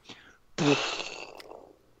finger up.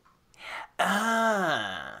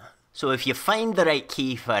 So if you find the right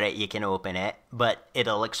key for it, you can open it, but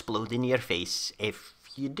it'll explode in your face if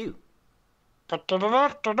you do.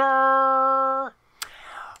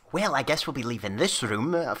 Well, I guess we'll be leaving this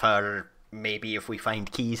room for maybe if we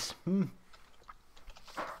find keys.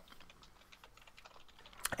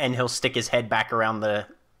 And he'll stick his head back around the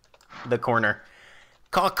corner.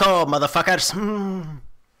 Caw, motherfuckers!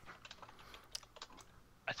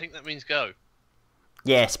 I think that means go.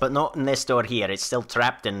 Yes, but not in this door here. It's still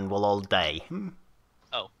trapped and we'll all die.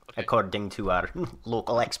 Oh, okay. According to our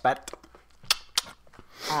local expert.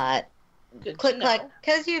 Click-Clack,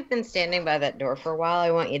 because you've been standing by that door for a while, I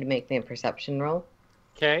want you to make me a perception roll.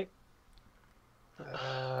 Okay.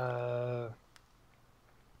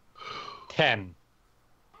 10.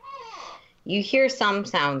 You hear some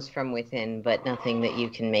sounds from within, but nothing that you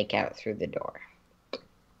can make out through the door.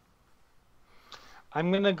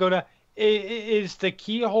 I'm gonna go to. Is the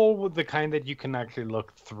keyhole the kind that you can actually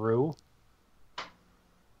look through?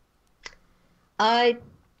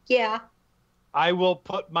 Yeah. I will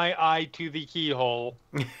put my eye to the keyhole.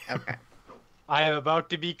 Okay. I am about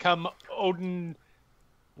to become Odin.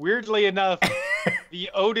 Weirdly enough, the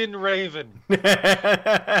Odin Raven. All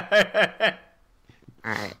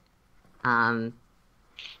right.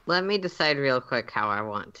 Let me decide real quick how I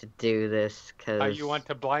want to do this, because... How you want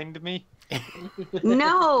to blind me?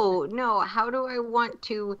 No. How do I want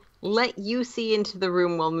to let you see into the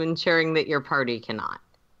room while ensuring that your party cannot?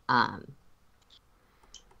 I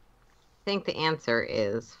think the answer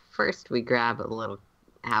is, first we grab a little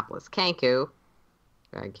hapless Kenku.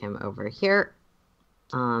 Drag him over here.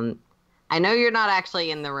 I know you're not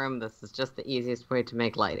actually in the room. This is just the easiest way to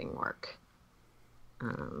make lighting work.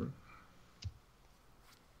 And...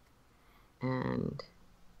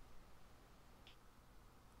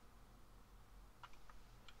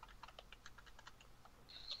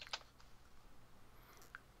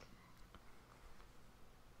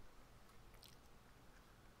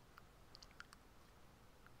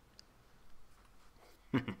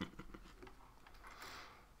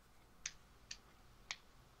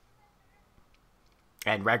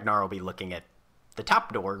 And Ragnar will be looking at the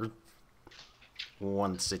top door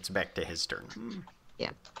once it's back to his turn. Yeah.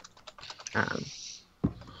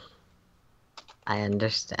 I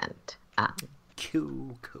understand.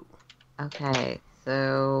 Cool. Okay,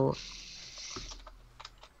 so...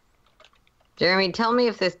 Jeremy, tell me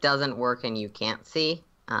if this doesn't work and you can't see,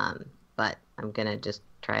 but I'm gonna just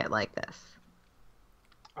try it like this.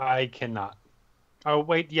 I cannot. Oh,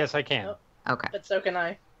 wait, yes, I can. Okay. But so can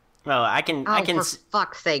I. Well, I can. For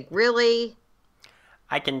fuck's sake, really?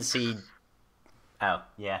 I can see. Oh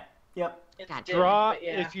yeah. Yep. It's God, dim, Draw but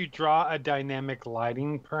yeah. if you draw a dynamic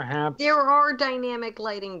lighting, perhaps There are dynamic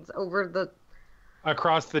lightings over the...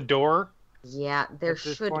 across the door. Yeah, there At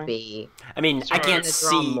this should point? be. I mean, I Sorry. can't I'm gonna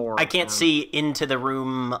draw see. more I of can't them. see into the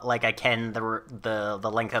room like I can the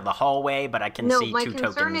length of the hallway, but I can No, see my two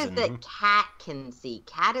concern tokens. is that Cat can see.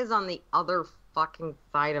 Cat is on the other fucking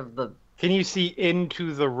side of the. Can you see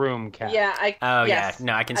into the room, Kat? Yeah, Oh yes, yeah,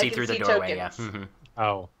 no, I can see through the doorway. Yeah. tokens.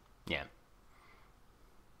 Oh. Yeah.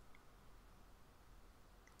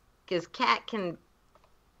 Because Cat can.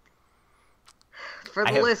 For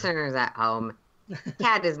I the have- listeners at home,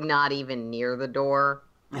 Cat is not even near the door.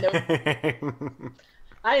 Nope.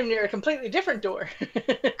 I am near a completely different door.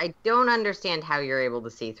 I don't understand how you're able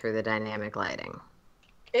to see through the dynamic lighting.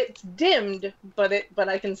 It's dimmed, but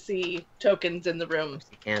I can see tokens in the room.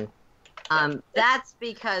 And that's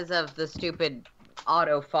because of the stupid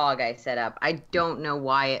auto fog I set up. I don't know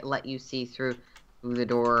why it let you see through the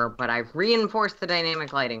door, but I've reinforced the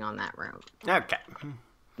dynamic lighting on that room. Okay.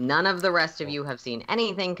 None of the rest of you have seen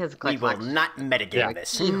anything because We will Click-Clack's not metagame Yeah.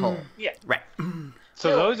 this. keyhole. Right. So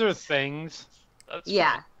No. those are things. That's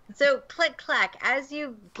Yeah. fine. So Click-Clack, as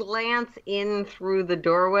you glance in through the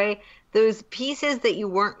doorway, those pieces that you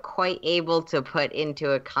weren't quite able to put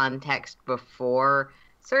into a context before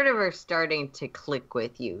sort of are starting to click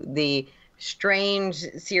with you. The strange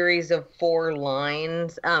series of 4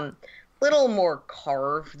 lines, little more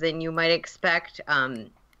carved than you might expect,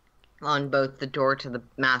 on both the door to the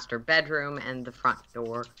master bedroom and the front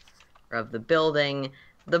door of the building.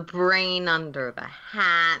 The brain under the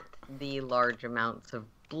hat, the large amounts of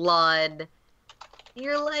blood.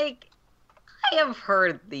 You're like, I have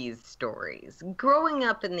heard these stories. Growing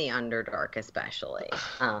up in the Underdark especially.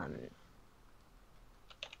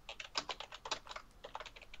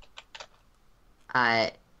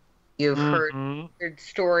 You've Mhm. heard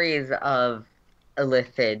stories of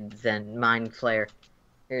Illithids and Mind Flayer.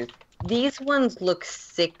 These ones look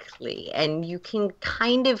sickly, and you can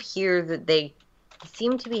kind of hear that they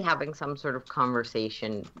seem to be having some sort of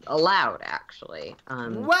conversation aloud, actually.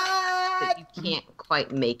 But What? you can't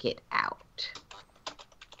quite make it out.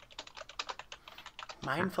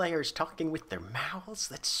 Mind flayers talking with their mouths?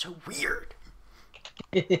 That's so weird.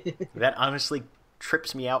 That honestly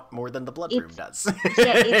trips me out more than the blood room does.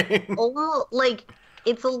 Yeah, it's almost like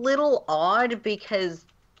it's a little odd because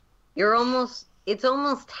it's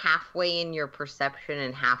almost halfway in your perception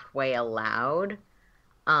and halfway aloud.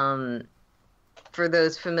 For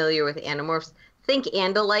those familiar with Animorphs, think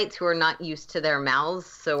Andalites who are not used to their mouths,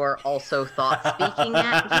 so are also thought speaking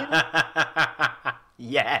at you.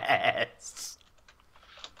 Yes.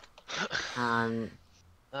 The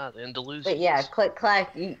Andalus. But yeah,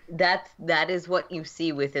 Click-Clack, that is what you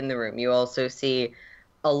see within the room. You also see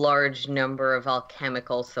a large number of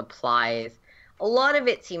alchemical supplies. A lot of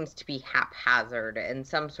it seems to be haphazard and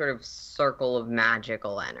some sort of circle of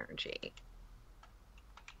magical energy.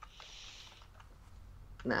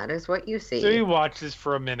 That is what you see. So he watches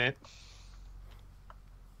for a minute.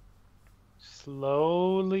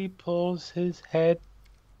 Slowly pulls his head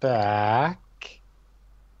back.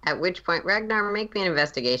 At which point, Ragnar, make me an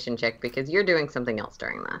investigation check because you're doing something else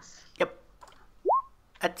during this. Yep.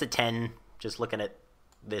 That's a 10. Just looking at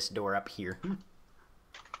this door up here.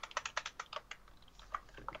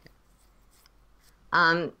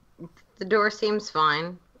 The door seems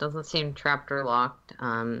fine. Doesn't seem trapped or locked.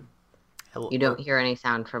 You don't hear any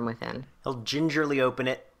sound from within. He'll gingerly open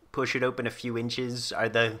it, push it open a few inches. Are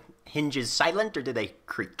the hinges silent or do they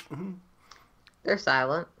creak? They're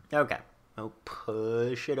silent. Okay. I'll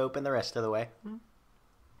push it open the rest of the way.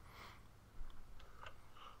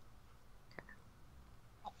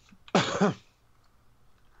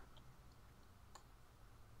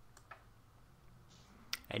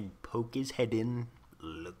 And poke his head in,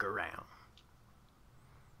 look around.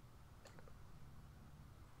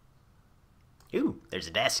 Ooh, there's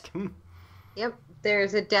a desk. Yep,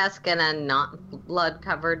 there's a desk and a not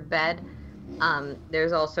blood-covered bed.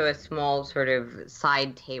 There's also a small sort of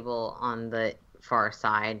side table on the far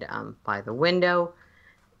side by the window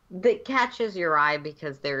that catches your eye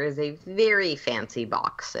because there is a very fancy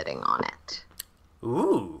box sitting on it.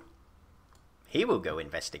 Ooh. He will go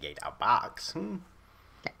investigate our box.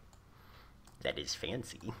 Okay. That is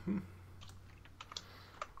fancy.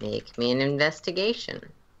 Make me an investigation.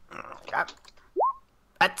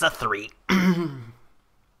 That's a 3.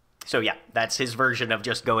 So yeah, that's his version of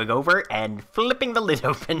just going over and flipping the lid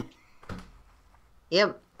open.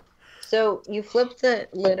 Yep. So you flip the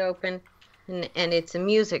lid open, and it's a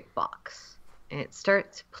music box, and it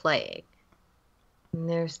starts playing. And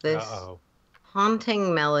there's this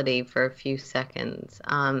haunting melody for a few seconds.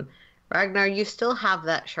 Ragnar, you still have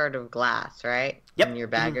that shard of glass, right? Yep. In your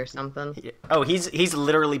bag or something? Oh, he's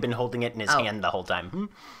literally been holding it in his hand the whole time.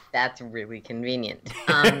 That's really convenient.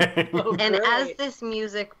 Oh, And as great. this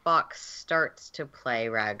music box starts to play,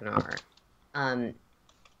 Ragnar,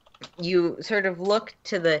 you sort of look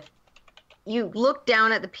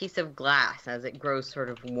down at the piece of glass as it grows sort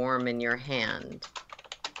of warm in your hand.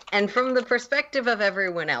 And from the perspective of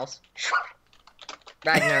everyone else,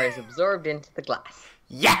 Ragnar is absorbed into the glass.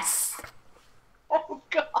 Yes! Oh,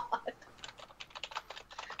 God.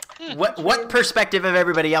 What perspective of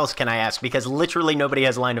everybody else can I ask? Because literally nobody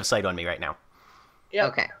has line of sight on me right now. Yep.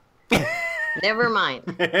 Okay. Never mind.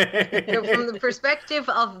 So from the perspective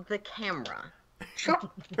of the camera,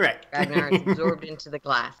 Right. Ragnar is absorbed into the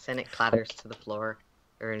glass and it clatters to the floor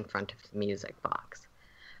or in front of the music box.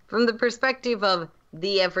 From the perspective of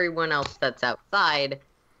the everyone else that's outside,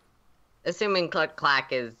 assuming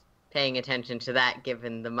Click-Clack is paying attention to that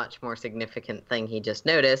given the much more significant thing he just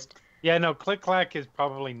noticed. Yeah, no, Click-Clack is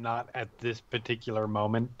probably not at this particular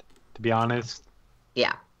moment, to be honest.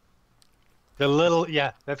 Yeah.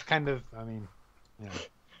 That's kind of,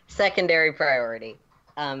 Secondary priority.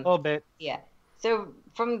 a little bit. Yeah. So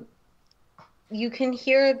you can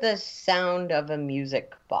hear the sound of a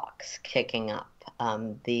music box kicking up.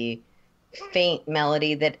 The faint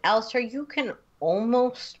melody that, Alastar, you can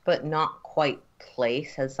almost but not quite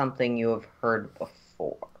place as something you have heard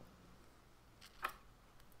before.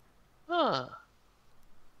 Huh.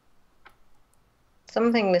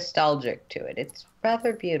 Something nostalgic to it. It's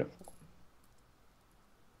rather beautiful.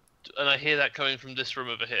 And I hear that coming from this room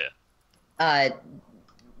over here.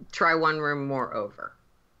 Try one room more over.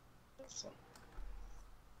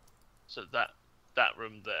 So that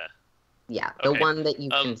room there. Yeah, the Okay. one that you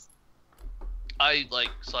can. I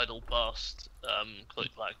sidle past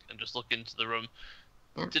Click-Clack and just look into the room.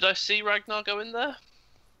 Yeah. Did I see Ragnar go in there?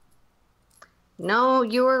 No,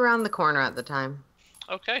 you were around the corner at the time.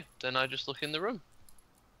 Okay, then I just look in the room.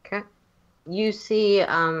 Okay. You see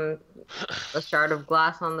a shard of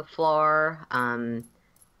glass on the floor,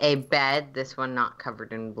 a bed, this one not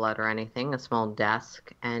covered in blood or anything, a small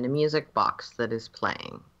desk, and a music box that is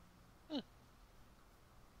playing.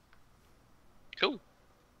 Cool.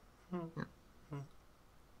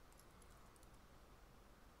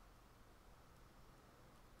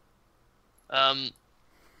 The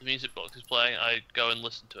music box is playing. I go and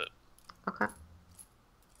listen to it. Okay.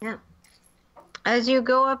 Yeah. As you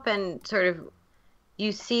go up and sort of,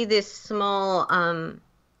 you see this small,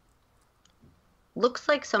 looks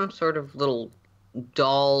like some sort of little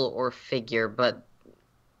doll or figure, but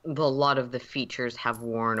a lot of the features have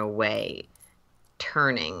worn away,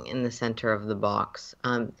 turning in the center of the box.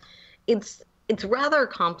 It's rather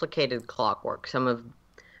complicated clockwork.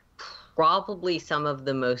 Probably some of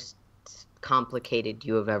the most complicated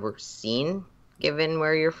you have ever seen, given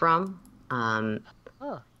where you're from.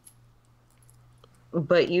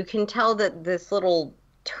 But you can tell that this little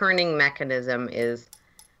turning mechanism is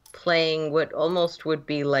playing what almost would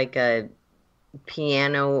be like a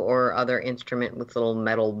piano or other instrument with little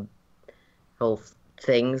metal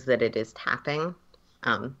things that it is tapping.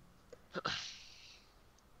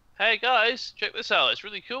 Hey guys, check this out. It's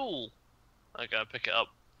really cool. I gotta pick it up.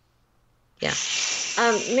 Yeah.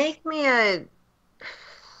 Make me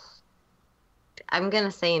I'm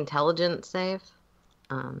gonna say intelligence save.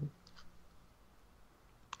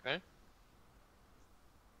 Okay.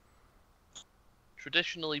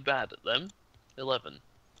 Traditionally bad at them. 11.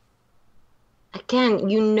 Again,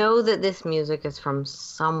 you know that this music is from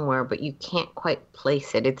somewhere, but you can't quite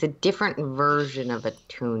place it. It's a different version of a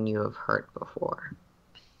tune you have heard before.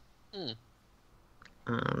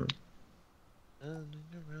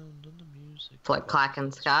 Click-Clack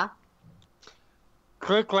and ska.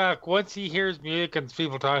 Click-Clack, once he hears music and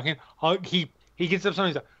people talking, he gets up and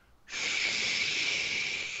he's like,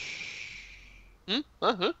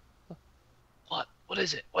 Uh-huh. What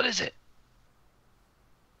is it? What is it?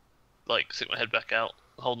 Stick my head back out,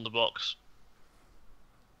 holding the box.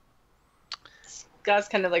 Scott's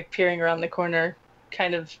kind of peering around the corner,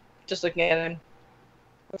 kind of just looking at him.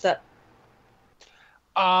 What's up?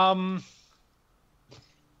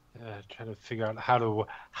 trying to figure out how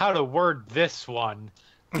to word this one.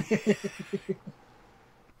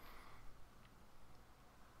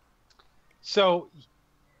 So,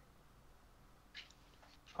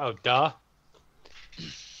 duh.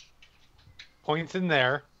 Points in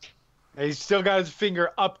there. And he's still got his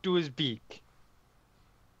finger up to his beak.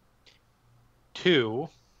 2.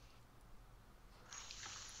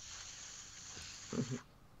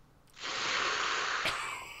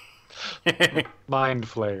 Mind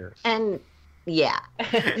flayers. And Yeah.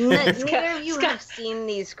 Neither of you have seen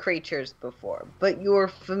these creatures before, but you're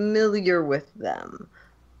familiar with them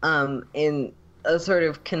in a sort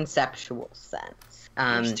of conceptual sense.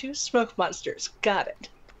 There's 2 smoke monsters. Got it.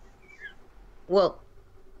 Well,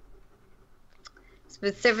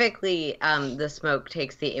 specifically, the smoke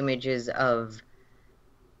takes the images of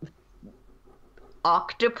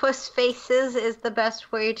octopus faces is the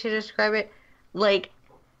best way to describe it. Like,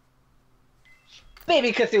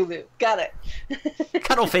 Baby Cthulhu. Got it.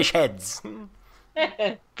 Cuttlefish heads.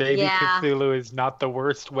 Baby Cthulhu is not the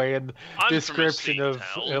worst way in I'm description from a of sea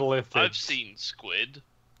town. illithid. I've seen squid.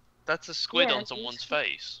 That's a squid Yeah, on someone's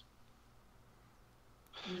face.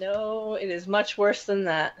 No, it is much worse than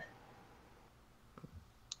that.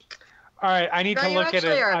 All right, I need to you look at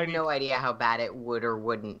actually it. have no idea how bad it would or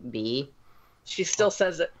wouldn't be. She still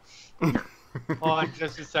says it. Hold on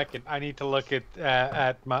just a second. I need to look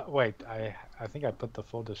at my. Wait, I think I put the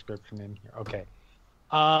full description in here. Okay.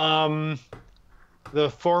 The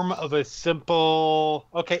form of a simple.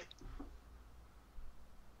 Okay.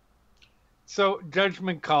 So,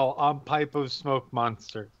 judgment call on pipe of smoke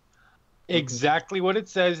monster. Exactly what it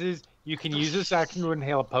says is you can use this action to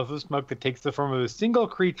inhale a puff of smoke that takes the form of a single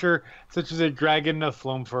creature, such as a dragon, a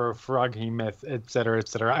flome for a froghemoth, etc.,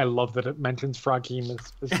 etc. I love that it mentions froghemoth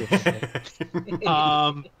specifically.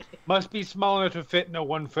 Must be small enough to fit in a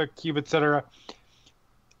 1-foot cube, etc.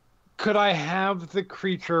 Could I have the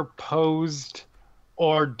creature posed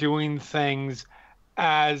or doing things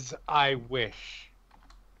as I wish?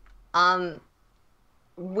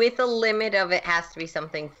 With a limit of it has to be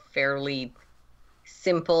something fairly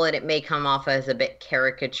simple, and it may come off as a bit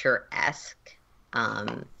caricature-esque.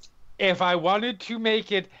 If I wanted to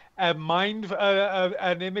make it an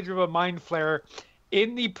image of a mind flare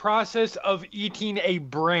in the process of eating a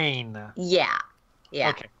brain. Yeah.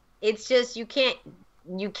 Okay. It's just you can't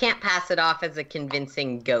pass it off as a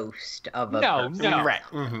convincing ghost of a person. No. Right.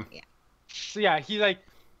 Mm-hmm. Yeah. So yeah, he's like,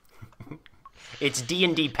 It's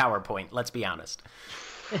D&D PowerPoint, let's be honest.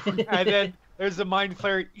 and then there's a mind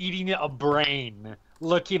flare eating a brain,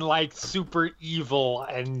 looking like super evil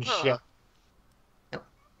and shit.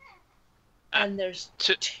 And there's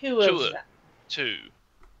Two two of them Two.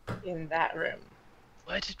 in that room.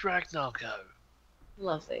 Where did Ragnar go?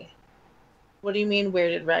 Lovely. What do you mean, where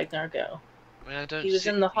did Ragnar go? I mean, I don't. He was see,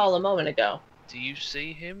 in the hall a moment ago. Do you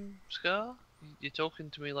see him, Scar? You're talking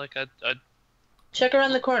to me like I. Check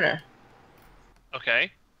around the corner.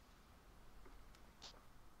 Okay.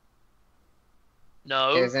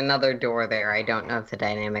 No. There's another door there. I don't know if the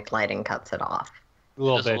dynamic lighting cuts it off. A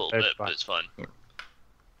little Just bit. a little that's bit, fine. but it's fine. Yeah.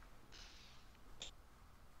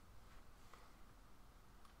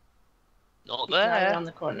 Not He's not there. around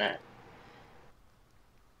the corner.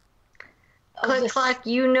 Click-Clack,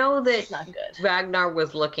 you know that It's not good. Ragnar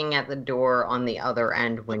was looking at the door on the other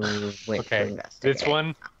end when you went to Okay. investigate. This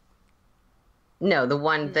one? No, the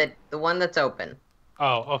one that's open.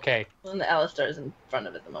 Oh, okay. Well, the Alastar is in front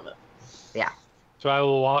of it at the moment. Yeah. So I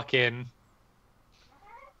will walk in.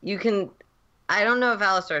 You can. I don't know if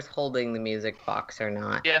Alastar's holding the music box or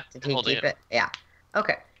not. Yeah, Did I'm he holding keep it. it? Yeah.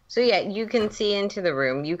 Okay. So yeah, you can see into the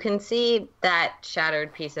room. You can see that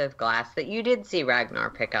shattered piece of glass that you did see Ragnar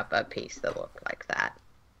pick up a piece that looked like that.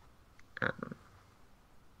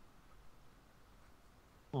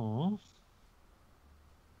 Aww.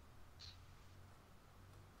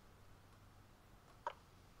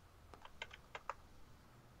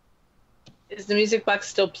 Is the music box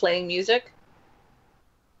still playing music?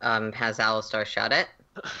 Has Alastar shut it?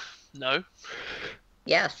 No.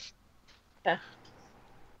 Yes. Yeah.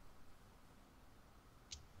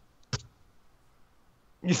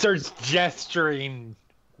 He starts gesturing.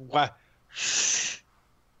 What?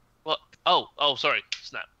 What? Oh, sorry.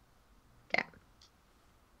 Snap.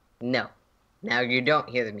 No. Now you don't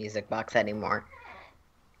hear the music box anymore.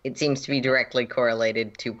 It seems to be directly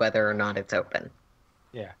correlated to whether or not it's open.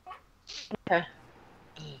 Yeah. Okay.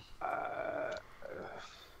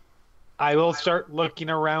 I will start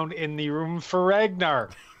looking around in the room for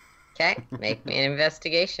Ragnar. Okay, make me an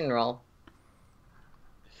investigation roll.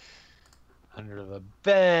 Under the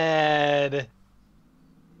bed.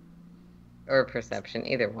 Or perception,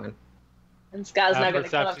 either one. And Scott's not going to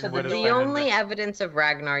come up perception to the would have The been door. only evidence of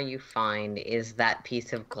Ragnar you find is that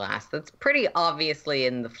piece of glass that's pretty obviously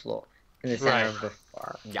in the floor, in the center Right. of the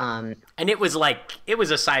floor. Yeah. And it was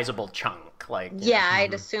a sizable chunk. Like Yeah,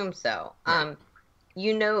 I'd assume so.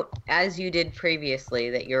 You note, as you did previously,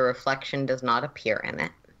 that your reflection does not appear in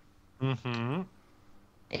it. Mm-hmm.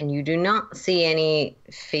 And you do not see any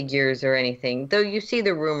figures or anything, though you see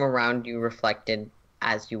the room around you reflected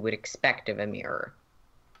as you would expect of a mirror.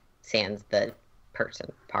 Sans the person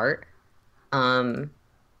part. And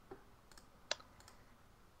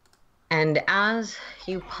as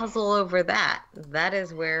you puzzle over that, that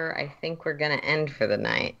is where I think we're going to end for the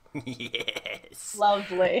night. Yes.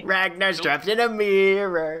 Lovely. Ragnar's trapped in a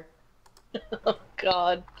mirror. Oh,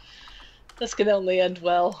 God. This can only end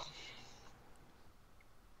well.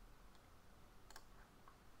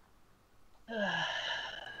 Say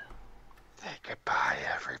goodbye,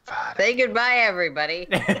 everybody. Say goodbye, everybody.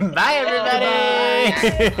 Bye, everybody.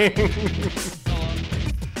 Bye.